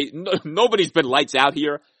 okay? Nobody's been lights out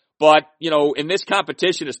here. But, in this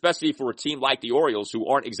competition, especially for a team like the Orioles, who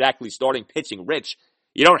aren't exactly starting pitching rich,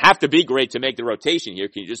 you don't have to be great to make the rotation here.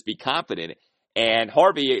 Can you just be confident? And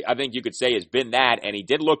Harvey, I think you could say, has been that, and he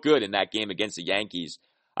did look good in that game against the Yankees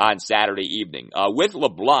on Saturday evening. With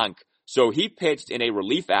LeBlanc, so he pitched in a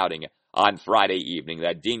relief outing on Friday evening,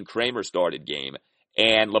 that Dean Kramer started game.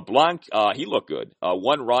 And LeBlanc, he looked good.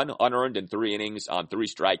 1 run, unearned in 3 innings on 3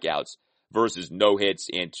 strikeouts versus no hits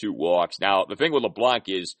and 2 walks. Now, the thing with LeBlanc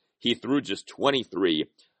is he threw just 23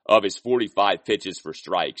 of his 45 pitches for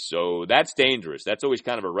strikes. So that's dangerous. That's always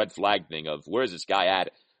kind of a red flag thing of where's this guy at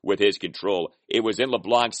with his control. It was in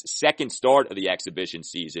LeBlanc's second start of the exhibition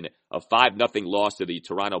season, a 5-0 loss to the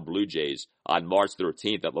Toronto Blue Jays on March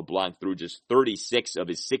 13th that LeBlanc threw just 36 of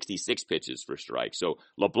his 66 pitches for strikes. So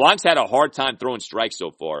LeBlanc's had a hard time throwing strikes so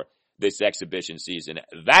far this exhibition season.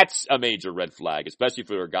 That's a major red flag, especially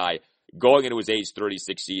for a guy going into his age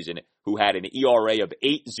 36 season who had an ERA of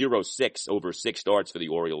 8.06 over 6 starts for the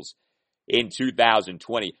Orioles in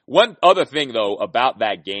 2020. One other thing, though, about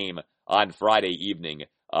that game on Friday evening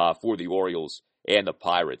for the Orioles and the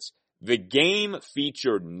Pirates. The game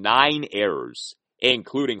featured 9 errors,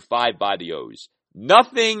 including 5 by the O's.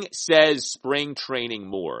 Nothing says spring training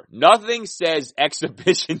more. Nothing says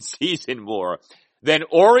exhibition season more than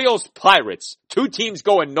Orioles-Pirates, 2 teams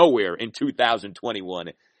going nowhere in 2021,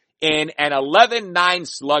 in an 11-9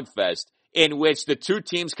 slugfest in which the 2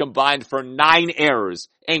 teams combined for 9 errors,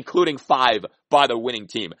 including 5 by the winning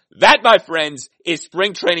team. That, my friends, is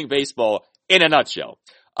spring training baseball in a nutshell.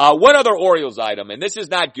 One other Orioles item, and this is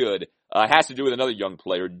not good, has to do with another young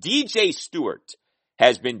player. DJ Stewart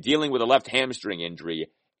has been dealing with a left hamstring injury,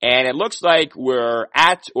 and it looks like we're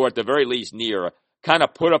at, or at the very least near, kind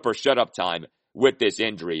of put up or shut up time with this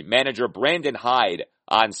injury. Manager Brandon Hyde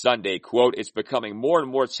on Sunday, quote, "It's becoming more and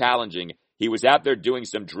more challenging. He was out there doing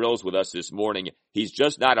some drills with us this morning. He's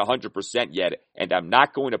just not 100% yet, and I'm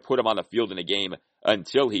not going to put him on the field in a game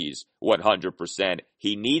until he's 100%.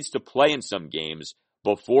 He needs to play in some games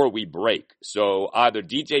before we break." So either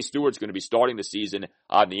DJ Stewart's going to be starting the season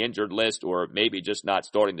on the injured list, or maybe just not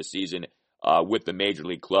starting the season with the major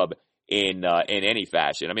league club in any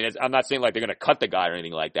fashion. I mean, I'm not saying like they're going to cut the guy or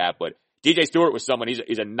anything like that, but DJ Stewart was someone,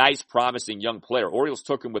 he's a nice, promising young player. Orioles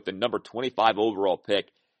took him with the number 25 overall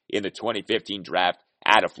pick in the 2015 draft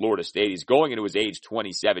out of Florida State. He's going into his age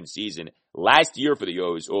 27 season. Last year for the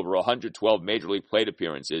O's, over 112 major league plate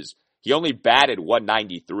appearances. He only batted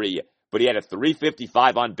 193, but he had a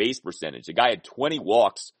 355 on base percentage. The guy had 20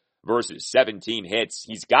 walks versus 17 hits.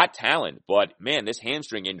 He's got talent, but man, this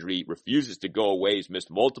hamstring injury refuses to go away. He's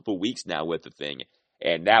missed multiple weeks now with the thing,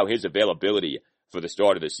 and now his availability for the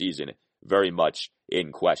start of the season very much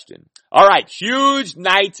in question. All right, huge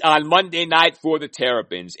night on Monday night for the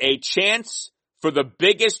Terrapins. A chance for the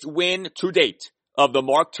biggest win to date of the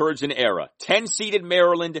Mark Turgeon era. 10-seeded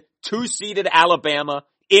Maryland, 2-seeded Alabama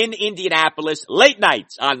in Indianapolis. Late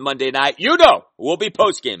nights on Monday night. You know, we'll be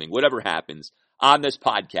post-gaming, whatever happens, on this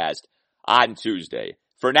podcast on Tuesday.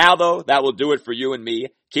 For now, though, that will do it for you and me.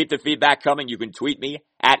 Keep the feedback coming. You can tweet me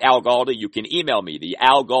at Al Galdi. You can email me, the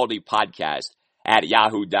Al Galdi podcast at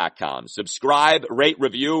yahoo.com. Subscribe, rate,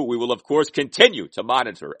 review. We will, of course, continue to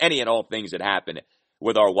monitor any and all things that happen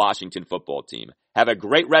with our Washington football team. Have a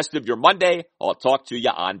great rest of your Monday. I'll talk to you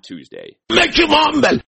on Tuesday. Make him humble.